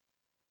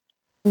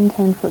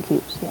 10-foot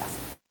cubes, yeah.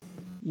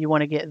 You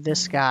want to get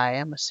this guy,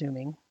 I'm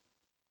assuming.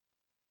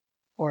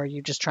 Or are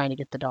you just trying to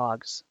get the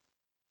dogs?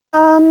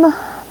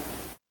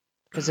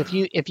 Because if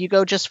you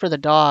go just for the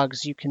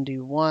dogs, you can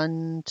do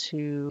 1,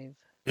 2,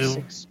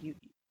 6.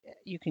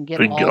 You can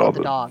get all of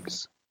the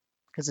dogs.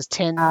 Because it's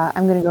 10.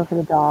 I'm gonna go for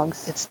the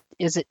dogs.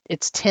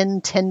 It's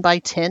 10 by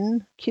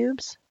 10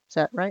 cubes? Is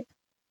that right?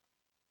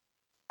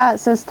 It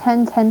says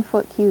 10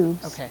 10-foot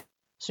cubes. Okay.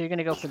 So you're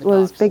gonna go for the It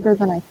was dogs. bigger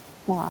than I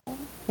thought.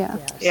 Yeah.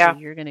 So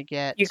you're gonna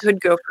get. You could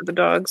go for the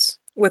dogs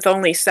with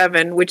only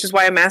 7, which is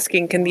why I'm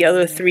asking, can the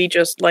other 3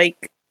 just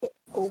like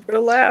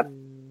overlap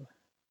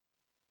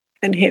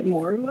and hit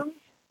more of them?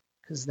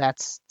 Because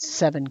that's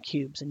 7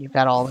 cubes, and you've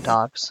got all the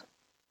dogs.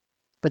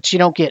 But you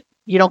don't get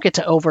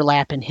to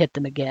overlap and hit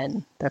them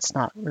again. That's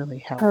not really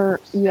how it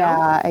works. Yeah,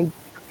 I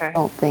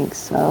don't think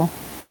so.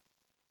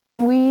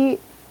 Can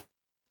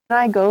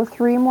I go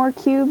 3 more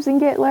cubes and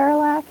get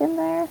Laralac in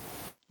there?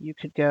 You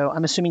could go.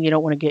 I'm assuming you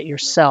don't want to get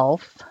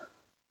yourself.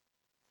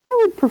 I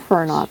would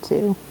prefer not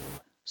to.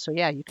 So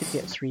yeah, you could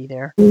get 3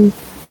 there.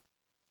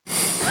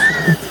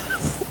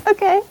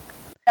 Okay.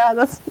 Yeah,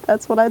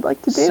 that's what I'd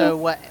like to do. So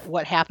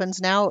what happens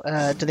now?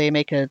 Do they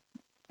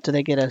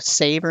get a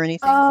save or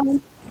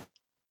anything?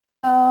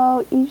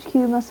 So each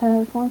cube must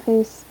have one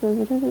face.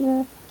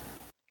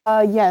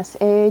 Yes,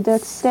 a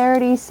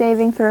dexterity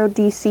saving throw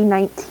DC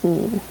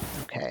 19.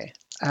 Okay.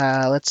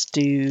 Let's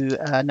do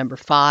number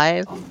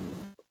 5.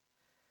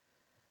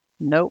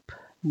 Nope.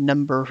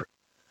 Number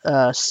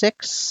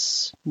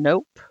 6.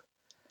 Nope.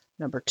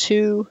 Number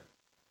 2.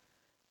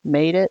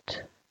 Made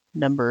it.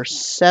 Number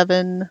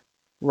 7.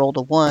 Rolled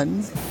a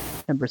 1.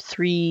 Number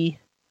 3.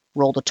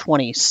 Rolled a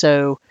 20.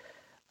 So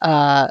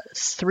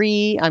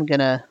 3. I'm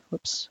gonna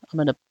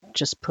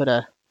just put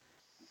a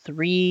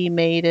 3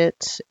 made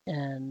it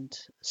and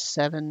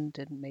 7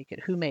 didn't make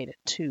it. Who made it?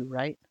 2,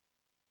 right?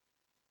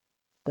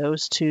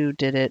 Those 2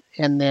 did it,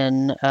 and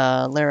then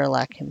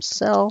Laralac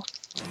himself.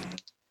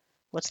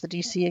 What's the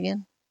DC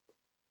again?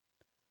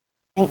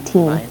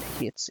 19. Fine.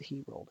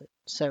 He rolled it.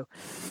 So,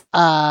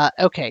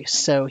 okay,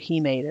 so he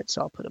made it.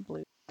 So I'll put a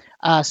blue.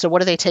 So what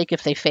do they take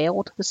if they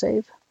failed the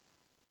save?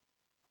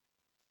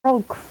 I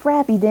rolled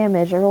crappy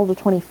damage. I rolled a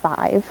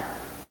 25.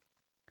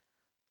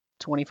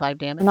 25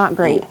 damage. Not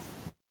great.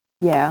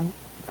 Yeah,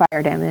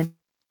 fire damage.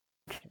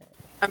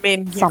 I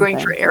mean, you're going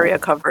for area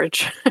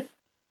coverage.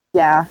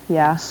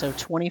 Yeah. So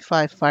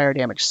 25 fire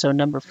damage. So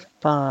number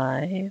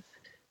 5,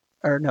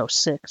 or no,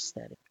 6.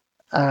 That is.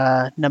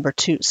 Number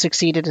 2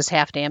 succeeded as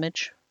half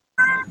damage.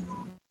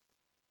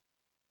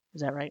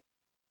 Is that right?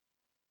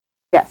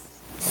 Yes.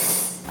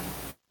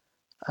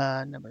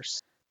 Number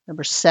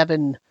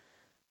 7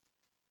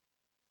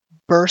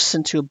 bursts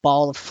into a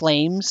ball of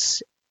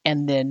flames,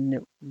 and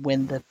then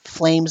when the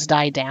flames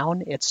die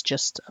down, it's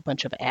just a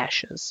bunch of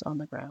ashes on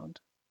the ground.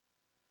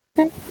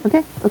 Okay.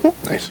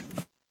 Nice.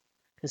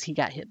 Because he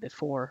got hit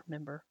before,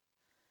 remember?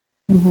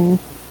 Mm-hmm.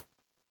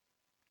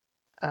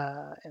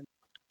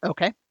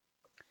 Okay.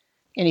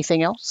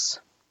 Anything else?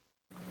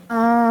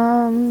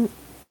 Well,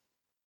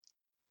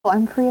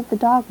 I'm free of the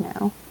dog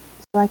now,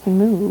 so I can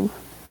move.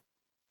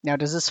 Now,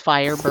 does this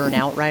fire burn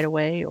out right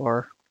away,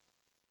 or?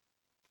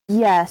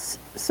 Yes.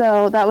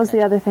 So that was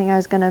the other thing I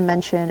was going to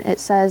mention. It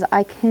says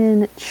I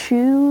can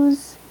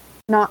choose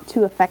not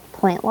to affect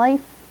plant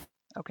life.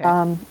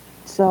 Okay.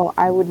 So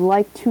I would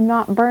like to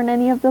not burn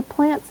any of the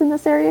plants in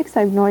this area because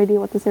I have no idea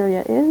what this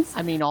area is.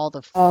 I mean, all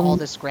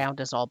this ground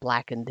is all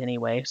blackened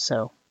anyway,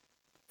 so.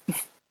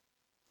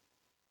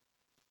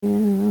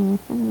 I'm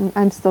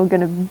still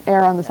going to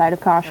err on the side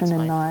of caution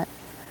and not.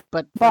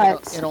 But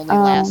it only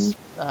lasts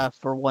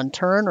for one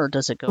turn, or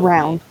does it go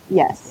round? away?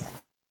 Yes,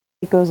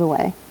 it goes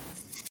away.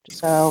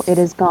 So it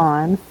is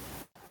gone.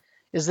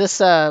 Is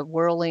this a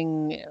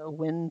whirling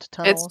wind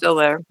tunnel? It's still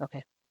there.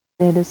 Okay.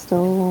 It is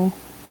still.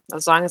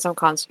 As long as I'm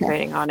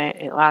concentrating on it,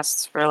 it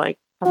lasts for like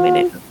a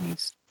minute at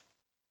least.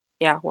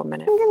 Yeah, 1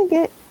 minute. I'm gonna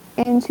get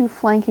into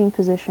flanking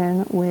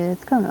position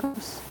with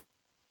Konos.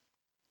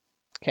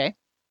 Okay.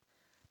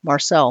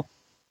 Marcel.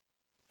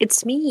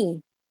 It's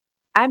me.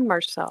 I'm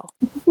Marcel.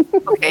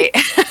 Okay.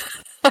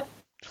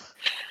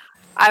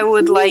 I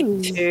would like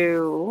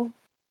to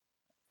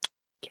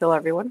kill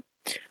everyone.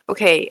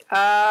 Okay.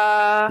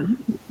 Check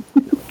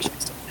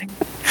something.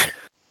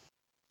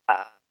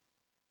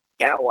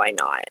 Yeah, why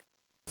not?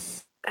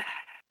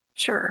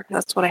 Sure,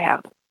 that's what I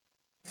have.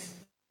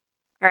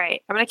 All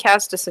right, I'm gonna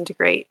cast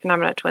Disintegrate, and I'm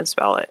gonna twin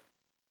spell it.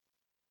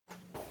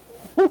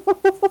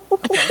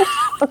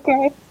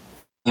 Okay.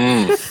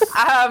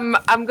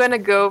 I'm gonna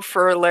go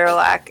for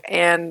Laralac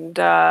and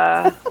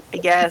I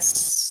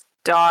guess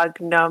dog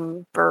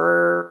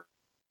number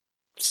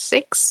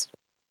 6.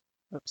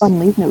 Oops.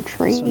 Leave no This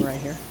trace. one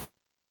right here.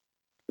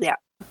 Yeah.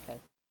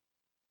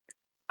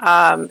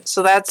 Okay.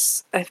 So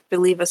that's, I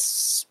believe, a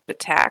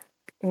attack.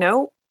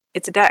 No,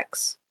 it's a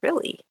Dex.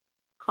 Really?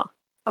 Huh.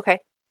 Okay.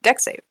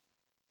 Dex save.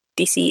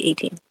 DC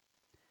 18.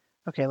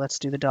 Okay, let's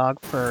do the dog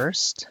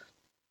first.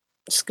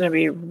 It's gonna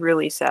be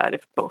really sad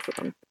if both of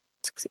them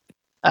succeed.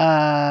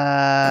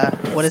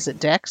 What is it,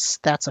 Dex?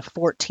 That's a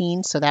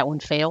 14, so that one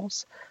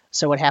fails.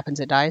 So what happens?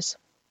 It dies?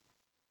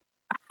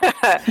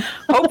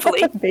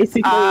 Hopefully.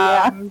 Basically,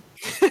 yeah.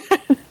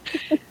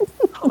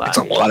 Hold That's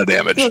a on. lot of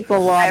damage. It's a I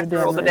lot have of to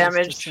roll the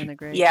damage. damage.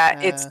 Disintegrate. Yeah,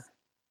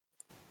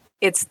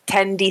 it's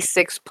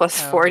 10d6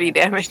 plus Oh, 40 yeah.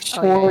 damage.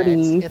 Oh, yeah,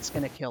 40. it's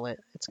gonna kill it.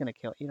 It's gonna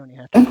kill it. You don't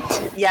even have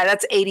to. Yeah,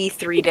 that's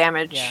 83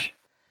 damage. Yeah.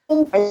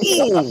 Oh my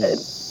God.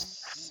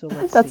 So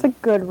let's That's see. a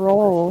good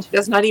roll.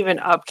 That's not even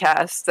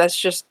upcast. That's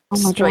just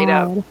Oh my straight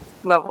God. up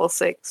level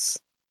 6.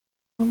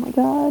 Oh my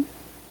God.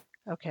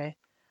 Okay.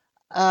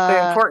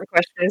 The important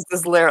question is,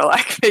 does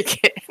Laralac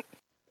make it?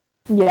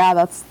 Yeah,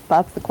 that's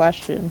the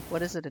question.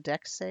 What is it? A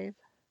Dex save?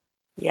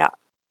 Yeah.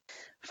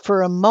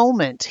 For a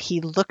moment,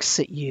 he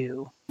looks at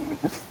you,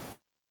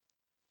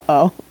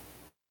 Oh.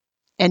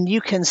 and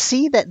you can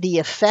see that the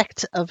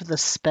effect of the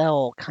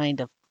spell kind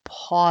of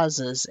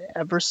pauses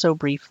ever so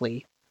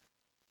briefly,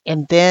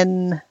 and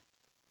then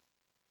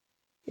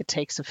it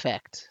takes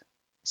effect.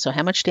 So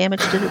how much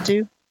damage did it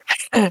do?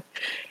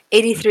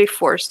 83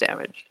 force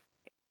damage.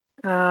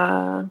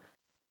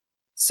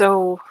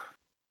 So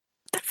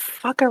what the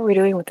fuck are we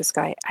doing with this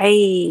guy?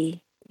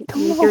 He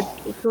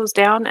goes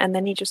down and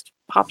then he just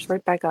pops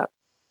right back up.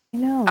 I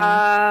know.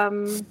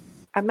 I'm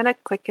gonna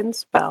quicken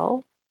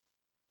spell.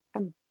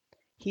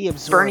 He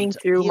absorbed. Burning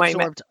through he my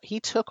absorbed. He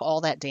took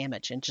all that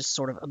damage and just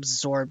sort of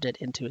absorbed it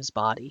into his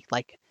body.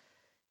 Like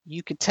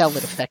you could tell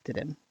it affected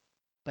him,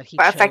 but he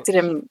affected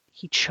him.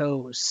 He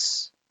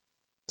chose.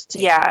 To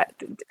take Yeah,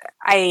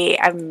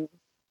 I'm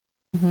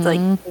like,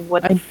 Mhm.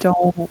 what? I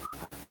don't.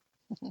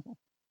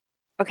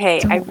 Okay,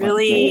 don't I like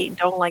really it.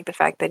 don't like the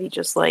fact that he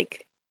just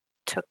like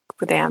took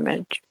the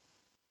damage.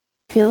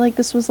 I feel like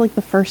this was like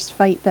the first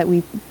fight that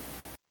we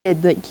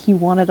did that he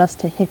wanted us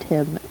to hit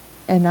him,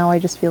 and now I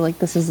just feel like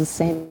this is the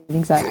same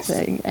exact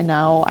thing, and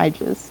now I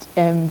just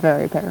am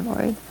very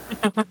paranoid.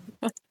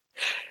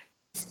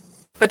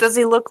 But does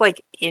he look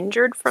like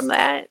injured from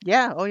that?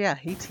 Yeah. Oh yeah.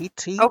 He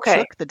Okay.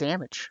 took the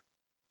damage.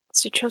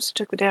 So he chose to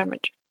take the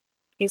damage.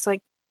 He's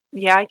like,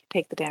 yeah, I can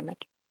take the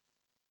damage.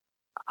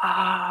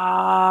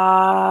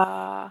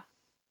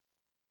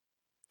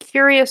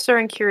 Curiouser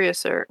and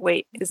Curiouser.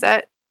 Wait, is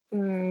that?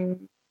 No,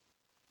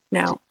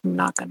 I'm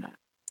not gonna.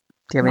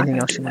 Do you have I'm not anything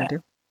gonna else do you want to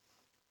do?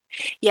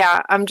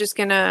 Yeah, I'm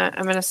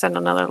gonna send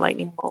another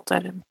lightning bolt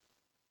at him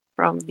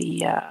from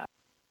the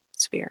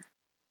sphere,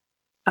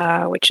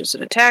 which is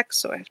an attack.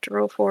 So I have to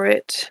roll for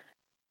it.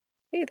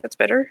 Hey, that's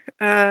better.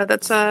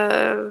 That's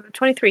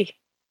 23.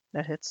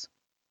 That hits.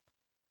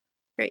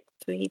 Great.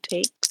 So he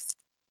takes.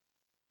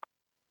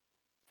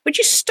 Would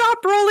you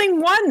stop rolling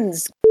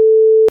ones?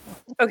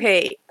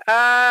 Okay.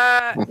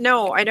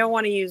 No, I don't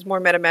want to use more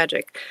meta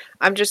magic.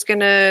 I'm just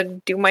gonna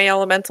do my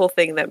elemental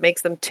thing that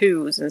makes them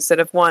 2s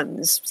instead of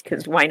 1s,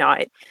 because why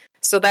not?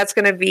 So that's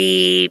gonna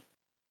be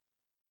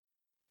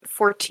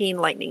 14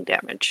 lightning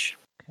damage.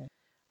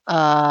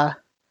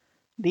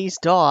 These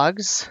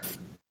dogs.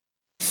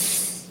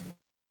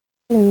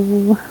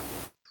 Ooh.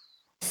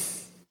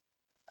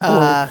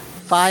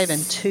 5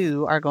 and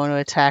 2 are going to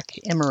attack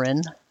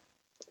Imran.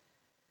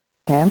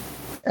 Okay.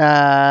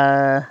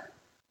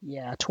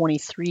 Yeah,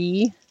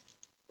 23.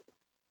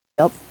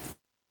 Yep.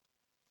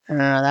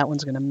 That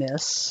one's going to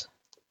miss.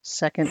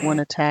 Second one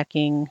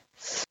attacking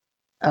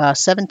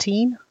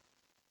 17.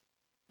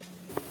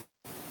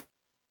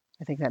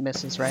 I think that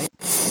misses, right?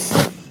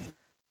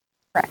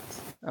 Correct.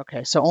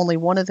 Okay, so only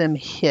one of them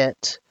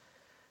hit,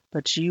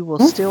 but you will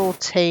still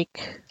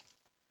take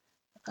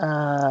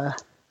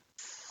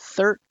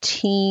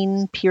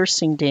 13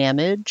 piercing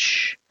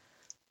damage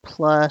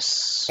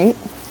plus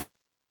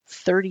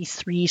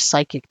 33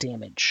 psychic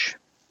damage.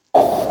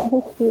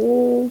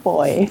 Oh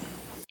boy.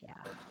 Yeah.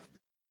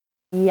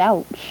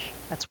 Youch.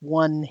 That's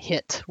one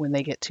hit. When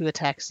they get 2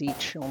 attacks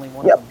each, only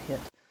one Yep. of them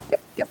hit.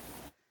 Yep.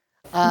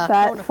 Konos.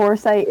 That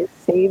foresight is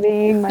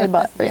saving my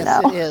butt right yes,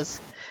 now. it is.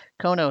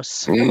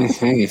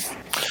 Konos.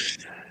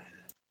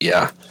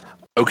 Yeah.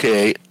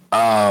 Okay.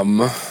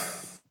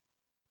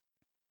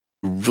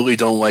 Really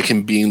don't like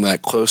him being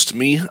that close to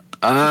me.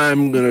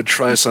 I'm gonna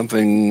try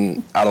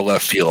something out of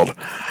left field.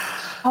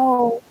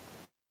 Oh,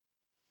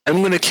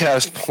 I'm gonna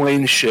cast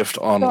Plane Shift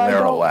on So I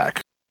don't-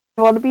 Laralac.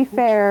 well, to be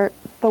fair,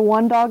 the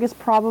one dog is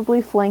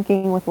probably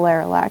flanking with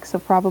Laralac, so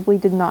probably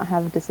did not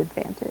have a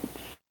disadvantage.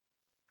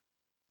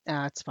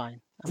 It's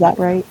fine. Is that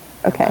right?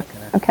 Okay.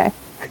 Okay.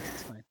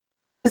 It's fine.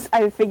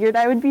 I figured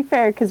I would be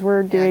fair because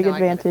we're doing no, I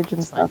get it. advantage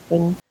and It's fine. stuff.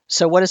 And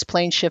So what is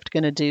Plane Shift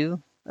going to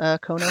do,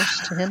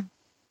 Konos, to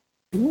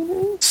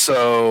him?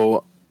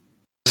 So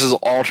this is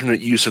alternate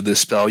use of this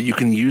spell. You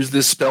can use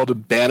this spell to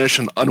banish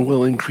an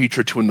unwilling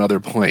creature to another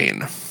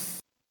plane.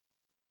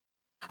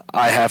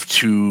 I have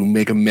to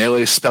make a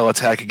melee spell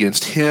attack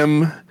against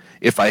him.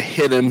 If I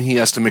hit him, he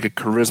has to make a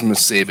charisma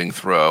saving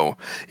throw.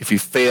 If he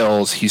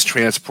fails, he's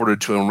transported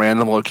to a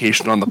random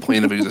location on the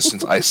plane of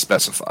existence I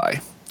specify.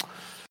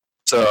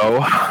 So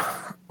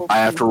I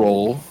have to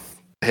roll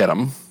to hit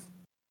him.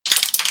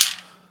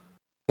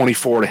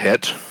 24 to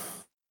hit.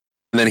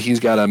 And then he's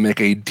got to make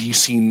a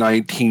DC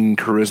 19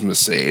 charisma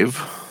save.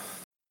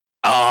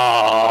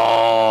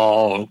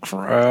 Oh,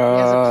 crap.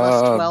 He has a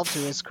plus 12 to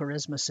his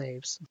charisma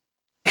saves.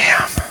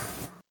 Damn.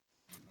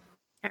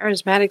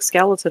 Charismatic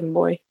skeleton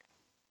boy.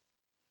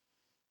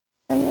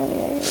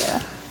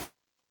 yeah.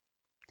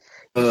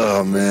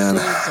 Oh, man.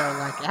 Saves are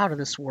like out of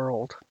this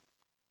world.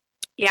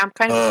 Yeah, I'm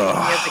kind of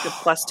thinking he has like a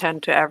plus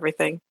 10 to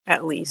everything,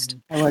 at least.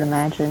 I would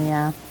imagine,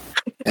 yeah.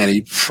 And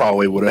he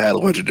probably would have had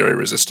legendary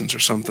resistance or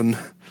something.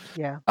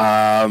 Yeah.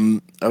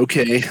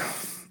 Okay.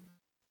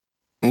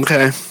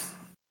 Okay.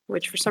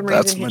 Which for some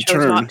That's reason he my chose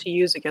turn. not to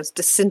use against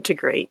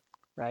Disintegrate.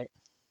 Right.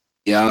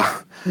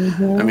 Yeah.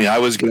 Mhm. I mean, I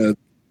was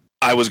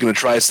gonna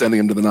try sending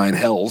him to the Nine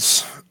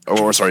Hells,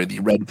 or sorry, the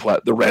Red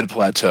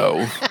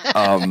Plateau.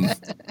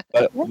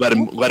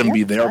 Let him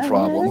be their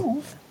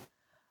problem.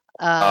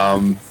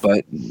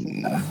 But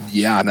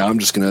yeah, now I'm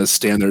just gonna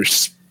stand there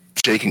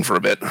shaking for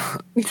a bit.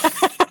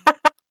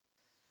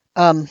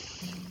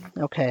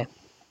 Okay.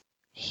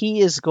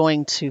 He is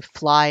going to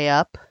fly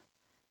up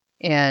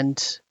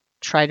and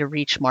try to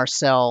reach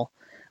Marcel,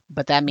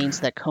 but that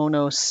means that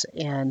Konos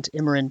and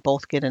Imran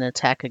both get an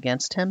attack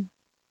against him.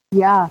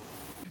 Yeah.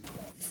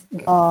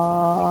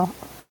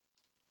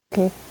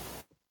 Okay.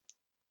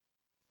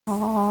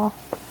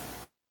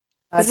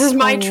 This is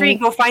my tree.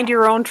 Go find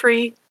your own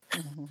tree.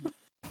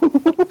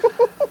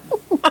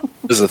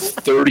 There's a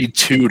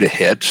 32 to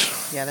hit.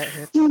 Yeah, that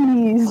hits.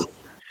 Jeez.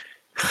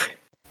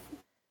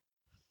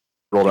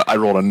 I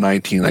rolled a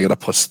 19. I got a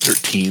plus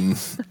 13.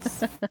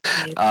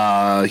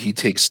 He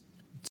takes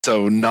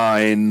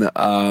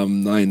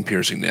 9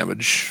 piercing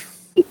damage.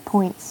 8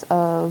 points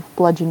of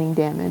bludgeoning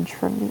damage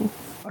from me.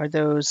 Are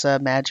those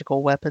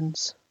magical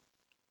weapons?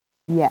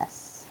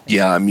 Yes.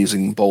 Yeah, I'm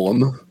using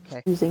Bolum.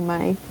 Using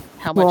my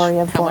How Glory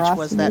of much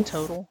was that Vorosities.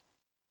 total?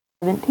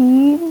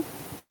 17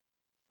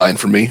 9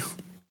 for me.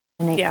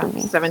 and 8 Yeah, for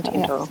me.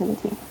 17 total.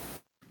 17.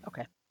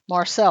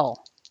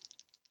 Marcel,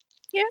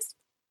 Yes.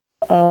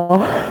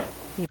 Oh.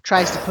 he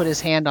tries to put his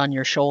hand on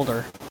your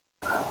shoulder.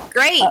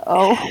 Great.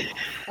 Oh.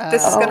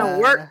 This is going to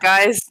work,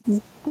 guys.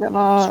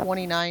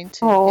 29 to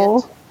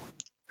Oh. hit.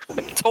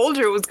 I told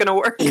you it was going to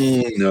work.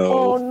 Oh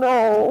No.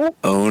 no.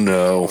 Oh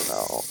no.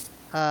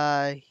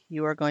 No.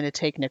 You are going to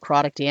take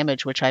necrotic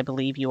damage, which I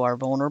believe you are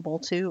vulnerable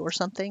to, or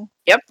something.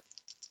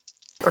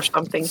 Or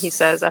something, he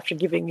says, after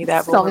giving me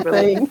that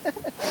vulnerability. Something.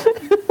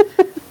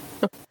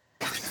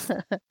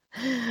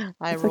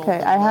 I It's rolled okay,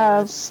 the I have-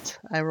 lowest.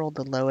 I rolled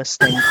the lowest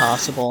thing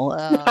possible.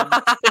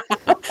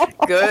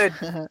 Good.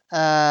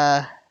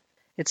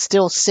 It's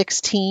still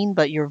 16,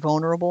 but you're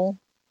vulnerable.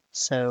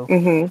 So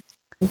hmm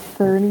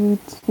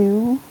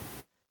 32.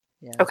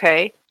 yeah,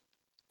 Okay.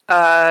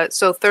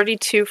 So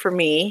 32 for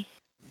me.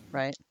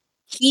 right.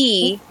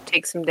 He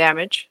takes some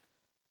damage.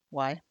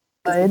 Why?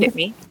 'Cause he Good. hit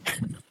me.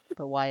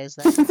 But why is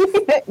that?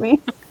 Hit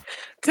me.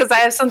 Because I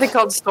have something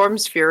called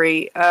Storm's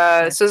Fury.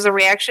 So as a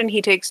reaction,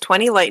 he takes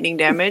 20 lightning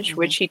damage,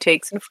 which he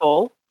takes in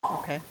full.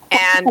 Okay,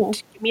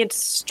 And give me a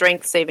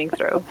strength saving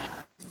throw.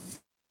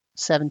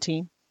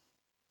 17.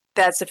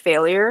 That's a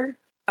failure.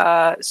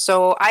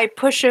 So I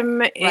push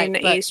him in Right,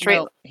 a but straight.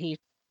 no, he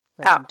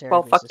legendary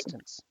well, fuck him.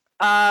 resistance.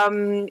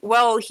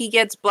 Well, he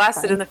gets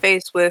blasted in the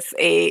face with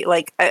a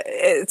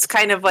it's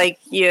kind of like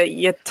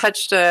you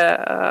touched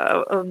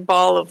a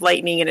ball of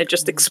lightning and it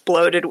just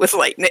exploded with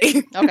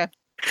lightning. Okay.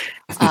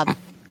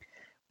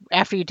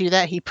 After you do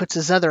that, he puts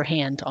his other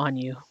hand on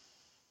you.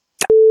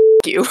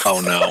 you. Oh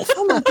no.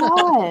 Oh my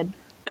god.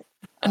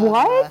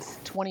 What?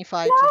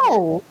 25 to hit.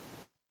 No.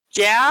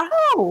 Yeah.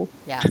 No.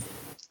 Yeah.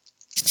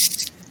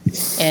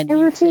 And I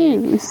you take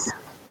refuse.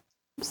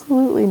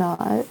 Absolutely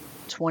not.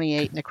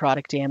 28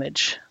 necrotic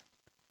damage.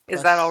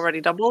 Is that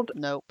already doubled?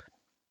 Nope.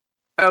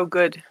 Oh,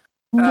 good.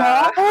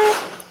 No.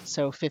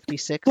 So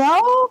 56.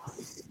 No.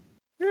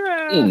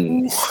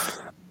 Ooh.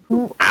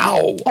 Mm.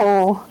 Ow.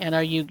 Oh, And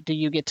do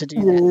you get to do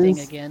that thing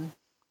Yes. again?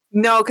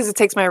 No, because it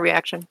takes my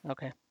reaction.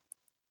 Okay.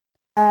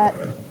 that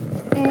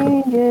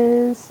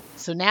changes.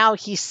 So now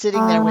he's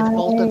sitting there with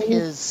both of I-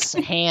 his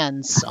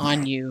hands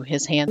on you.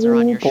 His hands are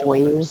on your Oh, boy.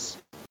 shoulders.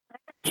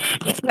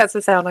 That's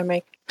the sound I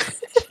make.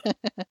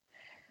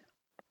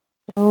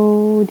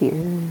 Oh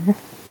dear.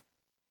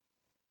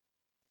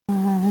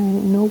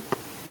 Nope.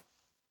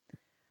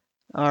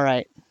 All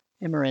right,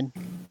 Imran.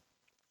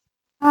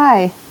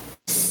 Hi.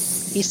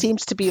 He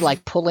seems to be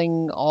like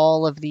pulling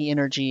all of the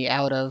energy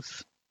out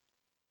of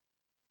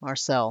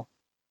Marcel.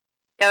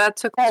 Yeah, that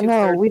took No,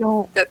 2/3. we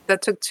don't.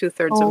 That took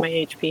 2/3 Oh. of my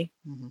HP.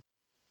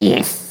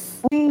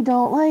 We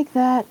don't like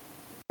that.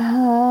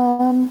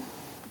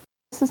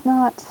 This is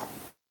not.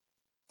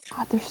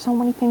 God, there's so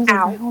many things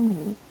Ow. around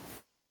me.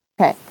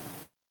 Okay.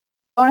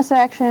 Bonus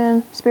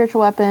action,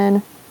 spiritual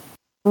weapon,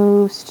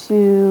 moves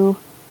to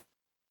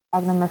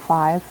dog number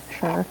 5.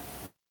 Sure.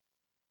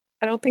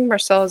 I don't think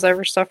Marcel has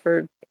ever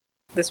suffered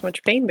this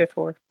much pain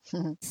before.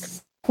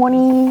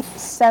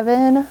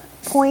 27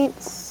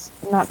 points.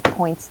 Not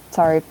points.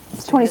 Sorry,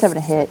 it's 27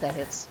 to hit. That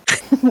hits.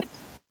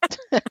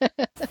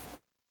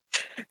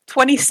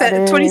 27,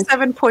 That is-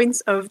 27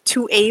 points of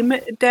 2 aim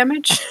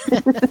damage.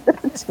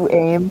 To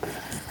aim.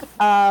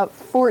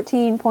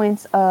 14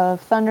 points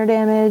of thunder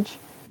damage.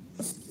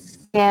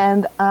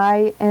 And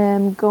I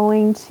am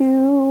going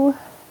to...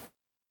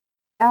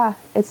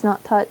 it's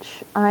not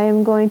touch. I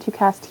am going to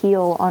cast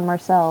heal on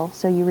Marcel,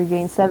 so you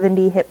regain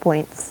 70 hit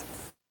points.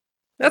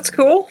 That's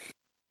cool.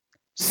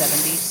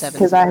 70.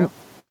 Because I'm...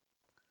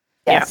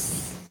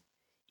 Yes.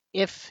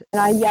 If And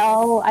I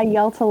yell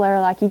to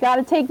Laralac, you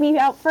gotta take me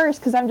out first,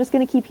 because I'm just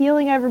gonna keep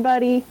healing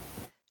everybody.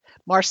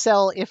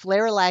 Marcel, if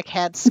Laralac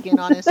had skin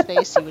on his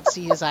face, you would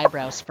see his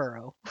eyebrows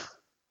furrow.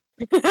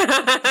 He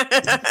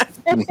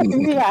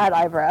had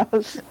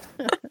eyebrows.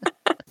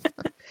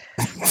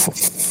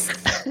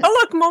 Oh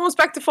look, I'm almost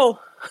back to full.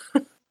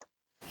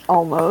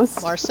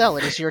 Almost. Marcel,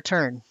 it is your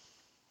turn.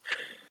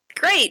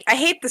 Great. I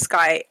hate this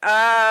guy.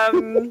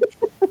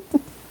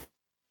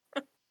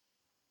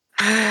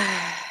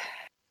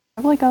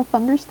 Have like a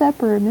thunder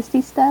step or a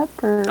misty step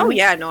or... Oh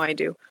yeah, no, I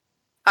do.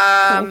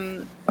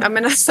 I'm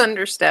gonna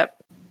thunder step.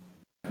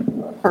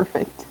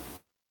 Perfect.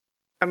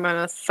 I'm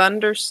gonna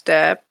thunder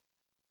step.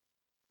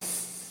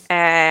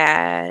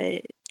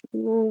 At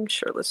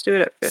sure, let's do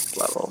it at 5th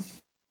level.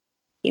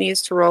 He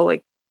needs to roll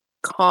a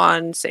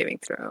con saving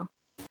throw.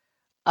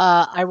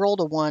 I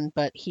rolled a 1,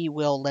 but he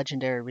will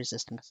legendary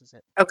resistance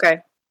it.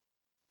 Okay.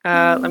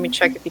 Let me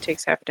check if he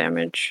takes half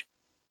damage.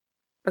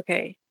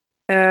 Okay.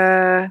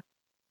 On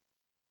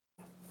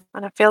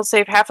a failed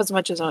save, half as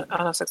much as on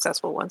a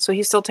successful one, so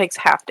he still takes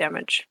half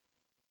damage.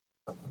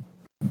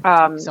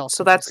 He's also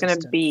So that's going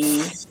to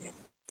resistant. be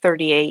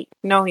 38.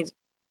 No, he's.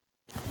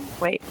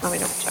 Wait, let me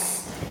double check.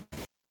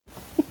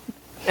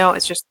 No,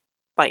 it's just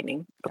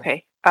lightning.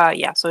 Okay.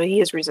 Yeah, so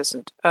he is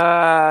resistant.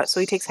 So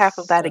he takes half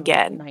of that So,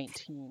 again.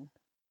 19.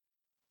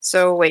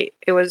 So wait,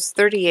 it was It was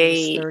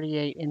 38.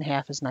 38 and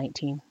half is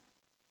 19.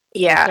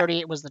 Yeah,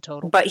 38 was the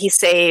total. but he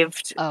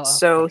saved, Oh,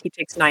 so okay. he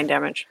takes 9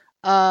 damage.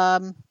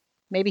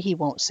 Maybe he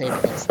won't save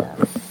against that.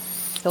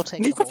 He'll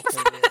take the whole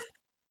 38.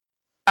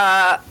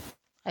 Uh,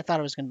 I thought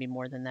it was going to be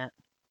more than that.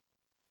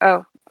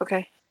 oh,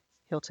 okay.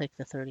 He'll take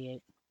the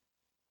 38.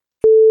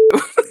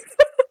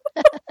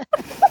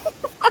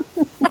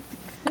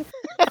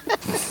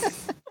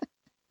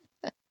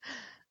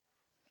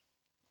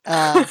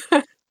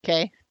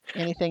 Okay.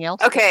 Anything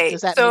else? Okay,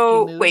 Does that so,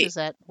 make you move? wait. Is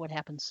that what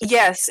happens?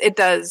 Yes, it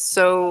does.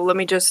 So let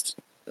me just.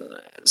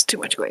 There's too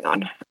much going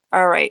on.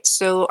 All right,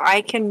 so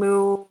I can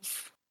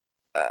move.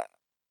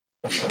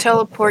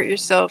 Teleport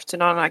yourself to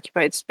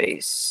non-occupied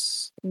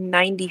space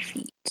 90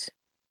 feet.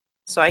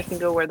 So I can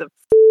go where the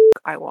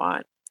I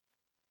want.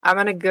 I'm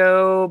gonna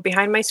go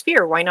behind my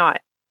sphere. Why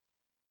not?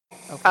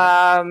 Okay.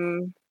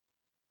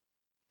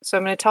 So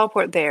I'm gonna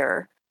teleport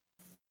there.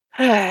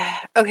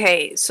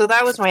 Okay, so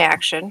that was my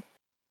action.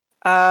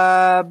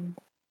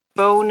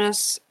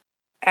 Bonus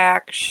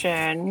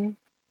action.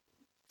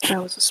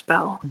 That was a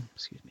spell.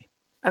 Excuse me.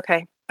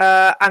 Okay.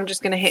 I'm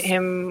just gonna hit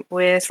him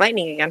with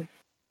lightning again.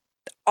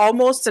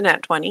 Almost a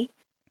nat 20.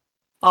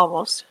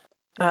 Almost.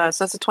 So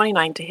that's a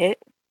 29 to hit.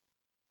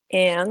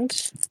 And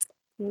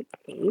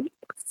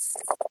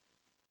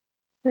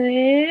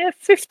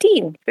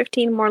 15.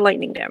 15 more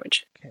lightning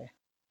damage. Okay.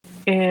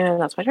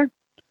 And that's my turn.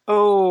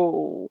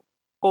 Oh,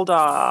 hold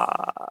on.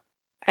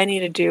 I need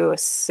to do a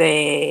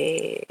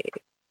save.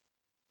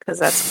 Because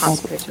that's a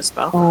concentration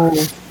spell.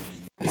 Oh.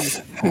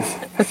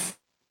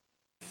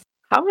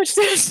 How much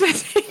damage did I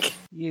take?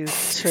 You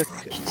took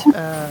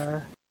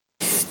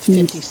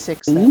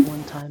 56 that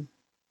one time.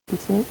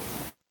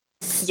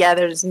 Yeah,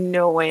 there's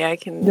no way I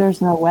can.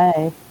 There's no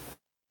way.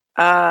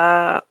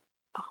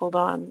 Hold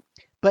on.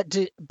 But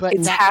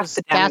It's half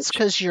the that's damage.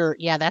 because you're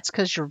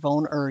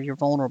you're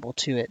vulnerable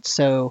to it.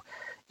 So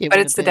But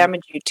it's the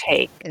damage you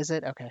take. Is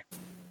it? Okay.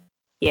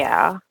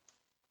 Yeah.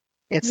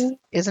 Isn't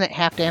it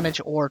half damage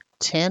or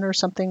 10 or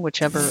something?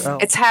 Whichever. Oh,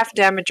 It's half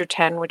damage or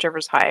 10,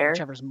 whichever's higher.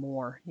 whichever's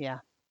more. Yeah.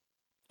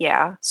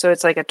 Yeah, so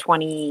it's like a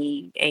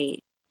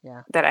 28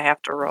 Yeah. that I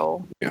have to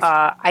roll.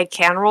 Yeah. I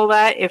can roll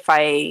that if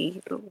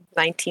I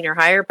 19 or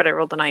higher, but I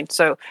rolled a 9.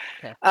 So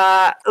Okay.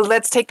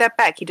 let's take that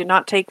back. He did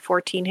not take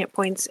 14 hit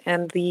points,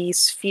 and the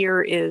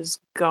sphere is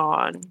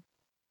gone.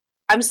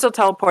 I'm still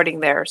teleporting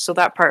there, so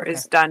that part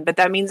is done. But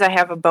that means I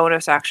have a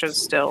bonus action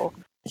still.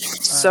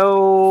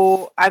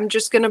 So I'm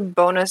just going to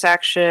bonus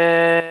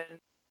action.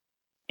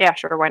 Yeah,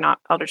 sure, why not?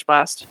 Eldritch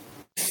Blast.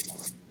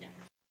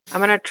 I'm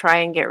going to try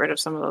and get rid of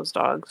some of those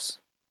dogs.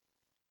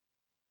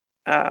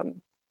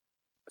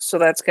 So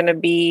that's going to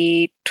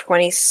be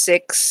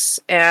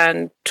 26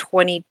 and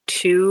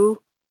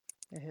 22.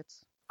 It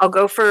hits. I'll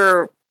go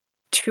for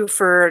 2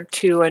 for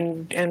 2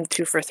 and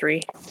 2 for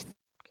 3.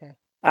 Okay.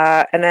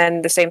 And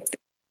then the same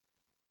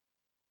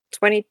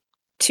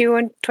 22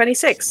 and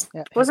 26.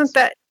 Yeah, Wasn't hits.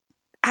 that...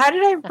 How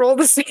did I roll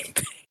the same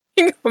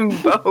thing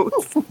on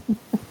both?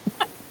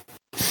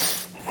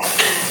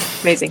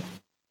 Amazing.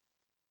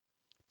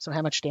 So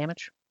how much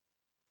damage?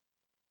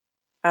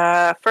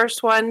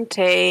 First one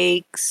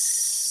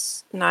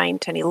takes 9,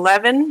 10,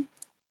 11.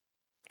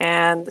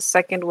 And the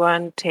second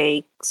one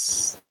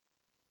takes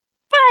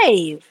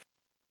 5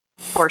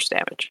 force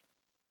damage.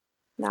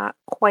 Not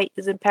quite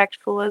as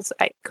impactful as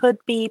I could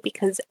be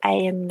because I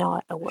am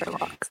not a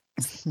warlock.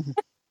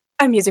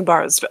 I'm using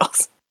borrowed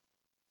spells.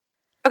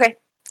 Okay,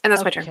 and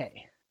that's my turn.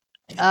 Okay.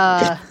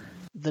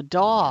 The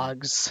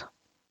dogs,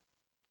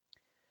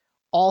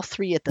 all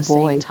three at the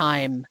same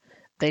time,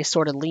 they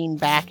sort of lean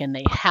back and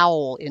they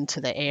howl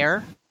into the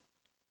air.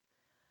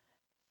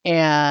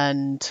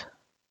 And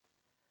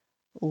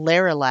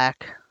Laralac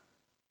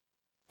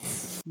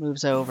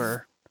moves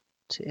over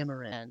to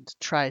Imran and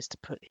tries to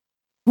put...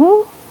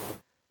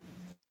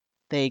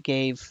 They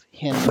gave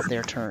him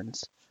their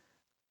turns.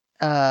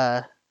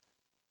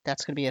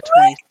 That's going to be a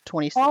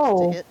 26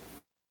 to hit.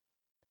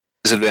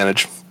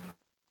 Disadvantage.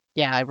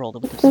 Yeah, I rolled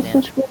it with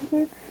disadvantage.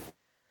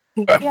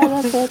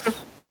 Yeah, that's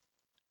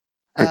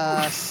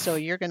it. So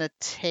you're going to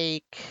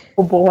take...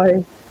 Oh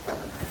boy.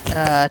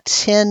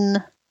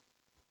 10...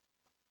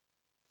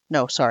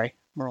 No, sorry.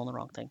 I'm rolling the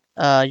wrong thing.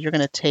 You're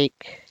going to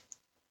take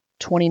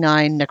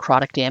 29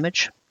 necrotic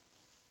damage.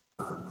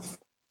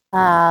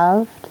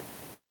 Halved.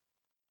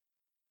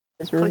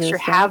 At least you're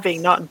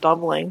having, not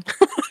doubling.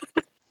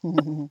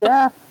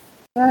 Yeah.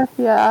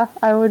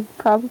 I would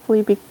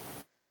probably be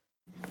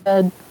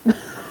dead.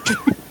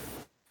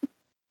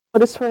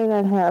 What is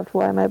 29 halved?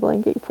 Why am I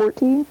blanking?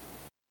 14?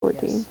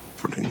 14.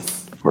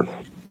 Yes. 14.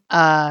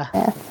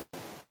 Yeah.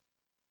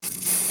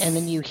 And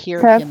then you hear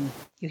Okay.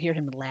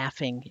 him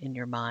laughing in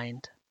your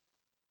mind.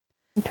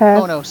 Okay.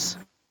 Konos.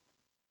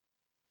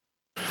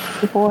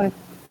 Good boy.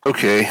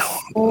 Okay.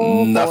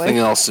 Oh, Nothing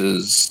boy. else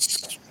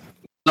is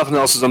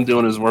I'm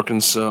doing is working,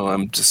 so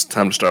I'm just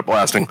time to start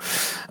blasting.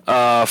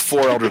 4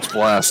 Eldritch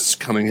Blasts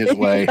coming his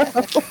way.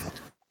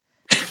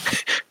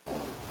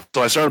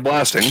 So I started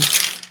blasting.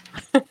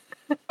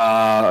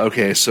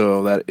 Okay,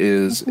 so that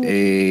is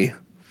a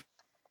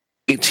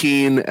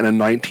 18 and a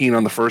 19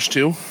 on the first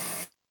two.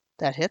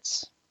 That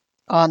hits.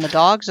 On the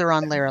dogs or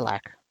on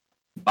Laralac?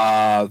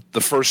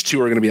 The first two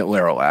are going to be at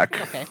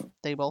Laralac. Okay,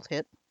 they both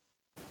hit.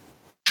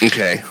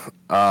 Okay.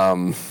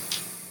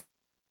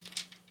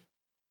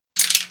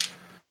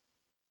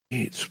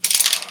 8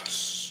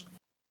 plus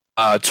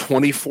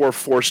 24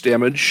 force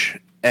damage,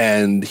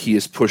 and he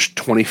is pushed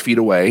 20 feet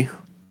away.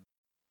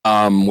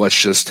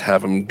 Let's just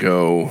have him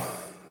go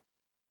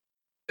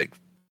like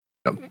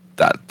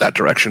that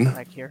direction.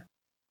 Back here.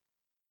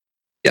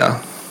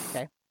 Yeah.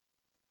 Okay.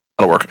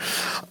 That'll work.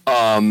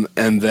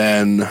 And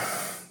then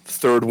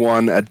third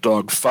one at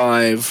dog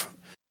 5,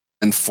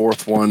 and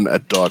fourth one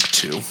at dog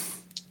 2.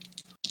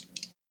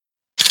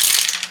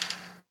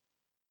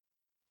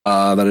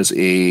 That is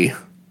a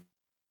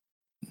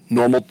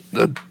normal.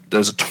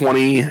 There's a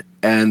 20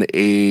 and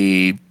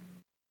a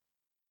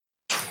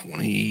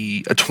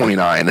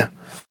 29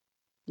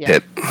 Yeah,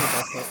 hit. they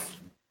both hit.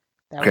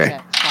 That Okay. was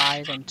at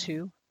 5 and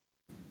 2.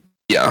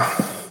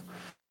 Yeah.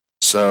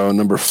 So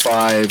number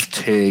 5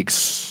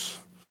 takes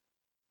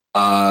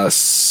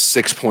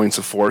 6 points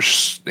of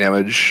force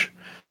damage.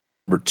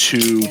 Number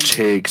 2 And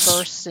takes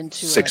bursts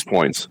into 6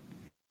 points.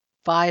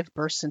 5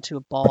 bursts into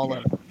a ball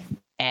of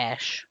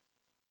ash.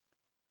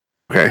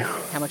 Okay.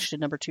 How much did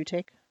number 2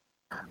 take?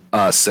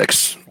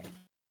 6.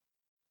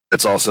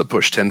 It's also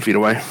pushed 10 feet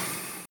away.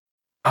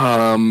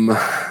 And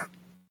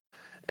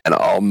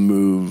I'll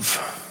move.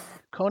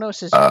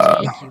 Konos is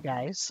just yank, you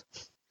guys.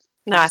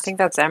 No, I think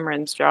that's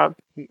Emran's job.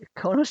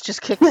 Konos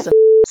just kicked some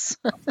ass.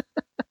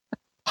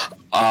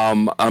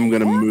 I'm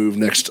gonna move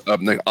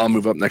I'll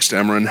move up next to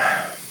Emran.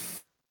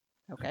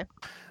 Okay.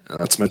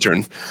 That's my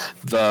turn.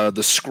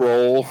 The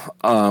scroll,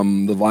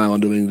 the violin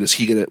doing.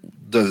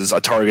 Does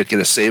a target get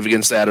a save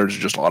against that, or does it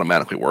just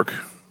automatically work?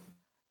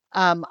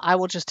 I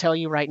will just tell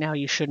you right now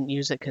you shouldn't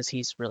use it because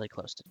he's really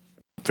close to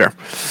Fair.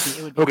 it.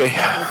 It would Okay.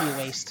 be a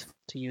waste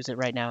to use it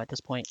right now at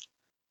this point.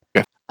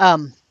 Okay.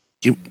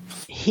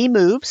 He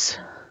moves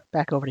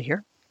back over to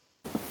here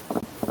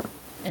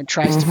and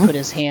tries to put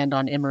his hand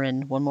on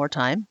Imran one more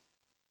time.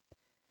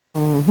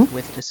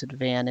 with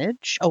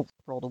disadvantage. Oh,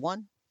 rolled a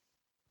 1.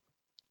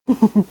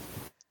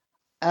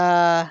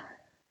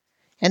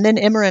 And then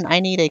Imran, I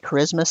need a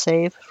charisma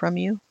save from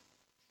you.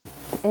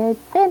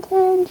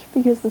 Advantage,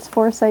 because this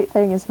foresight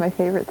thing is my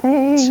favorite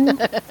thing.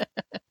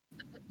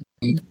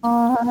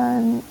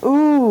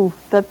 Ooh,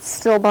 that's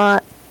still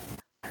not.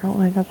 I don't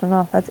think that's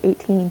enough. That's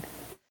 18.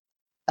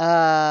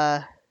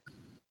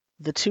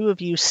 The two of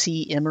you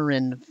see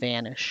Imran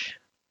vanish.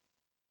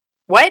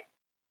 What?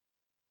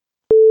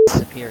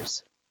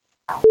 Disappears.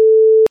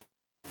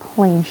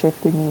 Plane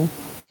shifted me.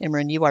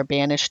 Imran, you are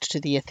banished to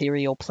the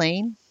ethereal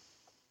plane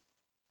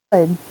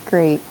Good.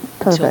 Great.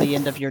 Perfect. until the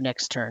end of your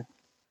next turn,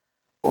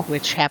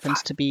 which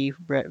happens to be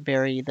the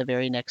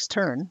very next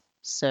turn.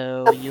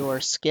 So you're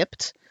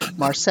skipped,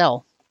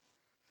 Marcel.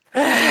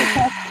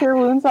 Cast Cure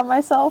Wounds on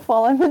myself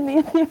while I'm in the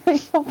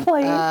ethereal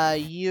plane.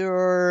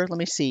 Let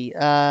me see.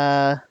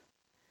 While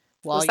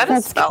Was that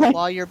a spell?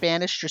 while you're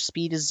banished, your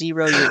speed is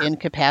 0. You're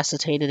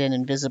incapacitated and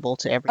invisible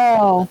to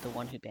everyone but the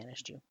one who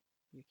banished you.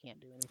 You can't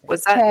do anything.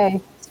 Was that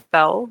Okay.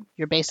 spell?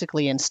 You're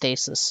basically in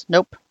stasis.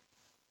 Nope.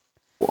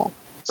 Cool.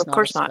 It's Of not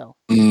course a not. spell.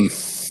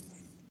 This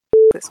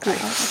guy.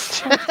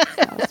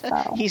 Not a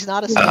spell. He's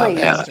not a Yeah.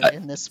 spellcaster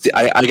in this. See,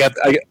 I got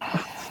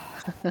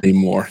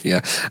anymore.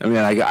 Yeah, I mean,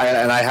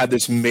 I had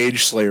this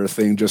Mage Slayer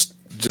thing just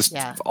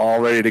Yeah. all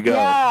ready to go.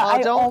 Yeah, Oh,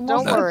 I don't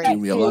almost Not worry.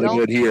 doing me a lot of Don't-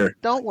 good here.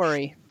 Don't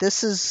worry.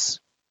 This.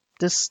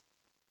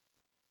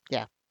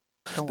 Yeah.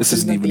 Don't This worry.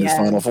 isn't even his Yeah.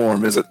 final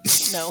form, is it?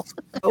 No.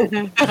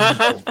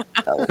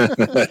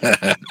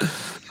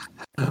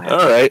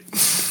 All right.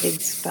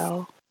 Big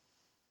spell.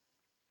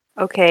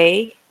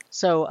 Okay.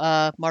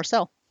 So,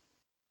 Marcel.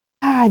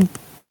 God,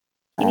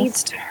 He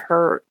needs to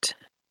hurt.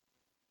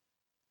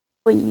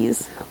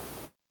 please.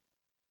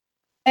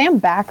 I am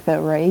back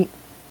though, right?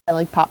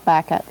 I pop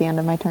back at the end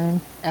of my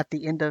turn. At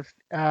the end of,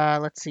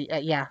 let's see.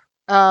 Yeah.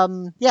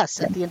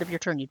 Yes. At the end of your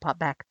turn, you'd pop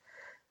back.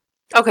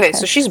 Okay,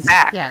 so she's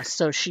back. Yeah.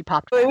 So she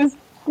popped. It Back. was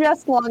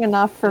just long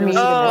enough for It me was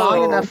to long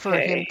Oh, enough for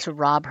okay. him to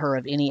rob her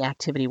of any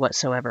activity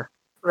whatsoever.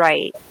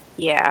 Right.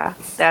 Yeah,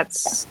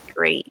 that's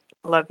great.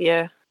 Love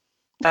you.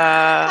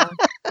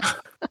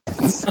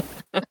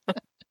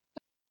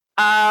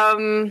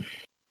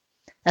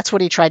 That's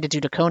what he tried to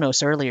do to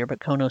Konos earlier, but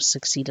Konos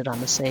succeeded on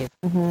the save.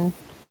 Mm-hmm.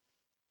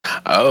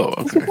 Oh,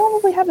 You okay.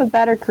 probably have a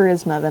better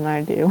charisma than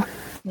I do.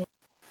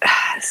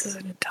 This is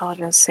an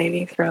intelligence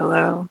saving throw,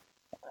 though.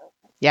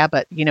 Yeah,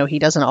 but he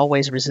doesn't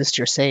always resist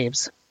your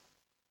saves.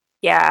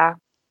 Yeah,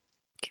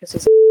 because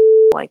he's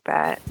like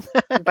that.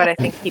 But I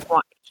think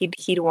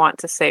he'd want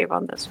to save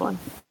on this one.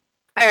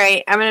 All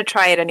right, I'm gonna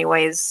try it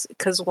anyways,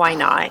 because why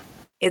not?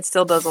 It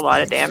still does a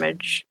lot of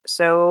damage.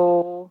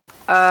 So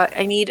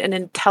I need an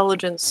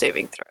intelligence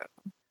saving throw.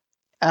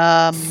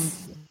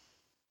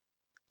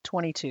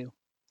 22.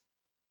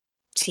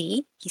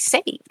 He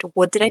saved.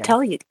 What did I Yeah.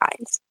 tell you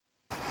guys?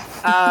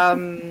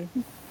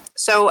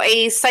 So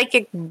a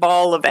psychic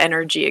ball of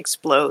energy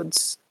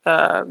explodes,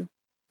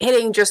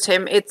 hitting just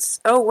him. There's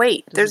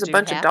it a do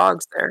bunch of half?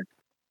 dogs there.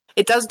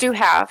 It does do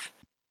half.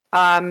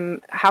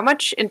 How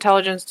much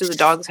intelligence do the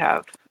dogs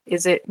have?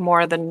 Is it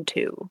more than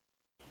 2?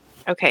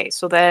 Okay,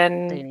 so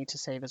then They need to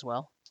save as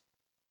well.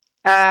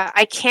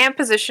 I can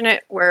position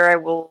it where I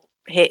will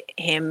hit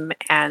him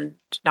and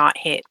not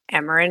hit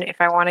Emerin if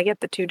I want to get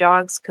the 2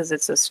 dogs, because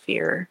it's a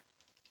sphere.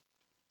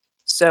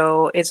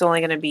 So it's only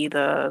going to be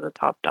the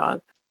top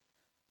dog.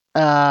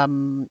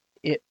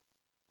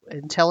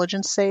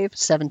 Intelligence save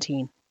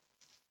 17.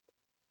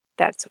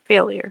 That's a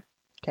failure.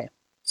 Okay.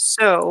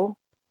 So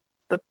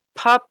the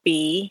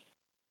puppy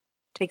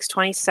takes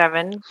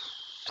 27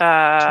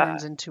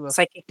 Turns into a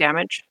psychic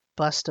damage.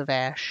 bust of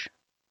ash.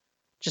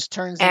 Just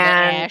turns into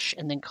And- ash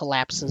and then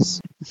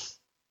collapses.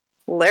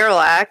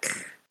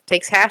 Laralac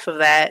takes half of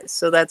that,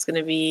 so that's going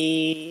to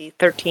be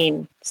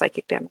 13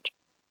 psychic damage.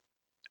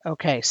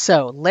 Okay,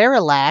 so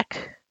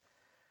Laralac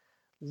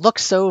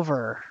looks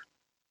over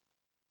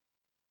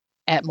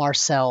at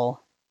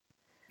Marcel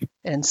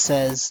and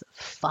says,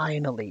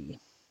 "Finally."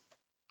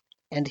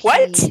 And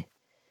What?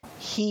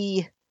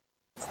 he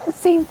It's the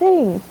same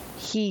thing.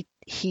 he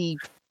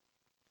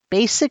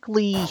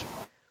basically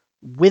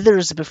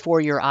withers before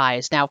your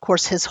eyes. Now, of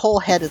course, his whole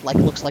head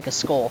looks like a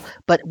skull,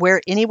 but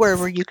anywhere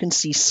where you can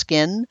see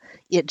skin,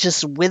 it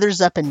just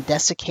withers up and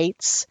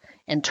desiccates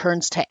and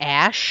turns to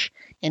ash,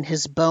 and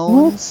his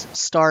bones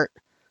start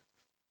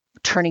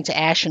turning to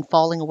ash and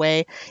falling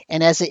away.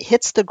 And as it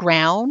hits the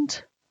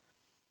ground,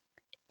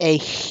 a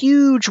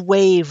huge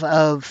wave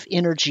of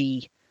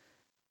energy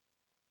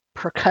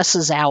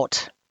percusses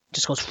out,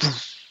 just goes,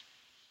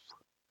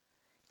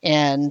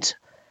 and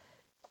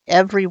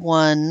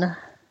everyone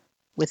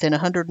within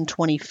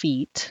 120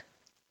 feet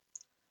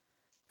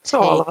So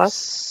all of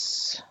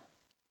us.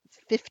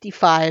 takes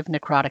 55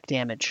 necrotic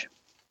damage.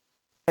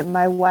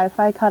 My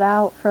Wi-Fi cut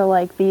out for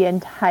the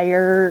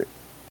entire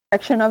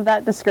section of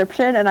that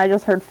description, and I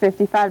just heard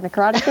 55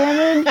 necrotic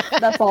damage.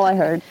 That's all I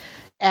heard.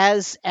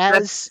 as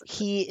That's-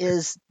 he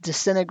is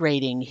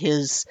disintegrating,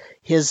 his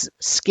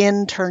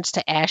skin turns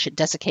to ash. It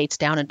desiccates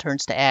down and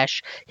turns to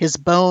ash. His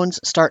bones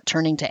start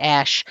turning to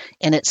ash,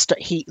 and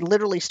he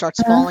literally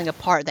starts falling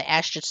apart. The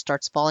ash just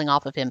starts falling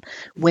off of him.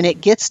 When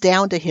it gets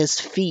down to his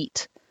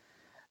feet,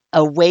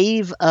 a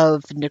wave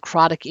of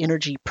necrotic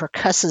energy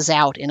percusses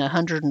out in a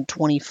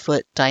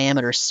 120-foot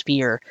diameter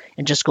sphere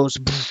and just goes,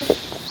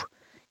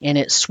 and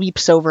it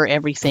sweeps over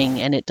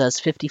everything, and it does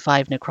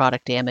 55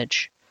 necrotic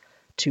damage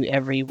to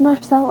every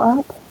Marcel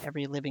up.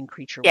 every living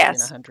creature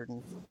Yes. within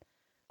 100,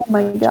 Oh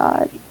my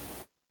god.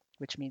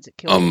 which means it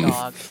kills a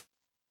dog.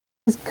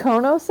 Is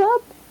Konos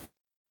up?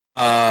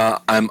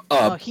 I'm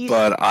up,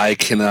 but I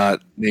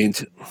cannot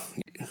maintain.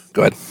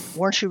 Go ahead.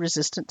 Weren't you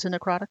resistant to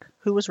necrotic?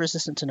 Who was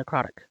resistant to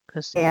necrotic?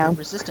 Because Yeah, you're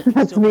resistant. You can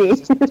that's still be me.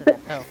 resistant to that.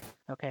 Oh,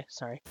 okay,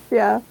 sorry.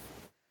 Yeah.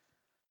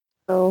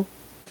 So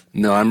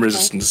No, I'm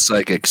resistant to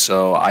psychic,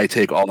 so I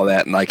take all of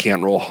that, and I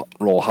can't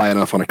roll high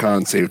enough on a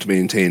con save to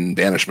maintain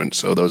banishment.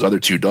 So those other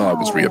two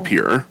dogs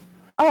reappear.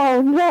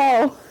 oh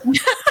no.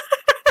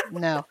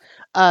 No.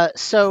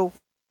 So,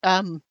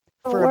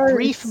 for a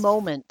brief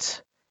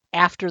moment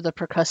after the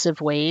percussive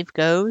wave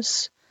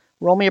goes,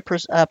 roll me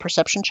a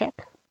perception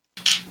check.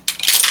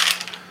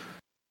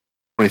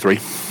 23.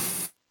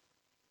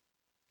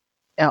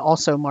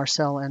 Also,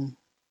 Marcel and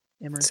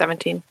Emery.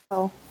 17.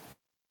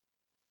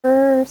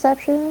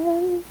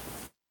 Perception.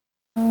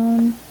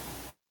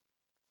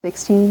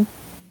 16.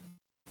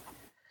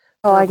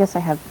 Oh, I guess I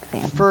have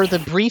advantage. For the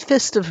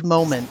briefest of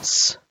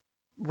moments,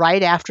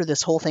 right after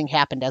this whole thing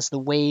happened, as the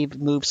wave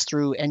moves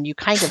through, and you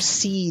kind of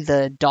see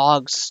the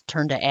dogs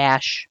turn to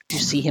ash, you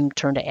see him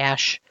turn to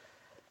ash,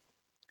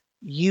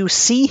 you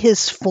see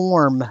his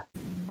form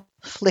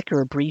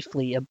flicker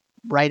briefly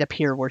right up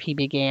here where he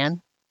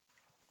began.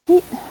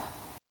 What's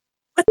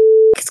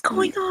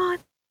going on?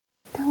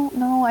 I don't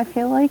know. I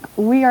feel like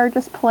we are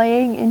just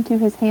playing into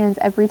his hands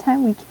every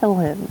time we kill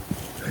him.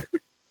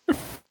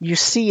 You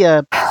see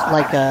a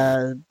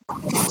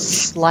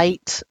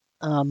slight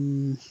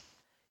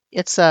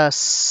it's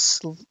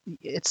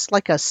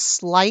like a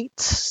slight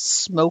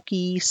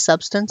smoky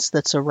substance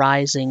that's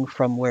arising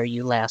from where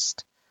you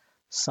last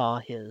saw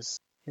his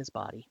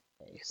body.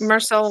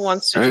 Marcel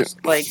wants to just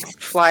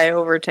fly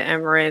over to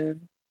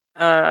Emerin,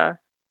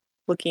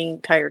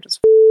 looking tired as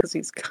because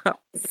he's got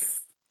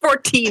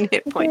 14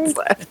 hit points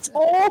left.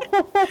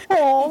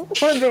 Oh,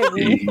 poor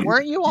baby.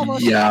 Weren't you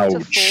almost back to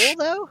full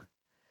though?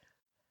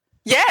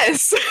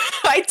 Yes,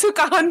 I took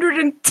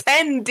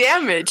 110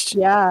 damage.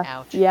 Yeah.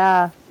 Ouch.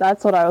 Yeah,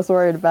 that's what I was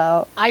worried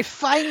about. I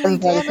finally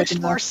Everybody damaged picking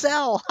up.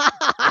 Marcel.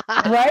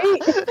 Right?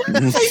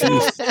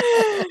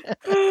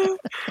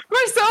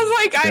 Marcel's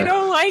like, I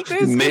don't like this.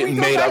 Can we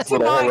go Made back up to for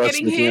the whole not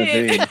rest of getting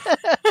the hit?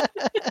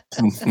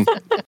 campaign.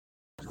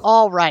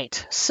 All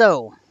right.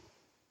 So,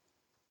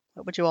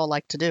 what would you all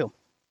like to do?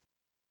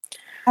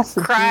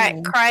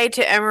 Cry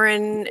to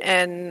Emerin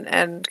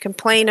and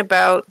complain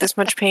about this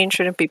much pain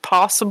shouldn't be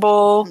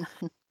possible.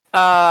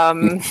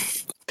 Please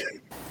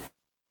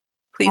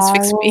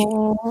fix me.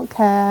 I'll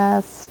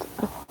cast.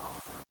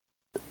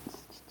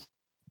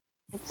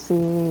 Let's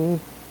see.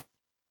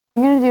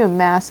 I'm gonna do a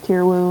mass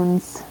cure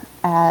wounds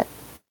at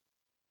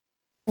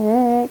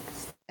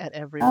 6 At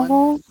everyone?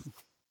 level.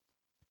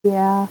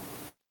 Yeah.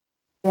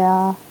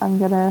 Yeah, I'm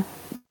gonna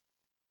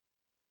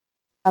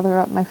gather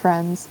up my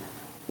friends.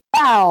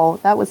 Wow,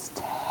 that was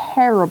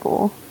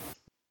terrible.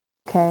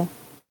 Okay.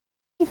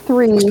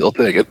 23. Still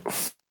take it.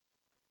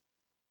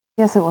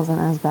 Guess it wasn't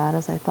as bad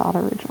as I thought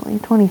originally.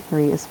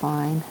 23 is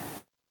fine.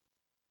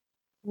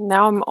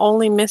 Now I'm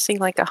only missing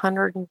like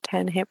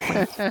 110 hit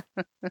points.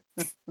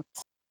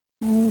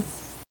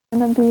 It's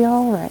gonna be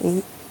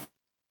alright.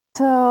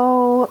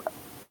 So,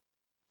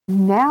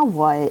 now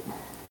what?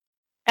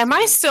 Am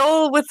I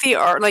still with the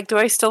art? Like, do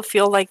I still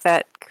feel like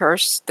that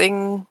curse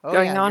thing Oh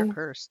going yeah, on? you're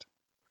cursed.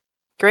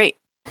 Great.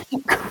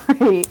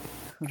 Great.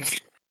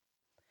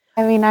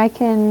 I mean, I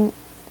can.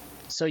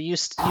 So you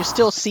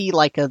still see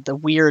like the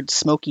weird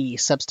smoky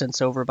substance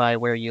over by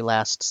where you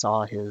last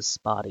saw his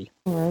body.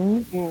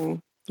 Right?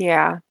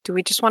 Yeah. Do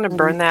we just want to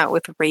burn that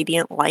with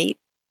radiant light?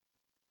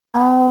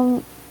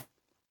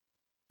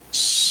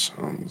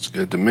 Sounds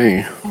good to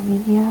me. I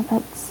mean, yeah,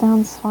 that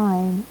sounds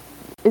fine.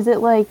 Is it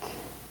like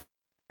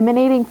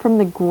emanating from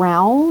the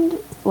ground,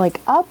 like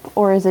up,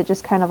 or is it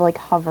just kind of like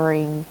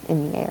hovering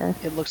in the air?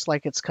 It looks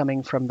like it's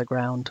coming from the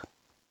ground.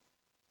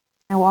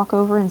 I walk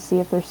over and see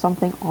if there's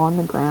something on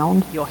the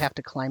ground. You'll have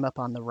to climb up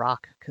on the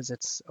rock because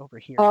it's over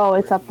here. Oh,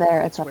 it's up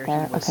there. It's It's up where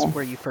there. he was, Okay.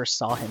 where you first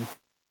saw him.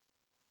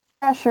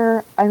 Yeah,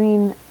 sure. I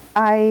mean,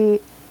 we're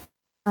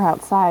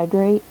outside,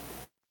 right?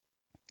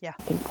 Yeah.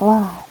 I can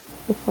fly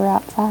if we're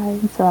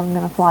outside, so I'm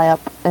gonna fly up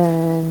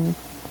and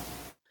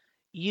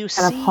You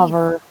kind see, of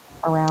hover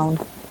around.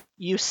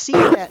 you see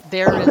that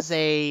there is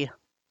a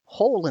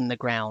hole in the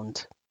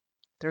ground.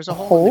 There's a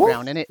hole in the Hole?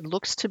 ground, and it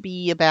looks to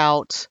be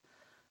about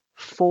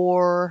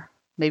 4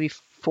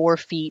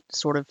 feet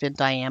sort of in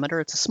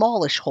diameter. It's a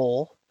smallish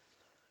hole,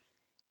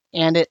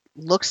 and it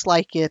looks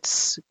like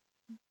it's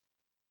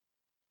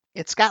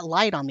got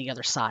light on the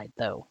other side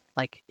though.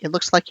 Like, it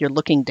looks like you're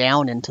looking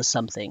down into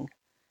something,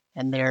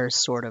 and there's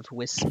sort of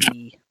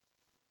wispy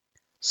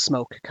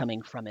smoke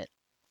coming from it.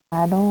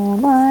 I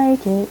don't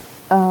like it.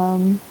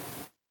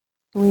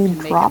 We You can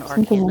make an drop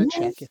something Arcana in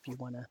check there? if you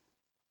want to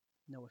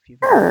know if you've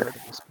Sure. ever heard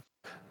of this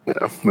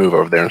before. Move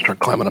over there and start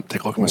climbing up.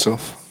 Take a look at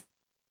myself.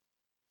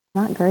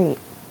 Not great.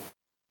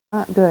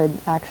 Not good,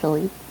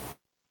 actually.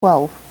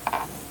 12.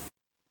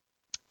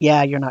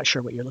 Yeah, you're not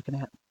sure what you're looking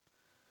at.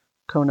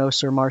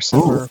 Konos or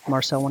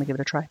Marcel want to give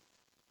it a try?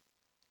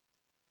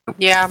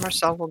 Yeah,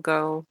 Marcel will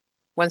go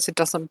once it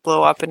doesn't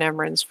blow up in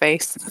Emran's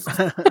face.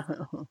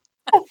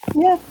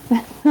 Yeah,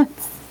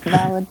 that's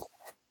valid.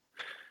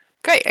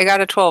 Great, I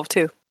got a 12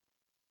 too.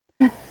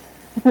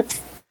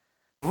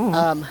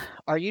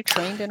 Are you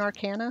trained in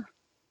Arcana?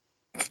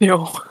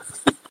 No.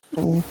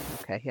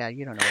 Okay, yeah,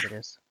 you don't know what it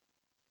is.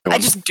 I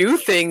just do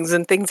things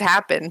and things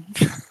happen.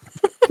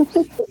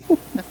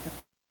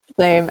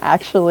 Same,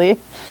 actually.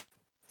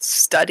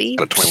 Study?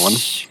 Got a 21.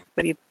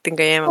 What do you think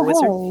I am, a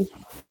wizard? Oh,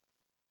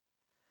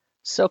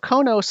 So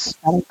Konos,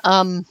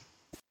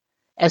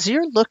 as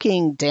you're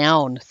looking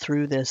down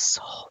through this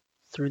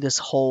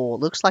hole,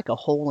 it looks like a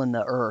hole in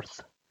the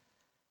earth.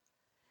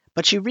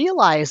 But you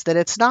realize that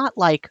it's not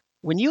like,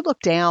 when you look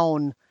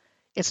down,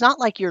 it's not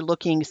like you're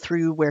looking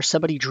through where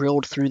somebody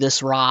drilled through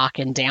this rock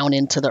and down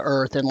into the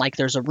earth and like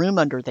there's a room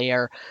under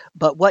there.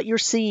 But what you're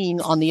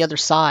seeing on the other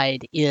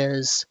side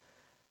is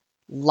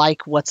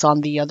like what's on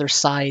the other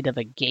side of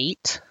a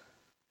gate.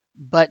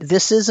 But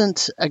this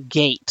isn't a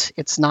gate.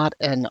 It's not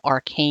an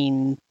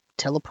arcane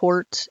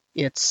teleport.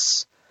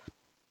 It's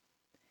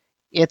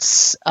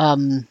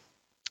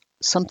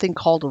something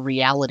called a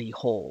reality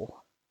hole.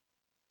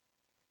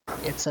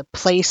 It's a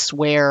place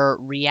where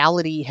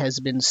reality has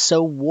been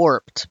so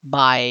warped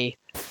by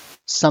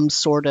some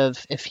sort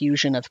of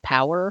effusion of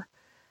power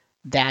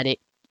that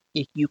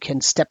you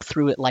can step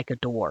through it like a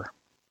door.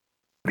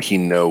 Would he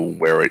know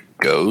where it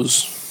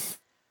goes?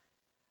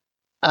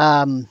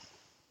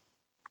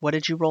 What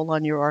did you roll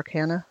on your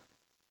Arcana?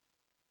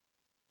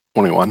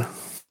 21.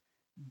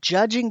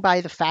 Judging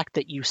by the fact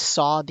that you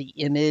saw the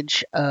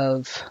image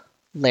of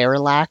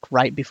Laralac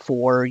right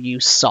before you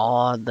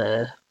saw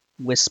the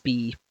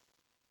wispy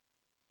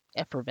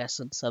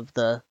effervescence of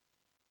the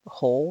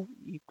hole,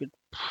 you could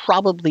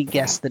probably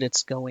guess that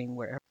it's going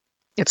where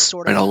it's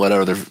sort of. And I'll let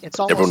almost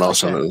everyone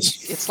else like know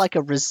this. It's like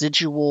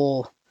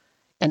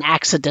an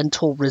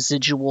accidental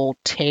residual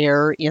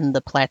tear in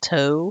the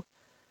plateau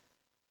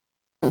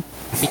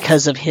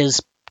because of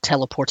his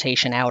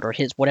teleportation out, or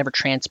his whatever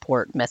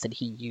transport method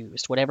he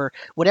used, whatever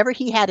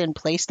he had in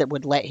place that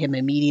would let him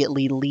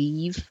immediately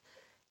leave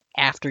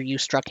after you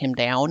struck him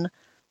down,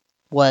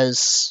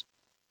 was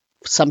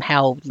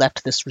somehow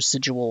left this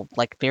residual,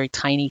 like, very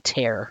tiny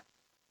tear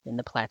in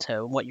the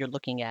plateau. And what you're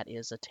looking at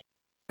is a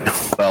tear.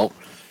 Well,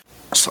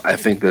 so I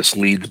think this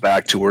leads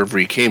back to wherever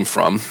he came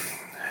from.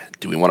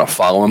 Do we want to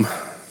follow him?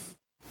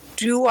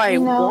 Do I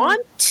No.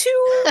 want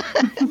to?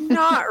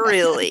 Not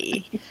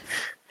really.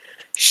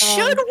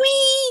 Should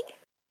we?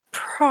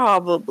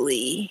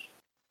 Probably.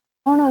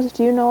 I don't know.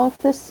 Do you know if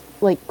this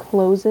like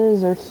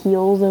closes or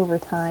heals over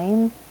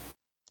time?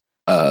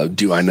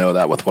 Do I know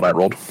that with what I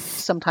rolled?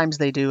 Sometimes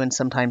they do and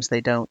sometimes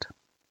they don't.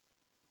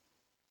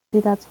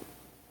 See, that's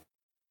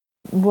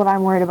what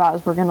I'm worried about.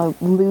 Is we're gonna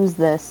lose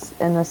this,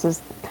 and this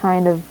is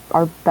kind of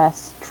our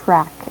best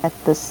track at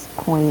this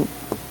point.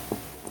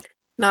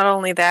 Not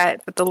only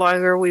that, but the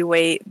longer we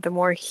wait, the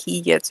more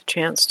he gets a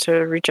chance to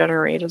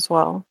regenerate as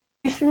well.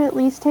 We should at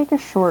least take a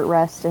short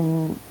rest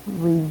and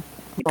read.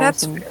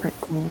 That's some fair.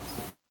 things.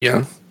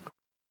 Yeah.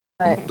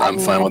 But, I'm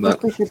fine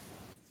with think that.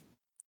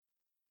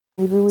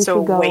 Maybe we So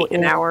should go wait an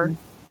in- hour?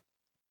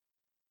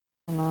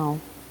 I don't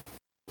know.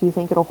 Do you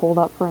think it'll hold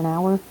up for an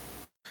hour?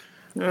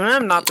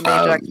 I'm not the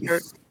mage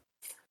expert.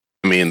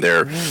 I mean,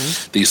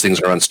 these things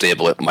are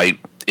unstable. It might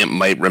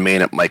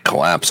remain. It might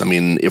collapse. I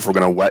mean, if we're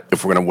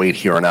gonna wait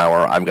here an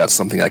hour, I've got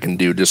something I can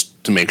do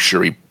just to make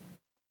sure he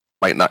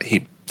might not.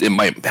 It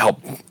might help.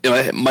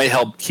 It might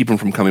help keep him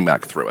from coming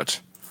back through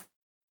it.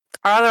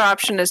 Our other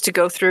option is to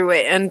go through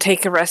it and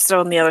take a rest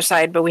on the other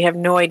side, but we have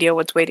no idea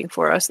what's waiting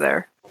for us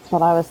there. That's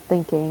what I was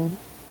thinking.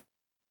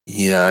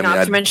 Yeah, I mean,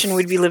 Not to mention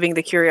we'd be living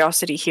the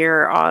curiosity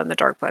here on the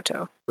Dark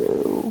Plateau.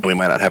 we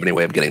might not have any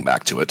way of getting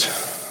back to it.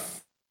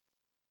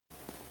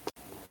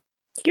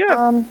 You have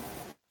a Um,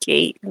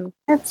 gate or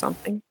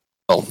something.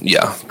 Oh,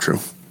 yeah, true.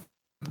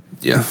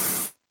 Yeah.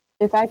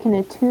 if I can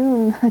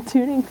attune a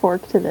tuning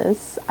fork to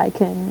this, I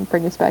can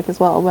bring us back as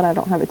well. But I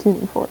don't have a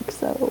tuning fork,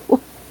 so.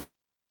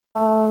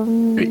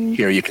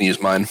 Here, you can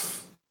use mine.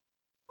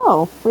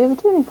 Oh, we have a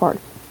tuning fork.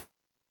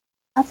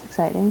 That's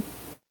exciting.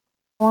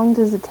 How long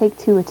does it take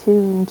to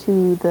attune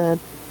to the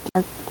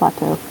Dark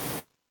Plateau?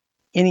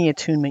 Any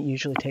attunement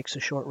usually takes a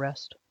short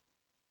rest.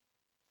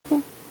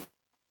 Yeah,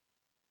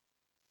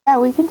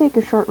 we can take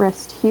a short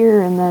rest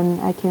here, and then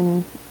I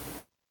can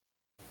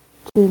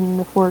tune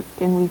the fork,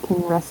 and we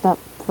can rest up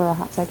for a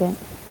hot second.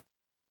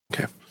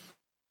 Then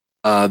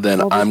We'll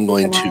just I'm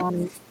going stick to.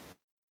 around.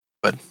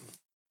 But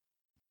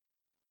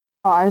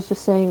Oh, I was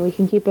just saying we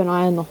can keep an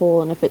eye on the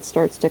hole, and if it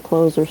starts to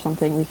close or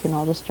something, we can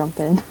all just jump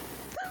in.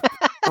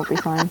 It'll be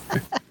fine.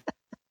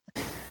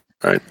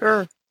 All right.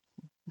 Sure.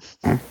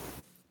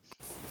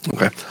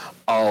 Okay.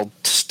 I'll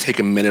just take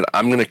a minute.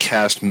 I'm going to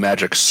cast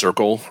Magic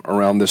Circle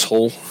around this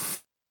hole.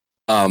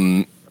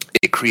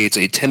 It creates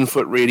a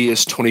 10-foot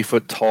radius,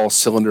 20-foot tall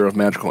cylinder of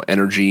magical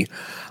energy.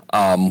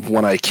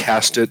 When I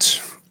cast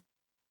it,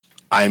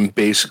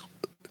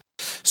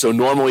 so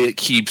normally it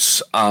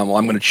keeps. I'm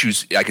going to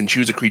choose. I can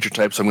choose a creature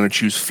type, so I'm going to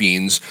choose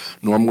fiends.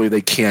 Normally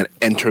they can't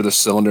enter the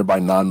cylinder by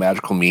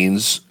non-magical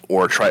means,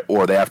 or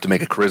they have to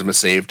make a charisma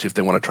save if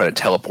they want to try to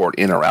teleport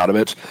in or out of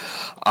it.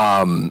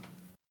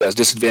 Has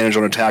disadvantage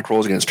on attack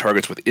rolls against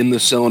targets within the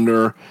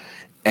cylinder,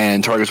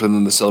 and targets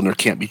within the cylinder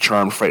can't be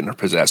charmed, frightened, or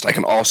possessed. I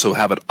can also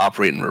have it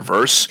operate in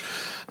reverse.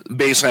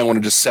 Basically, I want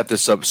to just set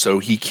this up so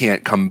he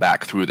can't come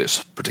back through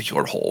this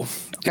particular hole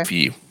if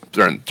he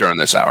during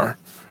this hour.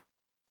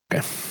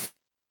 Okay.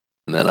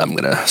 And then I'm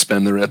going to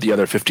spend the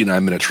other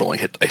 59 minutes rolling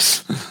hit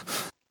dice.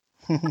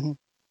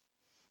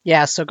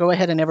 Yeah, so go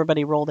ahead and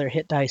everybody roll their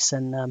hit dice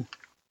and...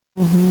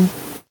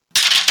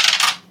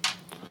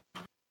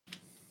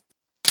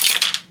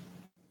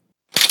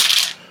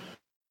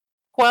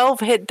 12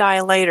 hit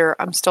die later,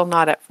 I'm still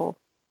not at full.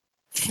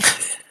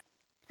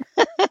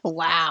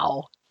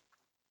 Wow.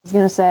 I was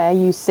going to say I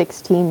used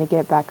 16 to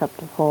get back up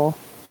to full.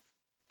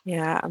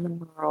 Yeah, I'm going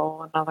to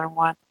roll another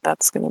one.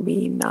 That's going to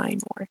be 9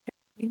 more hit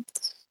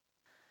points.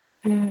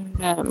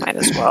 Might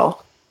as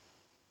well.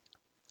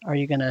 Are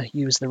you going to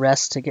use the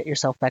rest to get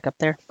yourself back up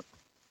there?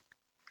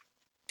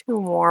 2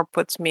 more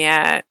puts me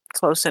at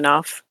close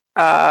enough.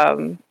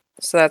 So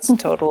that's a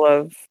total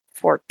of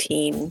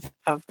 14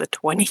 of the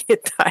 20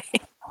 hit die.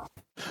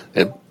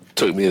 It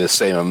took me the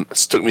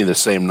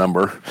same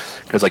number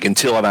because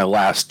until my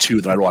last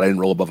 2 that I rolled, I didn't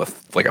roll above a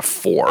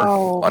 4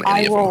 on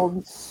any of them. I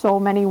rolled so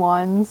many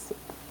ones.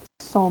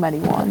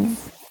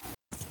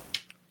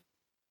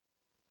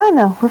 I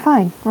know, we're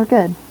fine. We're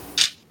good.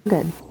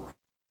 Good.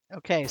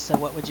 Okay, so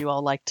what would you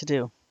all like to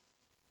do?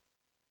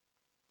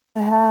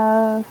 I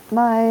have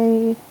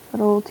my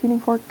little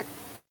tuning fork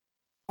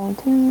all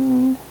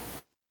tuned.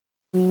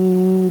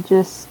 We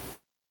just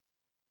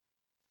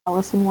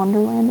Alice in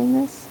Wonderlanding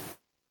this.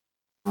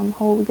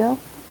 Hole we go.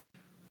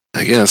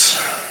 I guess.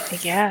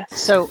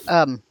 So,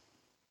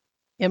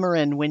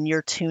 Imran, when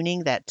you're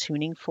tuning that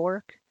tuning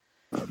fork,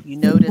 you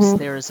notice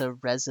there's a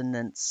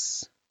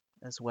resonance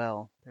as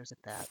well. There's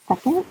that.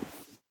 Second?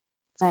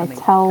 It's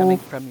coming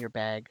from your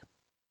bag.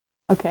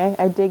 Okay,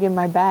 I dig in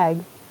my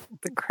bag.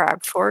 The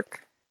crab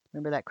fork.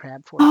 Remember that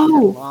crab fork you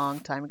had a long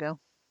time ago?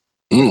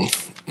 No!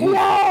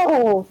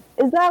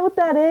 Is that what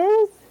that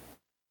is?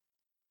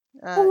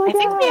 Oh my I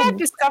think we God. had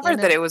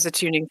discovered that it was a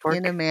tuning fork.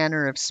 In a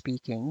manner of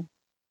speaking.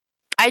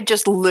 I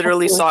just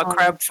literally saw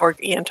crab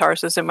fork Ian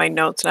Tarsus in my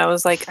notes, and I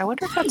was like, I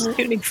wonder if that's a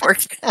tuning fork.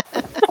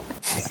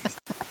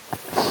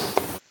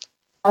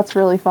 That's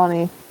really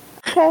funny.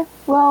 Okay,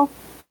 well,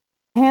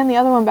 hand the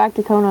other one back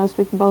to Konos.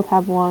 We can both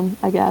have one,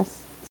 I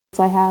guess.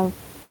 Since I have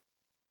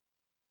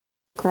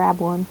crab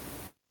one.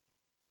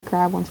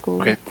 Crab one's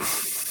cool. Okay.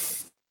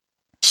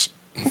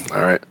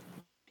 All right.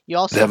 You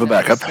also have a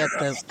backup.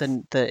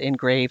 That the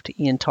engraved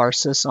Ian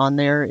Tarsus on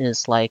there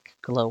is like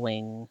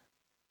glowing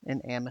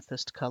an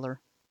amethyst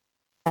color.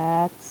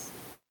 That's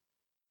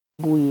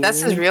weird. That's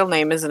his real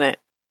name, isn't it?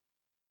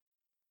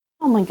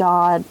 Oh my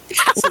God.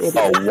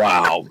 Oh,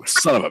 wow.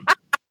 Son of a...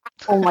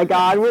 Oh my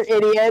God, we're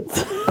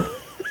idiots.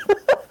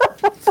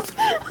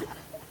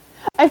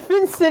 I've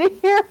been sitting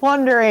here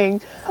wondering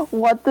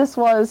what this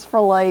was for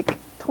like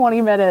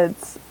 20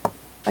 minutes.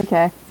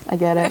 Okay, I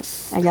get it.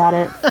 I got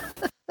it.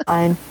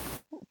 Fine.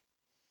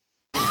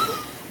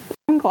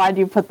 I'm glad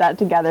you put that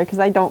together because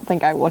I don't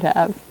think I would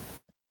have.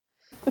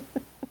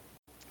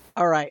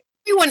 All right.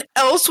 Everyone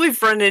else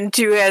we've run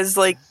into has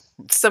like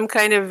some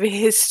kind of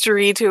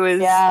history to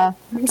his. Yeah.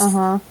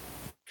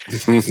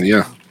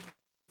 Yeah.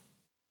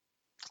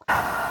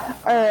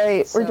 All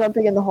right, we're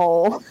jumping in the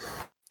hole.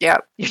 Yeah.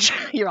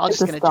 You're all just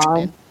going to jump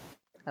in.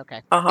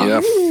 Okay.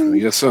 Yeah, I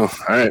guess so. All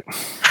right.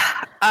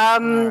 All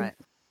right.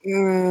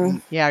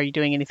 Yeah, are you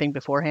doing anything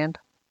beforehand?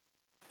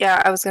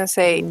 Yeah, I was going to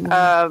say,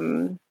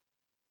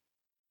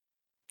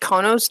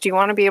 Konos, do you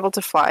want to be able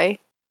to fly?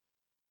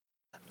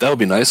 That would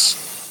be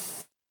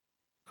nice.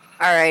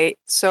 All right,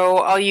 so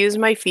I'll use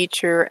my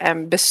feature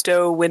and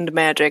bestow wind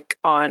magic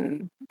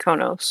on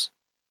Konos,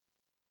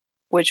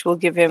 which will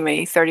give him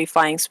a 30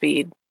 flying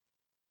speed,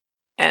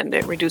 and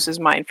it reduces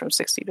mine from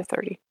 60 to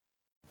 30.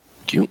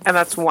 Cute. And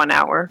that's 1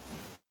 hour.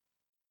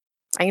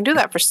 I can do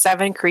that for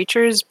 7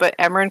 creatures, but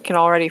Emran can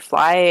already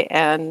fly,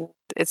 and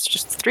it's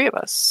just 3 of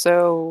us.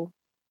 So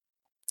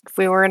if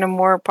we were in a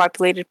more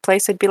populated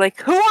place, I'd be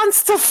like, who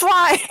wants to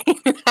fly?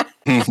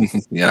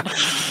 Yeah.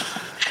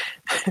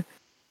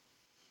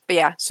 But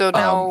yeah, so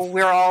now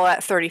we're all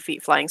at 30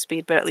 feet flying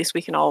speed, but at least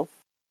we can all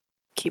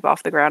keep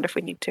off the ground if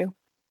we need to.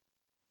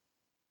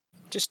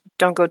 Just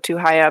don't go too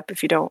high up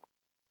if you don't,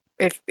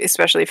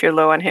 especially if you're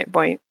low on hit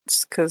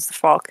points, because the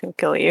fall can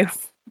kill you.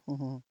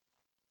 Mm-hmm.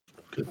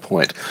 Good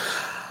point.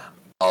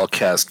 I'll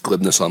cast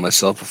glibness on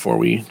myself before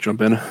we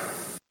jump in.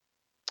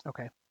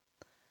 Okay.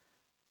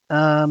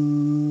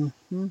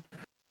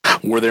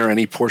 Were there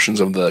any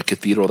portions of the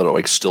cathedral that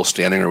are still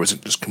standing, or was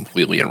it just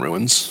completely in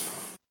ruins?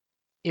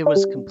 It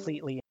was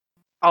completely.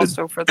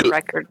 Also, for the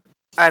record,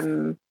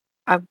 I'm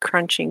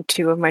crunching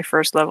 2 of my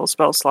first level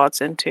spell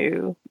slots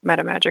into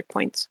meta magic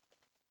points,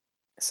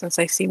 since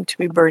I seem to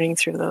be burning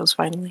through those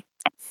finally.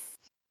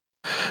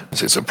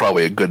 It's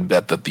probably a good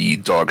bet that the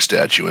dog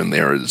statue in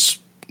there is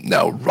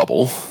now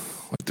rubble,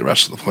 like the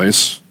rest of the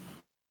place.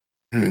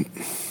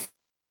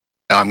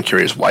 I'm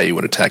curious why you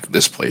would attack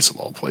this place of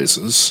all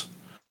places.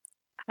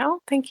 I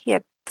don't think he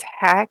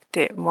attacked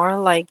it. More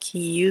like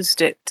he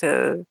used it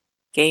to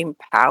gain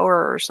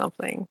power or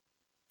something.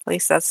 At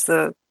least that's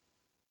the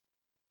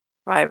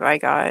vibe I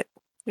got.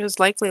 It was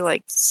likely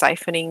like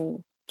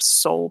siphoning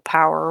soul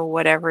power or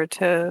whatever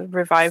to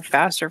revive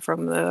faster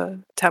from the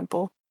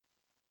temple.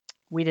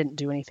 We didn't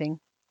do anything.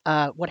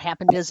 What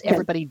happened is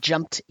everybody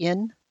jumped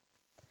in,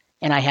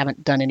 and I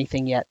haven't done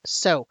anything yet.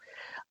 So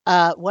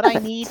what I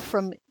need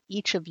from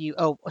each of you...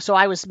 Oh, so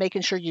I was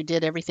making sure you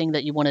did everything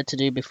that you wanted to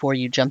do before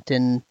you jumped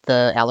in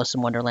the Alice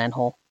in Wonderland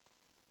hole.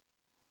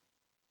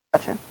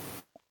 Gotcha.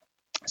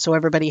 So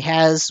everybody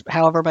has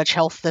however much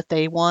health that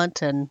they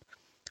want, and,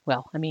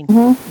 well, I mean,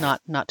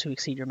 not to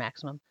exceed your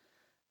maximum.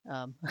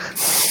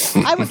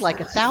 I would like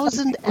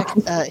 1,000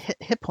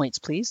 hit points,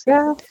 please.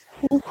 Yeah,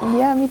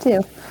 me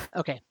too.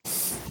 Okay.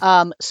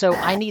 So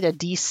I need a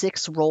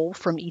D6 roll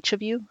from each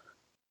of you.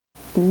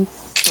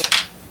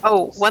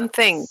 Oh, one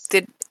thing.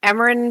 Did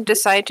Emmerin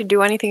decide to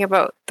do anything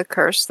about the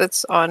curse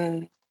that's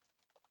on...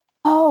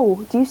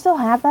 Oh, do you still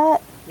have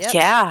that? Yep.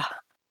 Yeah.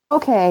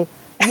 Okay,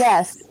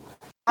 yes,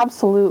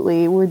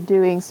 absolutely. We're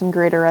doing some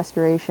greater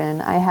restoration.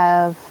 I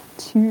have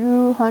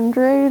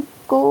 200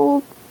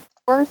 gold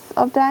worth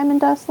of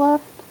diamond dust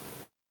left.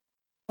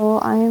 So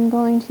I am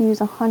going to use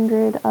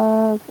 100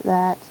 of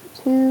that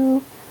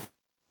too.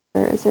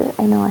 Where is it?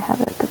 I know I have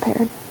it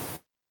prepared.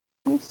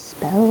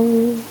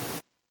 Spell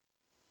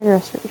Greater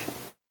Restoration.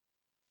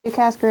 You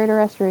cast Greater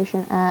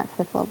Restoration at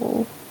 5th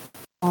level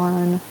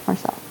on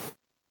Marcel.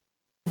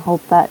 I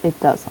hope that it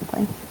does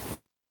something.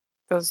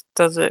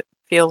 Does it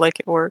feel like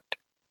it worked?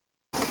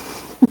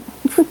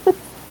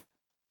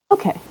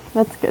 Okay,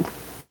 that's good.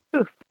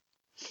 Ooh.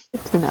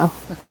 Good to know.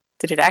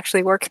 Did it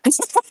actually work?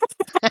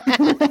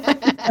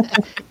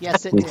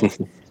 Yes, it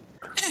did.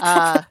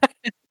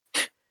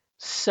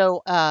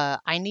 So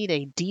I need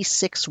a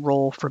D6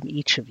 roll from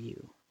each of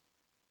you.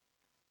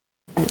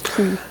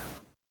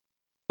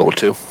 Level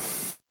 2.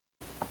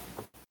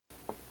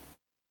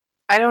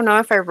 I don't know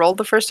if I rolled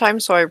the first time,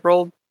 so I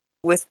rolled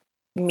with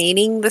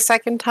meaning the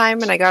second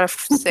time, and I got a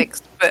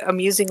 6. But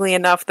amusingly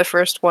enough, the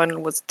first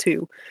one was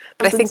 2.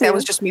 But I think that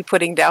was just me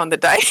putting down the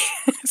die.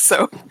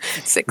 So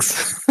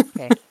 6.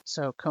 Okay,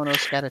 so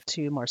Konos got a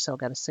 2, Marcel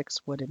got a 6,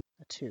 Wooden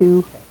a 2.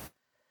 Okay.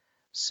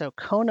 So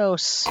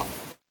Konos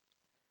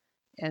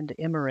and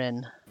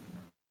Immerin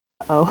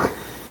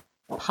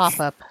pop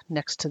up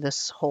next to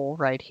this hole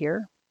right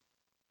here,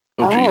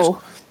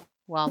 Oh,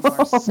 while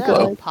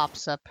Marcel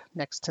pops up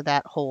next to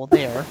that hole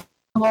there.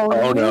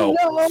 Oh no.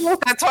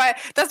 That's why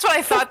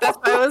I thought. That's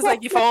why I was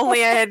like, if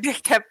only I had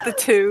kept the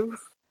 2.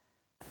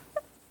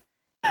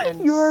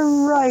 And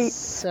You're right.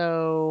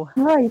 So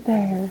Right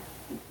there.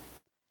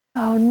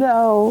 Oh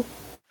no.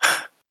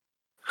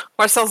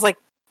 Marcel's like,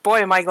 boy,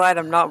 am I glad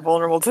I'm not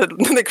vulnerable to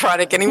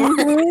necrotic anymore.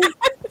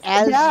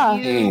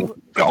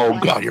 Oh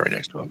god, you're right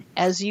next to him.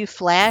 As you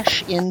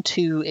flash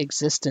into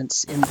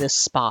existence in this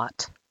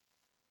spot,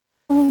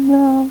 Oh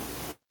no.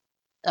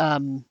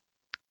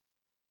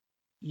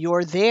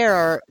 You're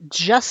there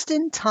just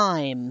in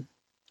time.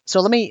 So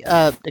let me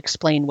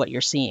explain what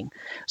you're seeing.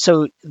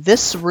 So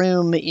this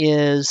room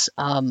is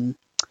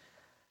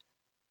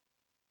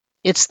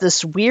it's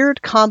this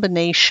weird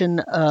combination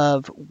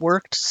of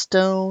worked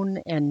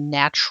stone and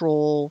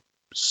natural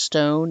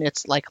stone.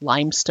 It's like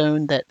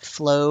limestone that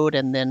flowed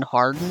and then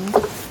hardened.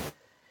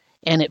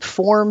 And it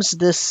forms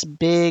this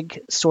big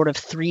sort of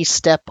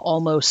 3-step,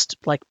 almost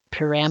like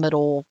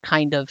pyramidal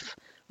kind of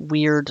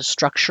weird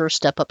structure,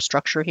 step-up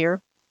structure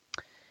here.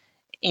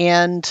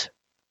 And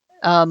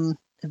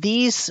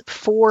these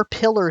 4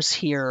 pillars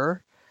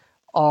here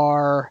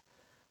are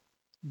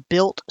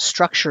built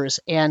structures.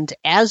 And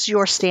as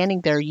you're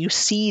standing there, you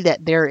see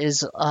that there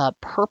is a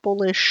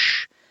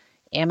purplish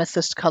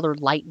amethyst-colored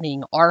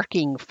lightning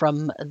arcing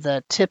from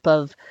the tip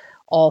of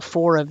all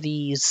 4 of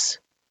these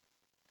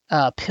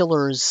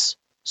pillars.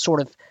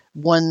 Sort of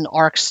one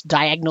arcs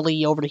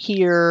diagonally over to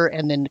here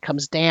and then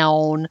comes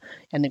down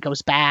and then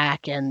goes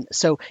back, and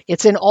so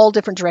it's in all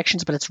different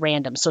directions, but it's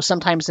random. So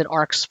sometimes it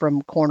arcs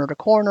from corner to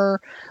corner,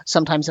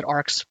 sometimes it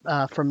arcs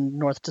from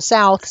north to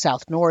south,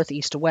 south north,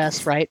 east to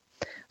west, right?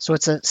 So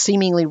it's a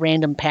seemingly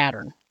random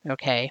pattern.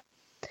 Okay,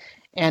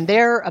 and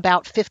they're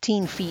about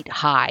 15 feet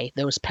high.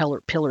 Those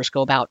pillars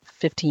go about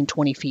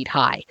 15-20 feet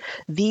high.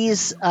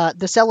 These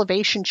this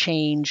elevation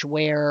change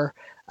where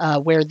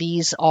where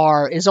these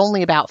is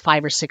only about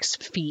 5 or 6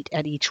 feet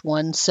at each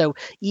one. So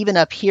even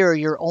up here,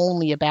 you're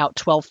only about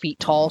 12 feet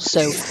tall.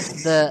 So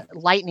the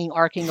lightning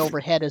arcing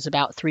overhead is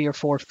about 3 or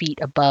 4 feet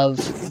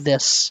above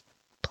this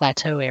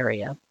plateau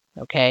area.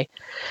 Okay.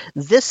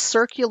 This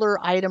circular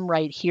item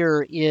right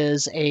here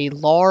is a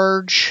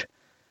large,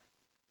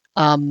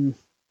 it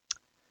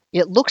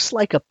looks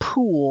like a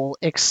pool,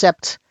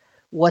 except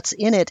what's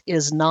in it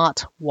is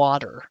not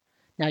water.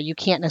 Now, you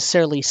can't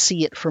necessarily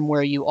see it from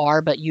where you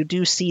are, but you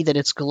do see that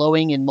it's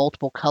glowing in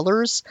multiple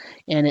colors,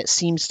 and it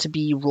seems to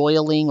be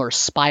roiling or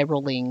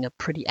spiraling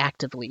pretty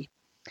actively.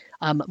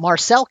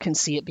 Marcel can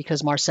see it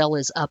because Marcel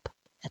is up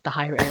at the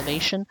higher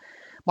elevation.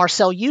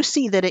 Marcel, you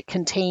see that it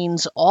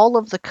contains all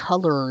of the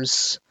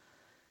colors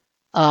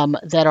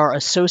that are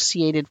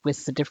associated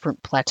with the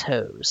different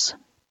plateaus.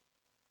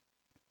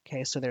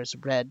 Okay, so there's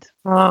red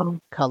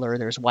color,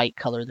 there's white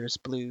color, there's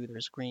blue,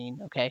 there's green.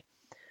 Okay.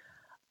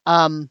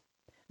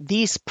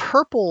 These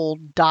purple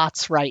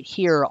dots right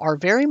here are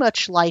very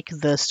much like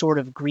the sort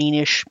of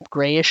greenish,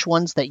 grayish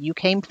ones that you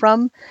came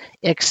from,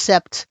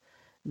 except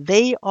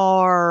they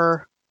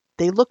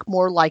look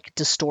more like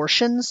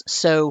distortions.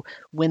 So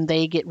when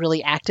they get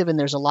really active and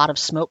there's a lot of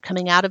smoke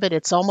coming out of it,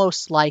 it's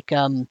almost like,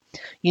 when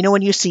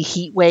you see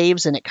heat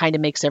waves and it kind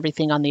of makes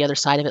everything on the other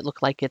side of it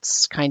look like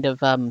it's kind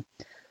of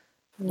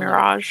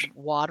mirage,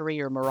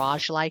 watery or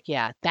mirage-like.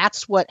 Yeah,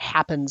 that's what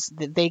happens.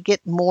 They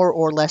get more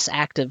or less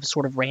active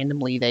sort of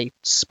randomly. They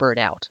spurt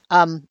out.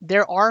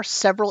 There are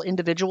several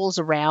individuals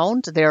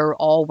around. They're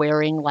all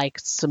wearing like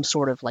some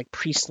sort of like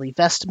priestly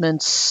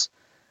vestments.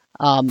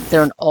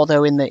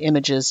 Although in the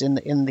images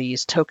in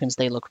these tokens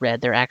they look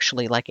red, they're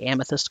actually like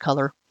amethyst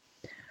color.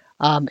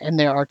 And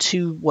there are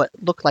 2 what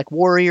look like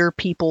warrior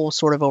people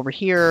sort of over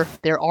here.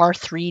 There are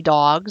 3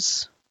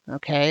 dogs,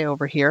 okay,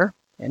 over here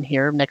and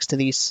here next to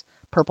these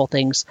purple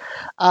things.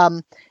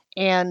 As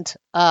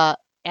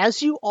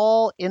you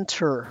all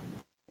enter,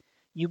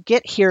 you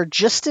get here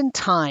just in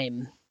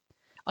time.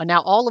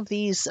 Now, all of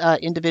these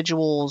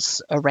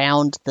individuals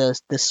around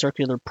this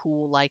circular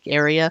pool-like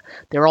area,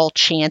 they're all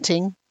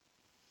chanting.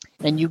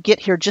 And you get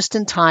here just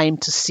in time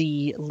to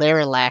see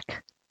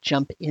Larilak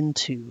jump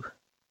into.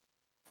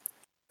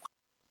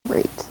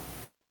 Great.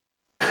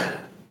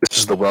 This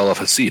is the Well of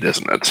Hasid,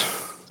 isn't it?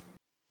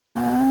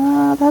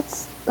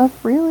 That's a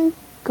really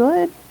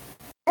good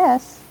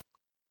guess.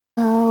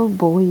 Oh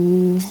boy.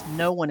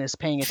 No one is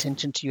paying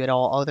attention to you at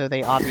all, although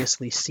they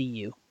obviously see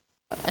you.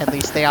 At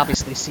least they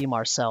obviously see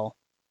Marcel.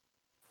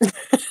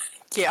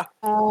 Yeah.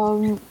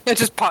 Um, It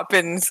just pop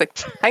in and it's like,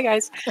 hi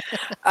guys.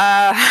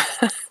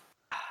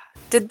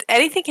 Did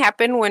anything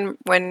happen when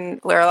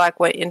Larilak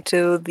went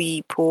into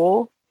the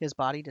pool? His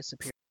body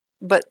disappeared.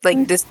 But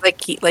like this,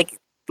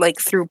 like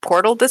through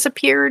portal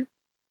disappeared?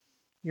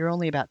 You're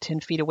only about 10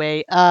 feet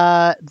away.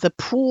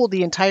 The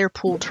entire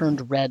pool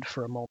turned red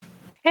for a moment.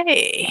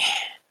 Hey.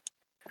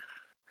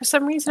 For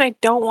some reason, I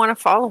don't want to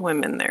follow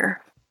him in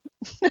there.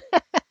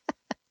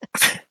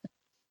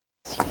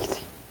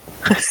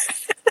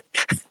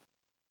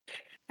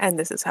 And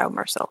this is how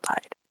Marcel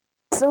died.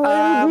 so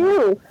what do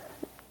you do?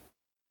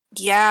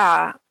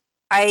 Yeah,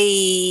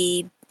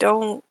 I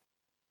don't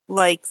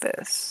like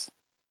this.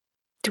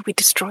 Do we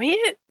destroy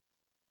it?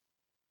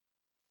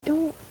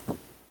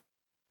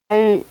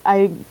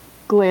 I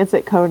glance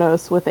at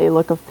Konos with a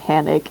look of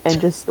panic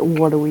and just,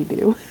 what do we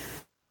do?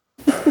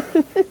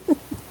 I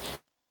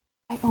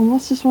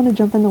almost just want to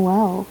jump in the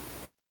well.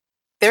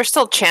 They're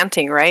still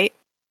chanting, right?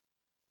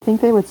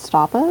 Think they would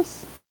stop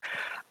us?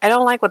 I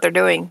don't like what they're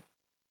doing.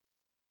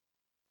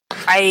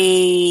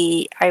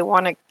 I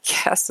want to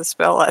cast a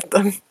spell at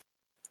them.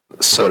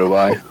 So do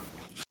I.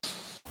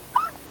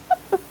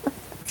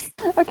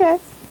 Okay.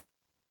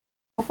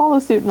 I'll follow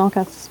suit and I'll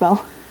cast a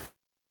spell.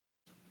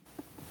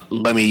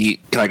 Can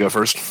I go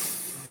first?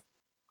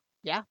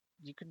 Yeah,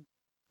 you can.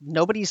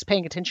 Nobody's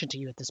paying attention to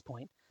you at this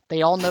point.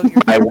 They all know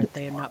you're there, but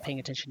they are not paying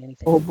attention to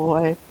anything. Oh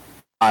boy.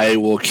 I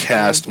will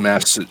cast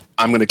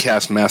I'm going to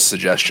cast Mass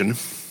Suggestion.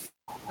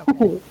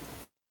 Okay.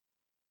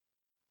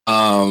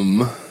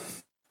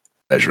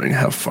 Measuring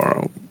how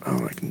far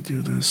I can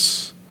do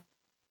this.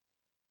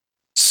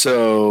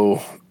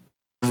 So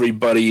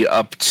everybody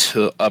up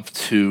to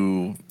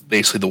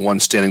basically the one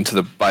standing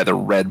by the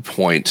red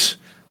point,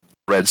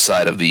 red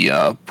side of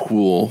the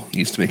pool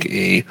needs to make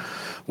a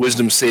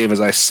wisdom save as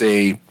I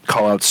say,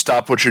 call out,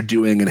 stop what you're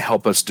doing and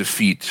help us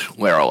defeat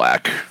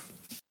Larilak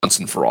once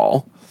and for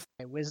all.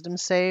 Okay, wisdom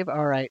save.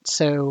 All right.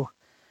 So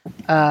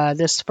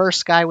this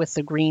first guy with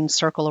the green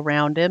circle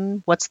around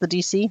him, what's the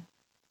DC?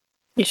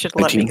 You should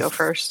let 19. me go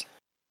first.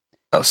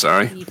 Oh,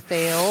 sorry. He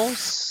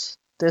fails.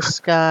 This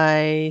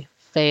guy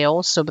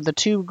fails. So but the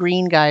 2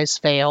 green guys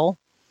fail.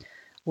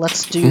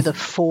 Let's do the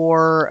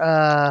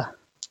 4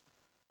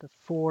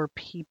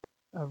 people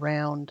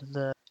around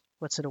the,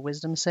 what's it, a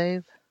wisdom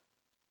save?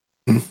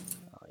 Oh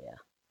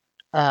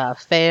yeah.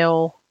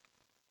 Fail.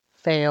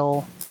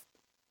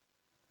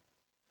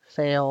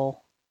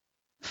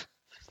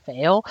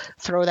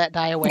 Throw that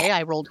die away.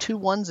 I rolled 2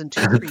 1s and 2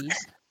 3s.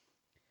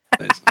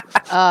 Nice.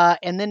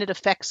 And then it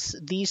affects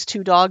these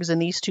 2 dogs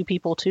and these 2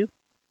 people too.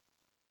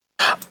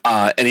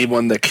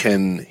 anyone that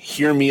can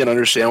hear me and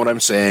understand what I'm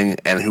saying,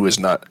 and who is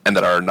not, and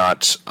that are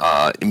not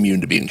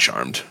immune to being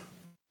charmed.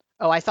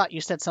 Oh, I thought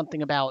you said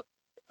something about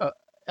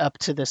up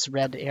to this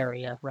red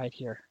area right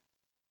here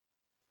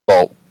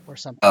Well, or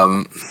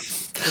something.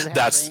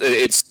 that's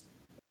it's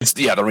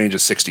yeah. The range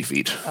is 60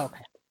 feet.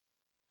 Okay.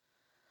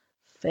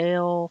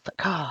 Fail.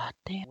 God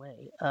damn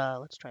way.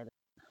 Let's try that.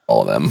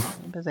 All of them.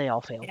 But they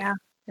all failed. Yeah.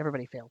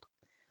 Everybody failed.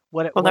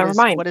 What never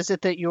mind. What is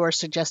it that you are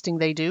suggesting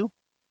they do?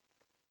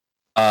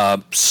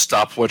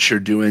 Stop what you're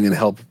doing and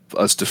help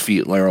us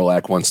defeat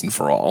Larolac once and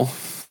for all.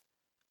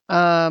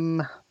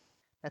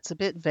 That's a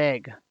bit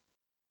vague.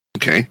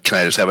 Okay. Can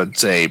I just have it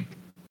say,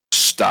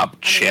 stop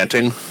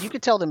chanting? You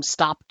could tell them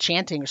stop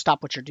chanting or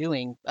stop what you're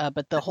doing,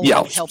 but the whole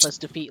help us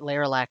defeat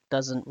Larolac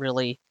doesn't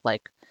really,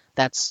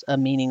 that's a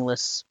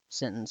meaningless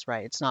sentence,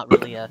 right? It's not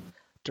really a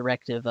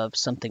directive of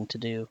something to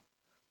do.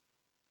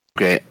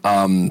 Okay,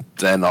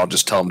 then I'll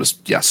just tell them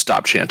to,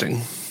 stop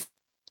chanting.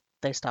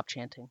 They stop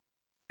chanting.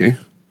 Okay.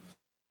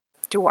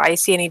 Do I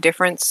see any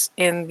difference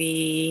in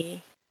the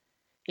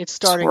It's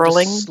starting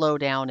swirling? to slow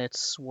down its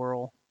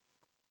swirl.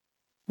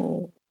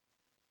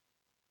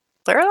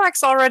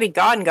 Larolac's already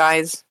gone,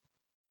 guys.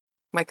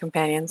 My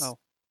companions. Oh.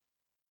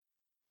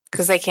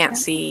 Because they can't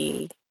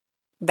see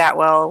that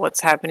well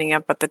what's happening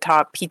up at the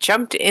top. He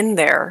jumped in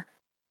there.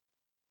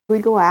 We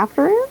go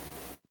after him?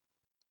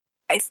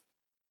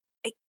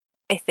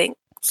 I think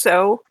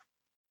so.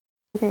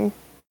 Okay.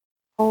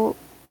 I'll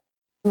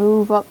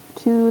move up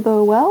to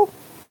the well.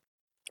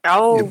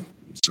 Oh,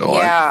 So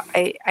yeah.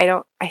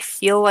 I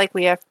feel like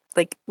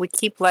we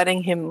keep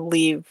letting him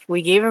leave.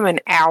 We gave him an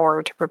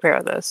hour to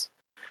prepare this.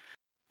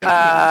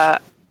 Yeah,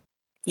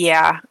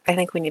 I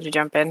think we need to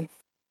jump in.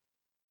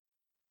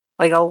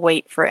 I'll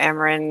wait for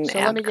Emran So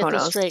and let me get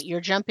this Konos. straight.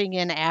 You're jumping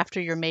in after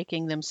you're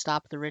making them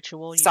stop the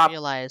ritual. You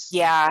realize,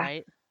 Yeah.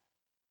 right?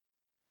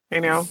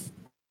 You know.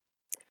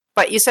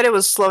 But you said it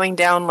was slowing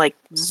down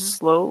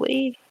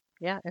slowly.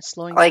 Yeah, it's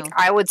slowing down.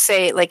 I would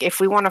say if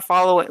we want to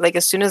follow it,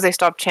 as soon as they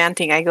stop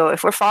chanting, I go,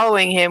 if we're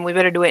following him, we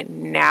better do it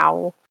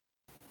now.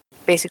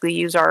 Basically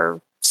use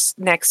our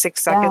next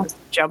 6 seconds to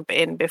jump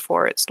in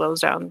before it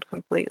slows down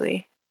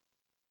completely.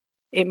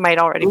 It might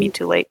already be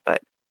too late,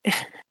 but this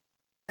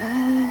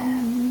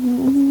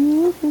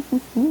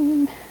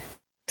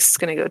is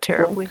going to go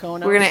terribly.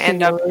 Konos? We're going to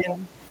end up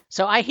in...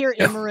 So I hear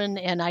Imran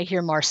and I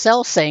hear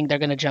Marcel saying they're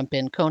going to jump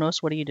in.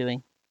 Konos, what are you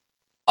doing?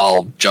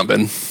 I'll jump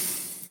in.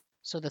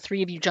 So the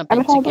three of you jump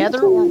in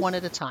together or one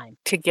at a time?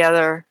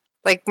 Together.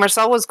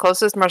 Marcel was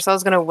closest.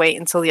 Marcel's going to wait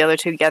until the other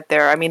two get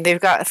there. I mean,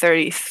 they've got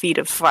 30 feet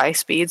of fly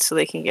speed, so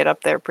they can get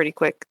up there pretty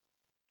quick.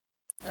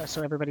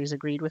 So everybody's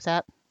agreed with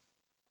that?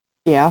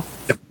 Yeah.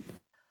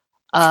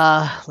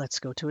 Let's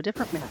go to a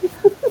different map.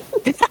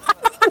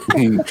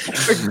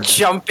 We're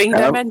jumping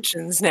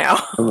dimensions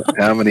now.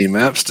 How many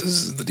maps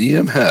does the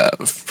DM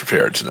have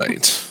prepared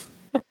tonight?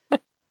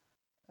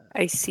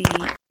 I see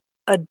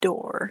a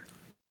door.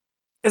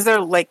 Is there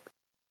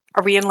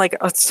are we in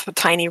a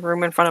tiny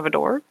room in front of a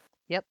door?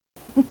 Yep.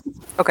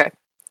 Okay.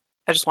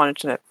 I just wanted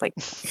to know,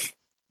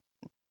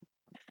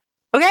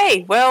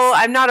 Okay, well,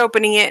 I'm not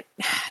opening it.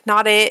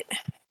 Not it.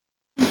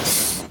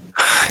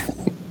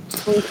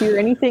 Can you hear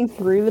anything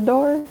through the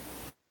door?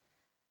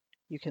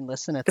 You can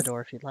listen at the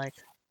door if you'd like.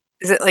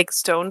 Is it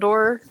stone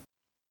door?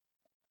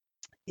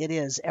 It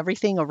is.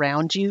 Everything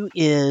around you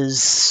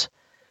is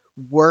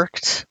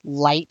worked,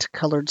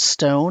 light-colored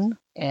stone,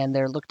 and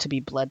there look to be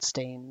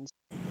bloodstains.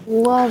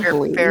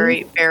 Lovely.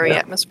 Very, very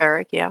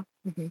atmospheric, yeah.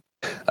 Mm-hmm.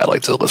 I'd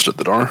like to listen at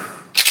the door.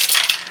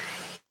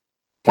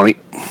 20.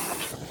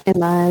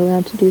 Am I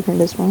allowed to do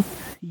this one?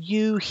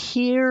 You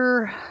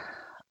hear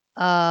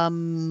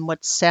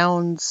what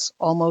sounds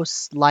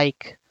almost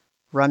like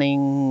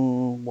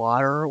running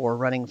water or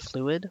running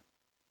fluid.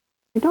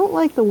 I don't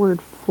like the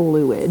word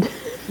fluid.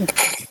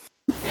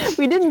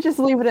 We didn't just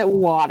leave it at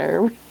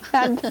water. We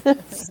had to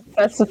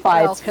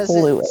specify it's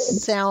fluid. It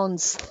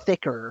sounds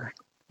thicker,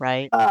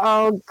 right?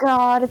 Oh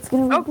god, it's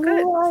gonna be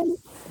blood.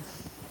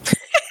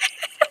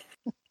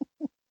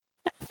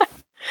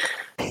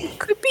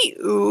 Could be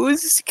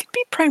ooze. It could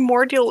be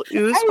primordial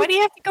ooze. Why do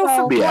you have to go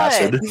for Be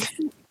blood? acid.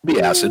 Be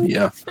acid,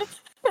 yeah.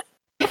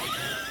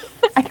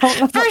 I don't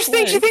know. First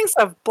thing she thinks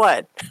of,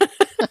 blood.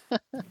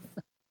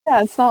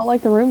 Yeah, it's not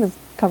like the room is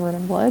covered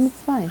in blood. It's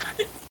fine.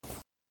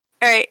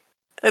 All right,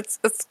 let's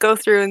go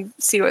through and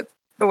see what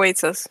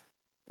awaits us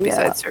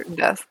besides certain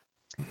death.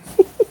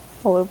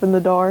 I'll open the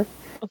door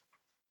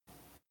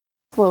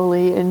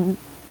slowly and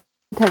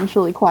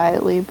potentially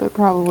quietly, but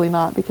probably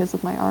not because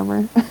of my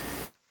armor.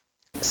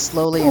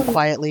 Slowly and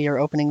quietly, you're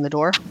opening the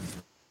door.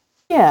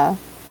 Yeah.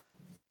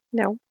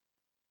 No.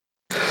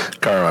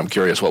 Kara, I'm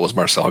curious, what was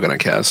Marcel going to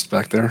cast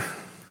back there?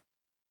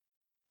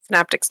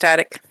 Synaptic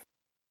static.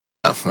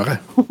 Oh, okay.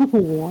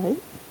 What?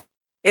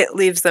 It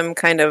leaves them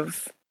kind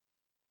of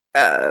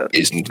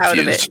He's out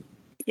of confused. it.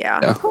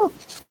 Yeah. Huh.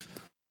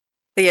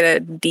 They get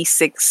a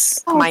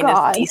D6 Oh, minus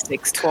God.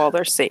 D6 to all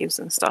their saves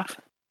and stuff.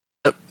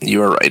 Yep,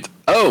 you are right.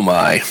 Oh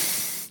my.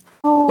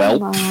 Oh Well.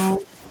 my.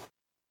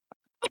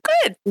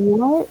 Good.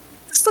 What?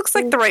 This looks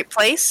like the right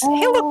place.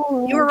 Hey,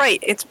 look, you were right.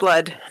 It's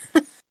blood.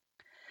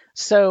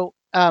 So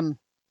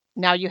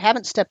now you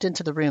haven't stepped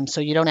into the room, so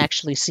you don't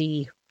actually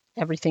see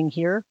everything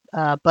here.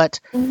 But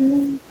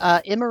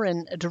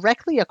Imran,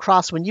 directly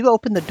across, when you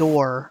open the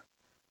doors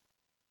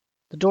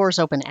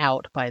open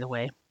out, by the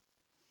way.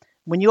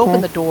 When you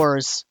open the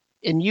doors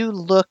and you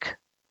look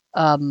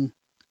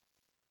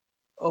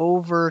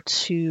over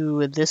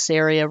to this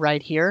area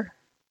right here.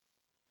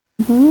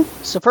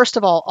 So first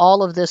of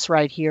all of this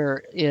right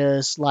here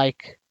is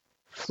like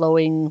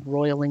flowing,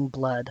 roiling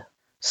blood.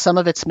 Some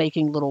of it's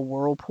making little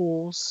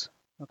whirlpools,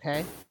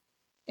 okay?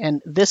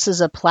 And this is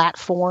a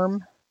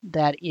platform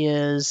that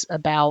is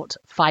about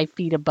 5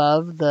 feet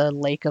above the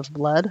lake of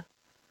blood.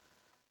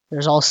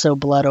 There's also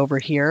blood over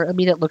here. I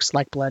mean, it looks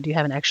like blood. You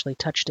haven't actually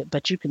touched it,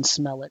 but you can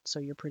smell it, so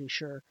you're pretty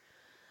sure.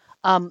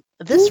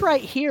 This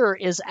right here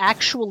is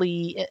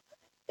actually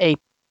a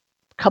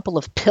couple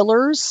of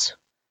pillars.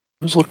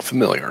 Those look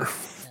familiar.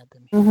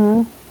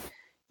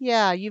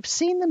 Yeah, you've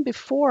seen them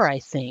before, I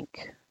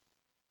think.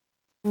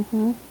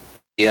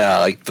 Yeah,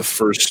 like the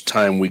first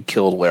time we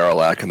killed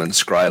Laralac and then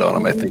scryed on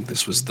him. I think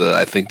this was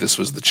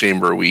the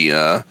chamber we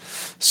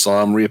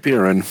saw him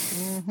reappear in.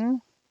 I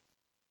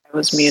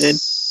was muted.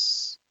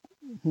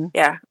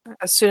 Yeah,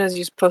 as soon as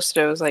you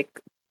posted it, I was like,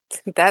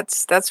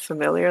 that's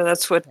familiar.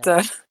 That's what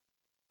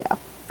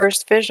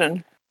first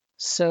vision.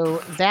 So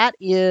that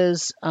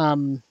is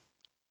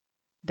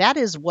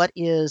what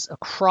is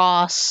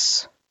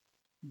across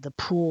the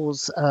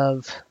pools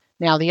of.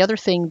 Now, the other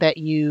thing that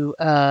you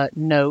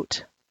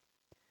note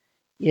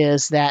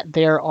is that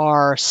there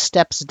are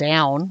steps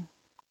down,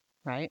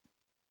 right?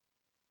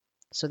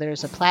 So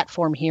there's a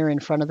platform here in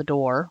front of the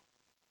door,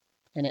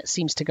 and it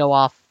seems to go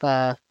off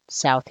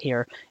south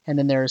here, and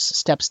then there's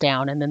steps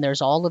down, and then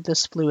there's all of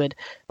this fluid.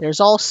 There's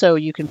also,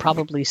 you can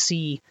probably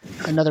see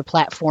another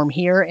platform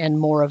here and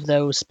more of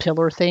those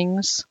pillar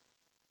things.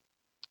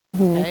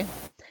 Okay.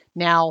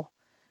 Now,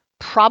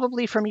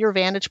 probably from your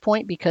vantage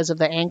point, because of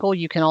the angle,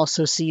 you can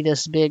also see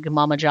this big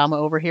Mama Jama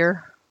over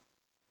here.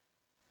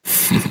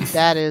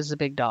 That is a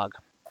big dog.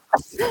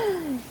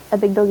 A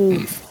big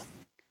doggy.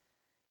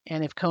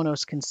 And if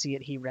Konos can see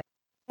it, he read.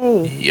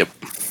 Hey. Yep.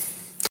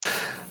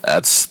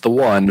 That's the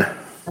one.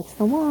 That's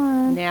the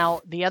one.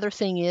 Now, the other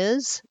thing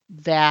is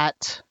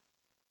that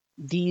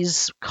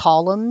these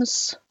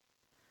columns,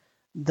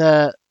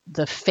 the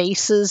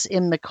faces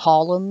in the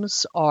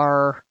columns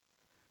are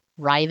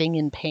writhing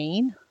in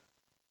pain.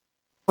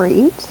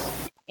 Great.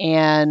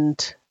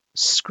 And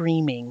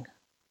screaming.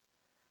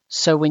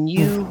 So when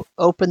you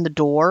open the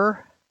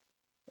door,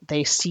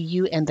 they see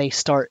you and they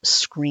start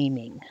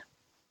screaming.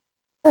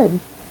 Good.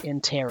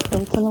 In terror.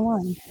 Go to the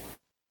one.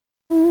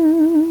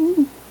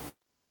 I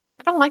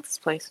don't like this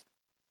place.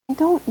 I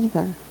don't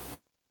either.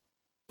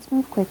 Let's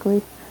move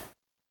quickly.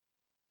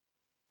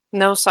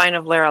 No sign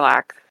of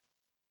Laralac.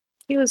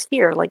 He was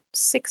here like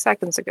 6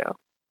 seconds ago.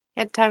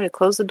 He had time to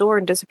close the door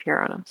and disappear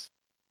on us.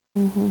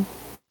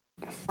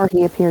 Or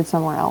he appeared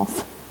somewhere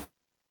else.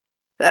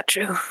 That's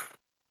true.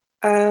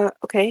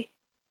 Okay.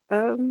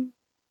 And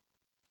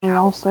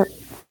I'll start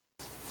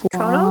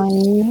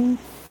flying.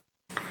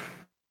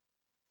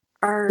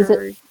 Is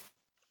it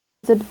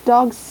a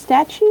dog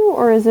statue,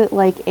 or is it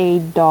like a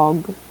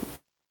dog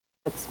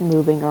that's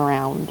moving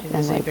around? It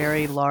is a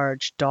very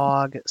large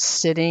dog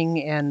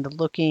sitting and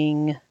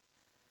looking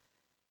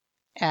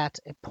at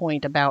a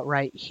point about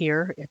right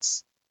here.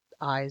 Its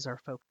eyes are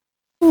focused.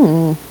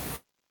 You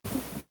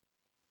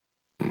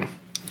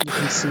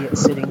can see it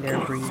sitting there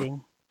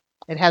breathing.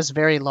 It has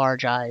very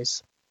large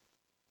eyes.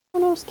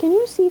 Konos, can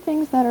you see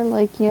things that are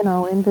like,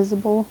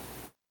 invisible?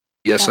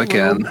 Yes, I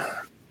can.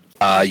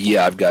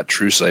 Yeah, I've got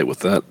true sight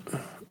with that.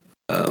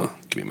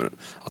 Give me a minute.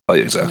 I'll tell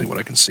you exactly what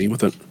I can see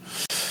with it.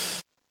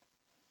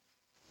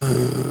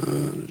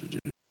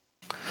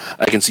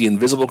 I can see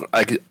invisible.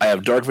 I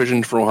have dark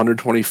vision for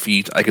 120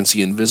 feet. I can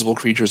see invisible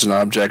creatures and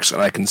objects,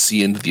 and I can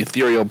see into the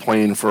ethereal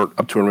plane for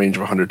up to a range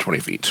of 120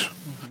 feet.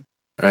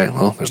 All right.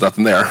 Well, there's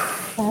nothing there.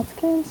 That's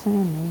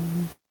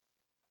concerning.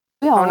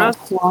 We all are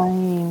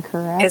flying,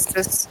 correct? Is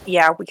this?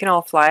 Yeah, we can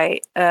all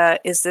fly.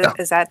 Is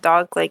that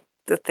dog like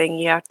the thing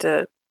you have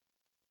to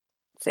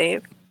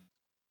save?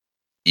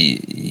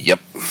 Yep.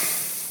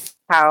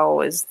 How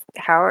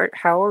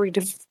are we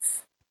doing?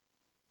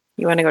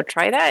 You want to go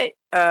try that?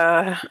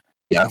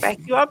 Yeah. Back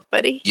you up,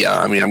 buddy. Yeah,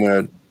 I mean, I'm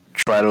going to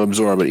try to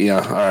absorb it. Yeah,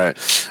 all right.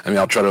 I mean,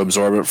 I'll try to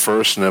absorb it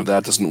first, and if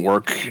that doesn't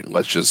work,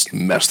 let's just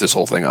mess this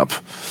whole thing up.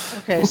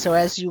 Okay, so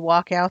as you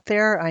walk out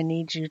there, I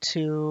need you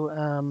to...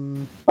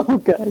 Oh,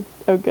 good.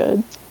 Oh,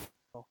 good.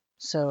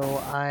 So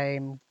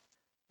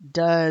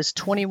does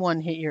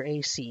 21 hit your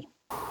AC?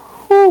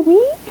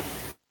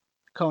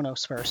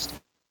 Konos first.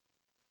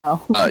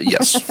 Oh.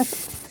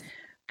 Yes.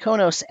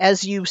 Konos,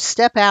 as you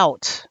step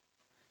out,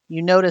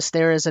 you notice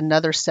there is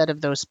another set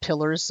of those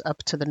pillars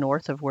up to the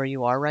north of where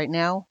you are right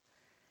now.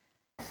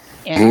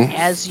 And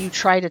as you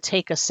try to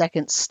take a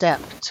second step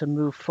to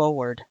move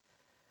forward,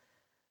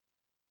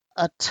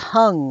 a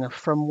tongue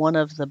from one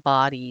of the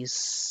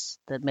bodies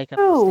that make up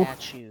the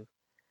statue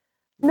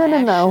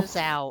lashes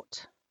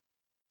out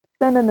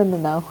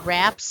No.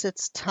 wraps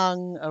its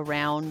tongue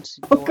around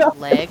Oh, your God.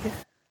 leg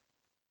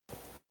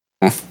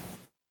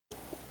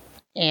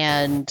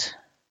and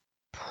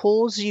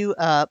pulls you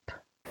up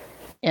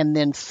and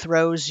then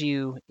throws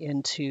you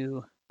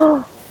into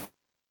the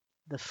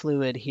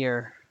fluid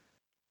here.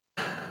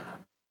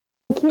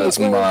 Does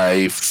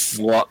my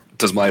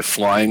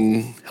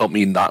flying help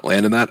me not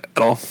land in that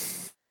at all?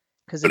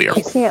 Because Pretty it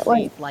early. Can't,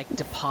 like-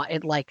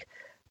 it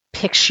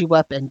picks you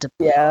up and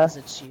Yeah.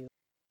 deposits you.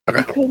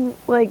 I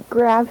couldn't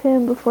grab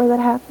him before that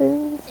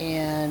happened.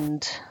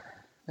 And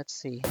let's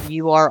see.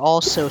 You are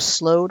also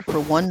slowed for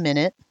 1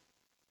 minute,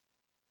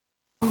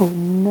 Oh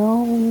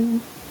no.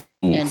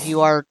 and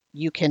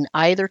you can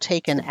either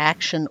take an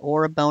action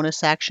or a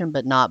bonus action,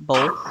 but not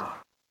both.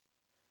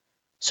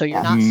 So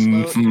you're not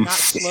slowed. You're not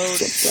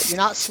slowed. You're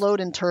not slowed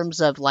in terms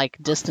of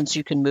distance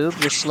you can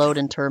move. You're slowed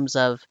in terms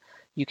of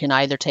you can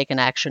either take an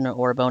action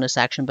or a bonus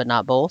action, but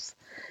not both.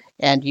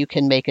 And you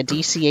can make a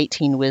DC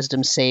 18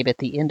 Wisdom save at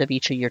the end of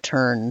each of your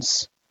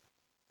turns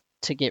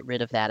to get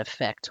rid of that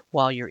effect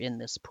while you're in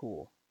this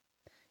pool.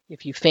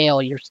 If you fail,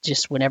 you're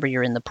just whenever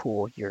you're in the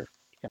pool, you're.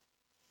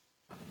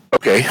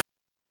 Okay.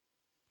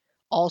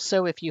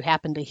 Also, if you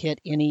happen to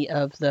hit any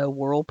of the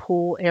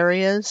whirlpool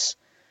areas,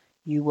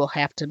 you will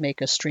have to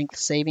make a strength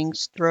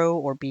savings throw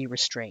or be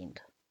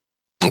restrained.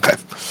 Okay.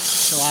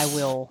 So I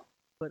will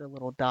put a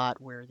little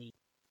dot where the.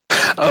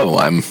 Oh,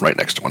 I'm right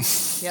next to one.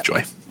 Yep.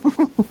 Joy.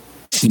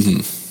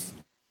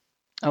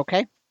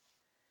 Okay.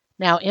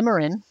 Now,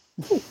 Immorin,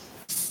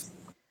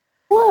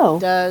 Whoa.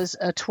 does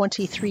a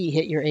 23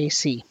 hit your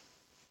AC?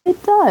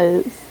 It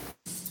does.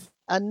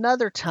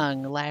 Another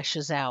tongue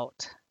lashes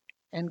out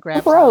and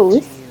grabs Gross.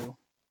 onto you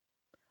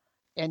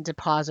and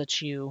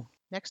deposits you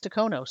next to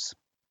Konos.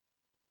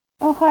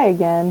 Oh, hi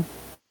again.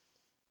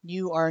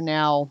 You are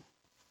now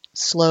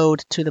slowed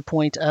to the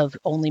point of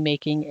only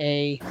making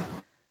a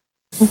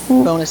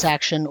Mhm. bonus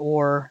action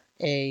or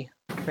a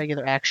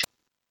regular action,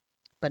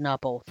 but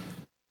not both,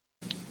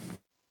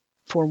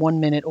 for 1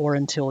 minute or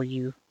until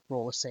you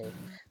roll a save.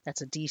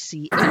 That's a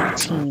DC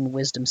 18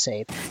 Wisdom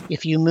save.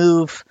 If you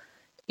move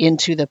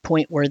into the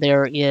point where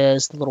there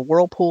is the little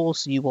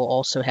whirlpools, you will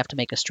also have to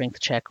make a strength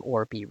check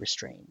or be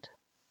restrained.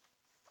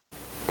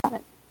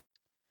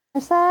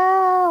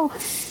 Marcel!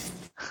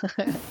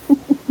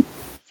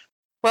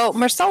 Well,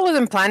 Marcel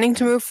wasn't planning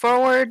to move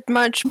forward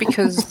much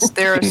because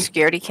they're a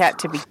scaredy cat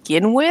to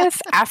begin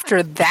with.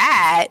 After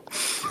that,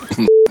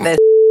 this,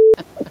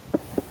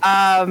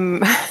 Oh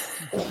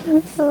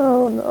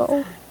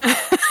no.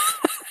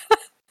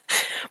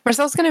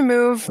 Marcel's gonna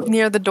move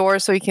near the door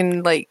so he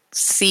can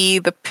see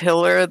the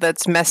pillar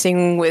that's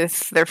messing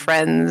with their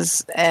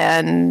friends,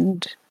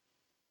 and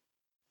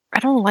I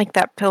don't like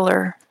that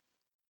pillar.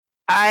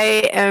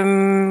 I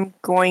am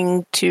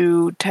going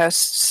to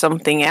test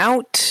something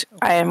out.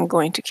 I am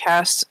going to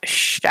cast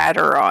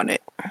Shatter on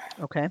it.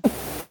 Okay.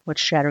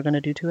 What's Shatter going to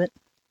do to it?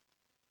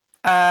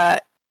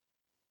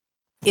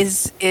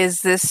 Is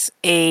this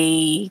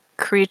a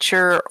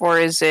creature or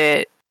is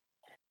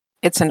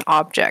it's an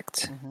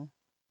object? Mm-hmm.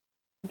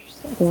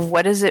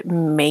 What is it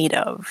made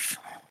of?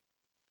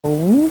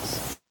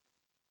 Bones?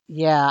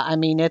 Yeah, I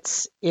mean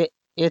it's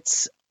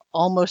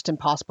almost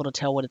impossible to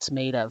tell what it's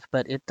made of,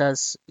 but it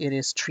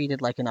is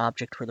treated like an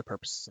object for the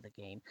purposes of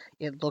the game.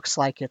 It looks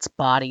like its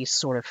body's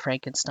sort of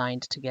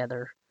Frankensteined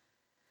together,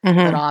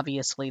 but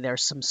obviously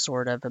there's some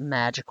sort of a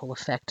magical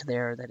effect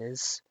there that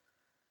is.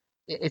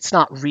 It's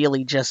not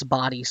really just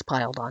bodies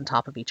piled on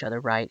top of each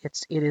other, right?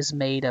 It is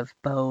made of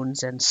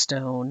bones and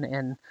stone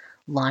and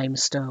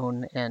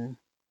limestone and.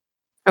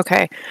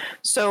 Okay,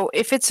 so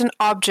if it's an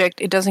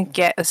object, it doesn't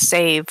get a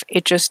save.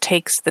 It just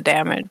takes the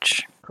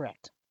damage.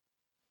 Correct.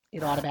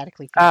 It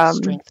automatically fails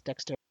strength,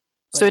 dexterity.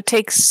 So it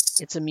takes.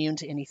 It's immune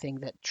to anything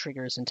that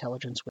triggers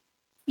intelligence.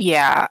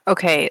 Yeah.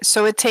 Okay.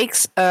 So it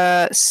takes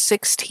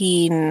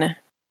 16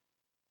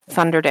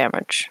 thunder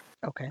damage.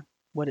 Okay.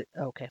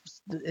 Okay.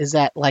 Is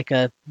that like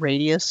a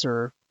radius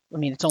or? I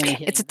mean, it's only.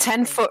 It's a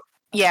 10-foot.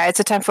 Yeah, it's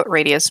a 10-foot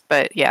radius,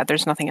 but yeah,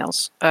 there's nothing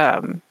else.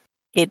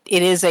 It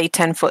is a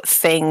 10-foot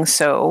thing,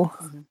 so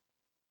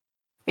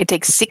it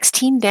takes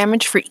 16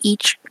 damage for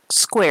each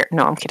square.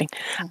 No, I'm kidding.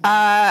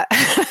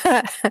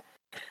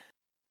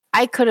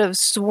 I could have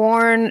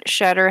sworn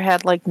Shatter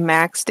had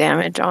max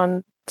damage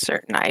on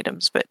certain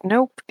items, but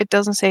nope, it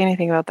doesn't say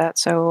anything about that.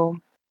 So,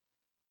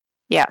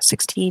 yeah,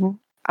 16.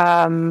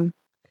 How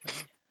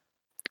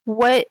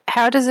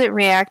does it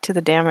react to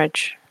the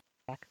damage?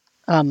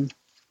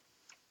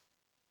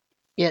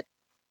 It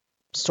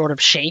sort of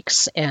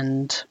shakes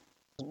and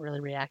doesn't really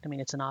react. I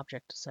mean, it's an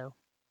object, so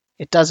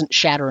it doesn't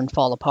shatter and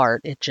fall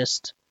apart. It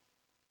just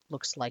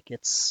looks like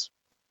its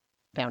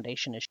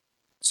foundation is.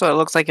 So it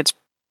looks like it's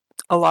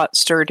a lot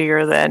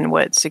sturdier than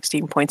what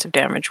 16 points of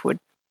damage would.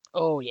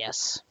 Oh,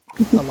 yes.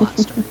 A lot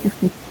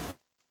sturdier.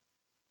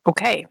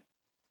 Okay.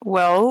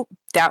 Well,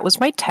 that was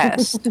my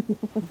test.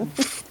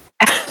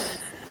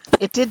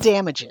 It did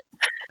damage it.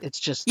 It's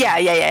just...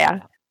 Yeah.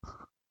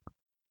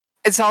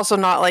 It's also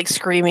not like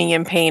screaming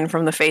in pain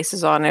from the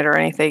faces on it or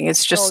anything.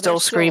 It's just Oh, there still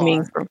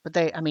screaming. but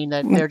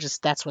they're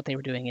just that's what they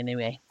were doing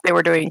anyway. They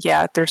were doing,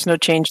 yeah. There's no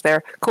change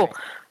there. Cool.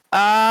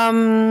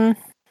 I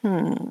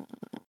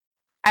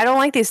don't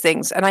like these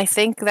things, and I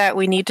think that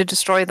we need to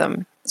destroy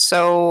them.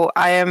 So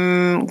I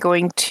am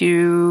going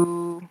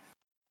to.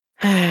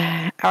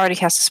 I already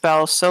cast a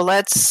spell, so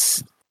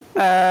let's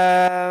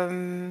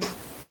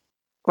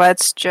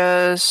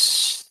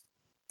just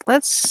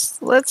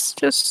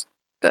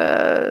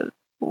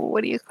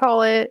what do you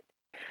call it?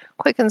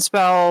 Quicken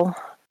spell,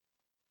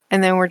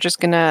 and then we're just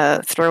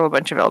gonna throw a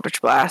bunch of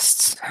Eldritch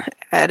Blasts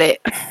at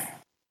it.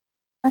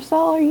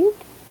 Marcel, are you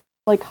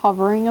like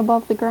hovering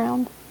above the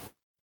ground?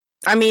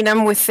 I mean,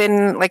 I'm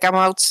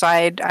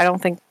outside. I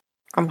don't think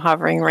I'm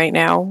hovering right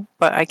now,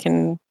 but I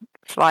can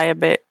fly a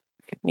bit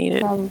if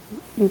needed.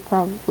 You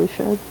probably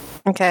should.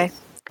 Okay.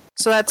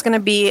 So that's going to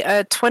be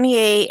a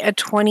 28, a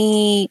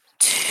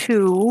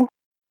 22,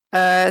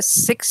 a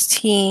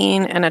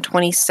 16, and a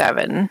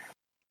 27.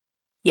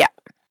 Yeah.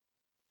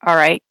 All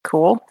right,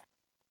 cool.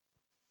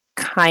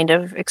 Kind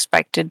of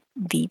expected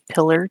the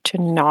pillar to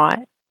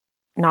not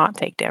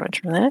take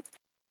damage from that.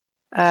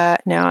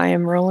 Now I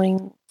am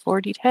rolling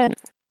 4d10.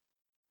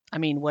 I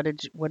mean, what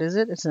is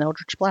it? It's an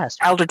Eldritch Blast.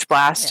 Eldritch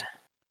Blast.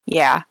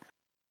 Yeah.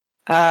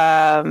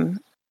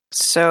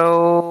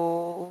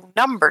 So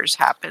numbers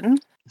happen.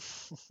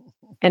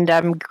 And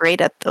I'm great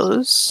at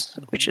those,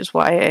 which is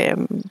why I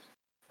am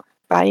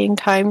buying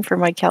time for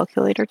my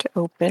calculator to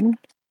open.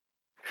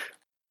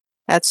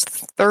 That's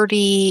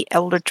 30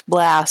 Eldritch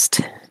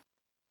Blast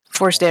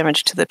force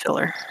damage to the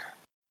pillar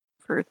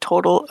for a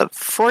total of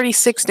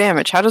 46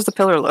 damage. How does the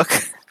pillar look?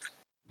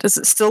 Does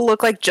it still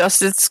look like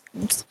just it's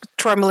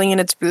trembling in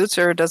its boots,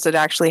 or does it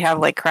actually have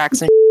like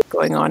cracks and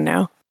going on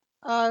now?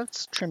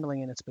 It's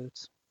trembling in its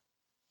boots.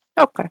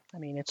 Okay. I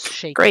mean, it's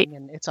shaking Great.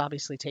 and it's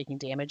obviously taking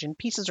damage, and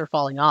pieces are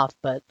falling off,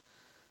 but,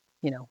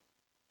 you know.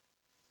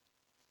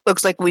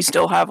 Looks like we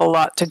still have a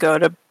lot to go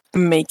to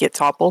make it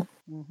topple.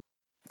 Mhm.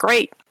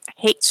 Great. I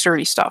hate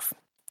sturdy stuff.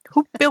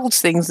 Who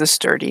builds things this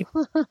sturdy?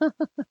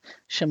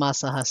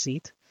 Shamasa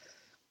Hasit.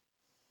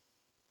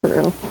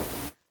 True.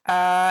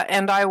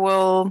 And I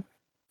will...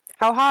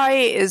 How high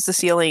is the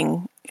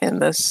ceiling in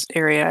this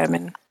area I'm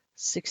in?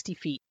 60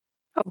 feet.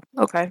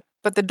 Oh, okay.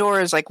 But the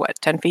door is like, what,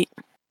 10 feet?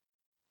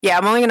 Yeah,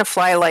 I'm only going to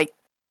fly like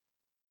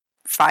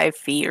 5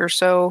 feet or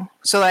so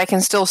that I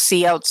can still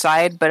see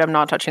outside, but I'm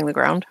not touching the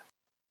ground.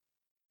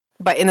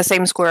 But in the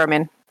same square I'm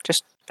in,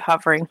 just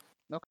hovering.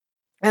 Okay.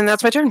 And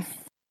that's my turn.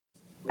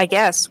 I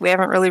guess. We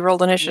haven't really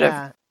rolled initiative.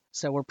 Yeah,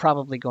 so we're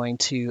probably going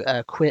to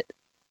quit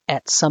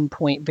at some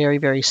point very,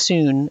 very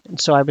soon. And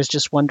so I was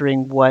just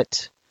wondering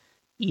what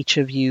each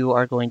of you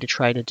are going to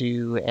try to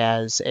do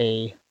as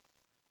a...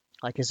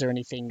 Like, is there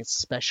anything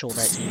special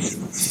that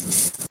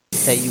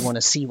you want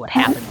to see what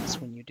happens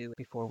when you do it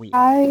before we...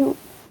 I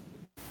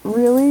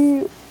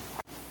really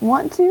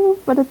want to,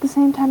 but at the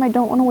same time, I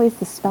don't want to waste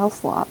the spell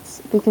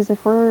slots, because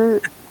if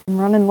I'm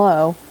running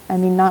low, I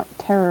mean, not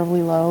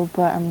terribly low,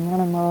 but I'm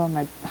running low on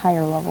my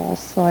higher levels,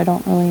 so I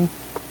don't really...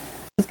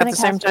 At the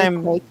same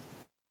time,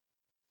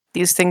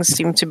 these things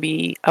seem to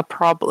be a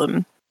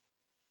problem.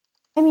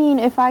 I mean,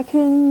 if I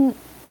can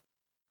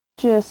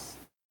just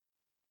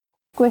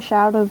squish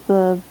out of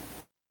the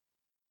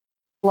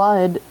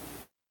blood,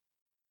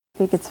 I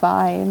think it's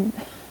fine.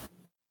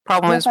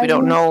 Problem is we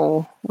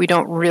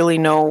don't really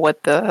know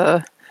what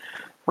the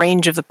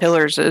range of the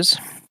pillars is.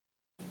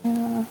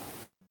 Yeah.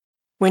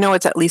 We know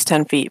it's at least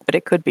 10 feet, but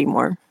it could be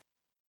more.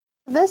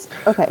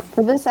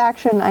 For this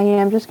action, I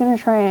am just going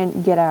to try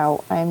and get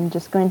out. I'm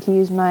just going to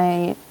use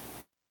my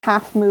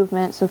half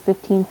movement, so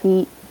 15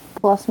 feet,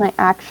 plus my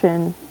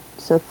action,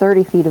 so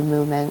 30 feet of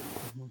movement.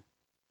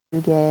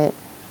 You get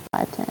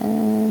 5,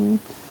 10,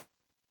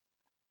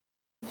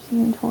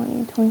 15,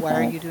 20, 25, Why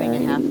are you doing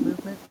 30. a half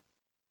movement?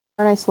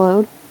 Aren't I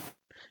slowed?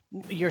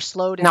 You're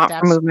slowed, and Not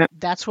for movement.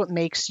 That's what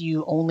makes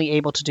you only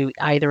able to do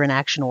either an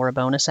action or a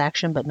bonus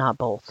action, but not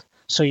both.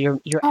 So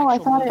your Oh, I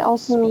actual thought it movement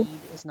also... speed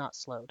is not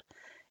slowed.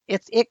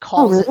 It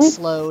calls really? it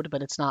slowed,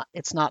 but it's not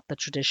the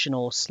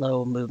traditional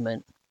slow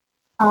movement.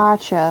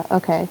 Gotcha.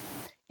 Okay.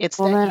 It's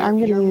Well, then I'm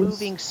you're gonna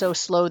moving so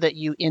slow that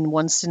you, in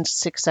 1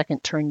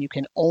 6-second turn, you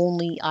can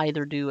only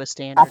either do a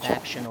standard Gotcha.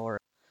 action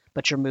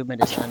but your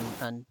movement is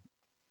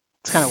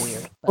it's kind of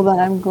weird. Well, then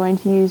I'm going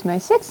to use my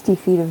 60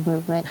 feet of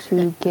movement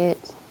to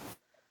get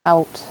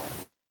out.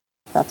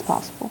 If that's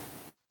possible.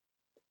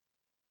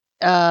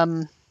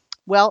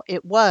 Well,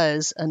 it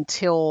was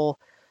until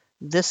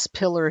this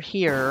pillar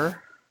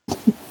here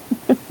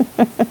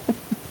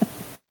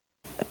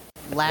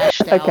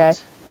lashed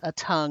out a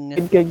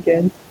tongue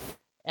Good.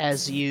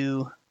 as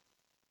you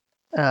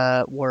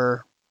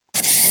were,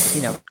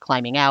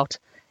 climbing out,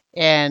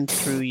 and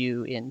threw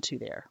you into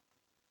there.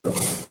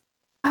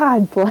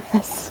 God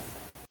bless.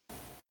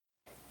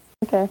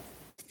 Okay.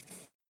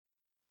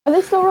 Are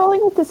they still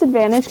rolling with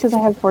disadvantage because I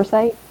have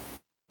foresight?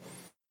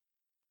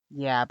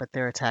 Yeah, but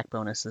their attack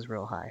bonus is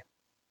real high.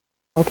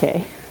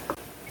 Okay.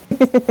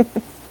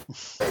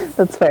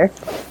 That's fair.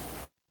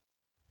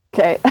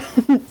 Okay,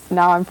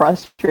 now I'm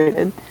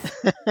frustrated.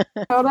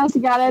 Konos,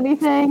 you got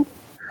anything?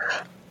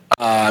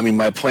 I mean,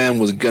 my plan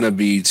was gonna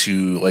be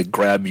to like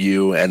grab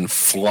you and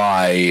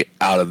fly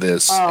out of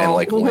this and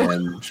like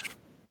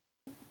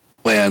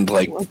land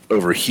like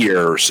over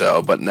here or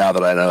so. But now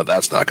that I know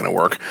that's not gonna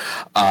work,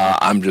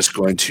 I'm just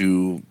going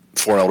to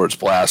Four Eldritch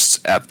Blasts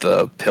at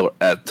the pillar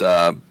at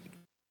the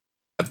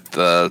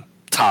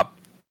top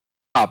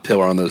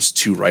pillar on those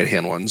two right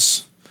hand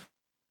ones.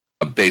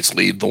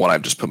 Basically, the one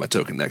I've just put my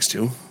token next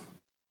to.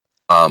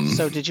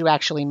 So did you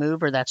actually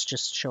move, or that's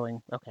just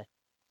showing? Okay.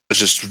 It's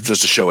just to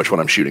show which one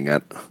I'm shooting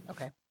at.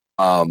 Okay.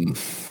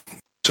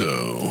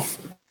 So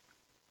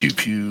pew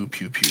pew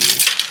pew pew.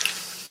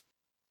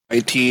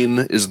 19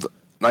 is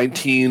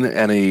 19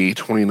 and a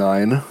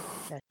 29,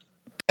 okay.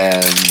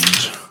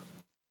 And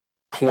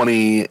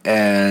 20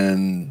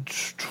 and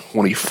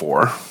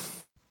 24.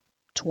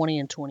 20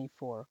 and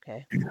 24.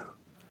 Okay.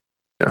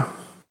 Yeah.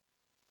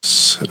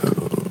 So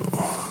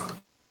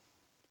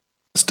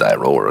this die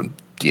roller on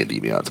D&D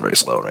Beyond is very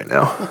slow right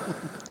now.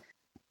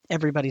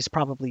 Everybody's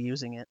probably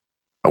using it.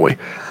 Oh wait,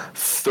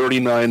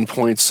 39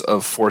 points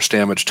of force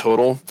damage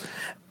total,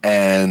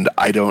 and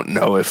I don't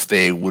know if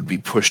they would be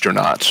pushed or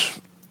not.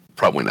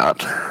 Probably not.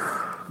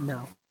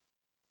 No.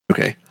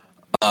 Okay.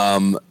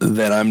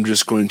 Then I'm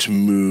just going to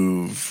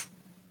move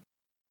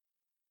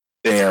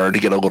there to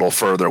get a little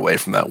further away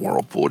from that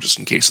whirlpool, just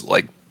in case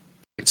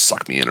it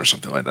sucked me in or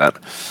something like that.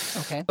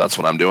 Okay. That's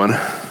what I'm doing.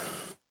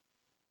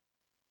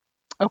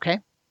 Okay.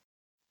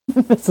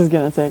 This is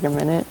gonna take a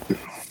minute.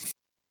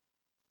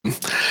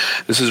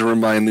 This is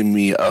reminding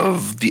me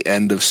of the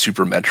end of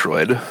Super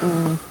Metroid.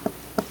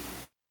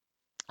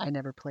 I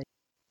never played.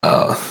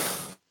 Uh,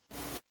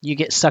 You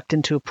get sucked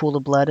into a pool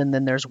of blood, and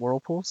then there's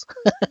whirlpools.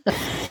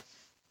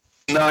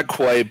 Not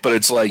quite, but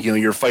it's like,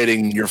 you're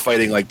fighting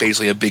like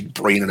basically a big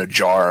brain in a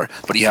jar,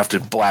 but you have to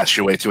blast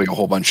your way through like a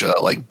whole bunch of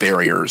like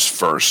barriers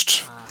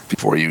first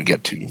before you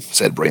get to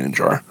said brain and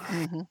jar.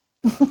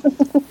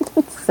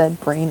 Mm-hmm. Said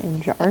brain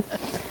in jar.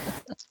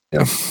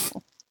 Yeah.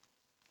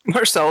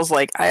 Marcel's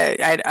like,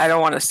 I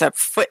don't want to step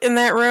foot in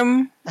that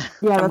room.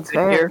 Yeah, I'm that's good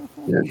fair.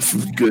 here.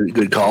 Yeah,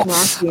 good call.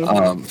 Nasty.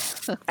 I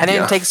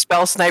didn't Yeah. take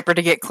spell sniper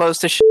to get close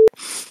to shit.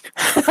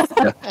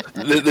 Yeah.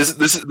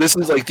 This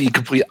is like the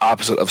complete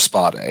opposite of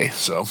Spot A.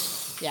 So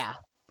Yeah.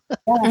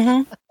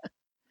 Mm-hmm.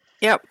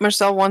 Yep,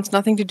 Marcel wants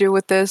nothing to do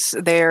with this.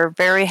 They're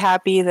very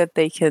happy that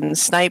they can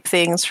snipe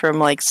things from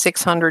like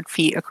 600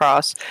 feet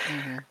across.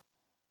 Mm-hmm.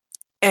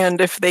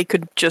 And if they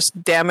could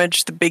just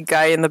damage the big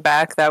guy in the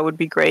back, that would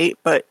be great.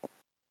 But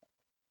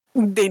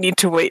they need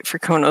to wait for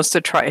Konos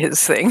to try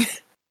his thing.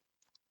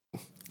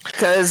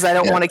 Because I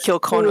don't want to kill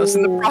Konos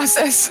in the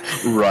process.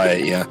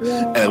 right, yeah.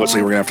 And it looks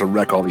like we're gonna have to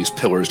wreck all these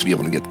pillars to be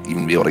able to get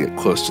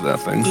close to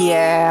that thing.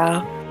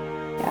 Yeah.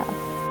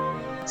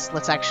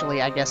 Let's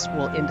actually, I guess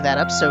we'll end that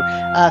up. So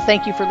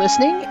thank you for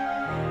listening.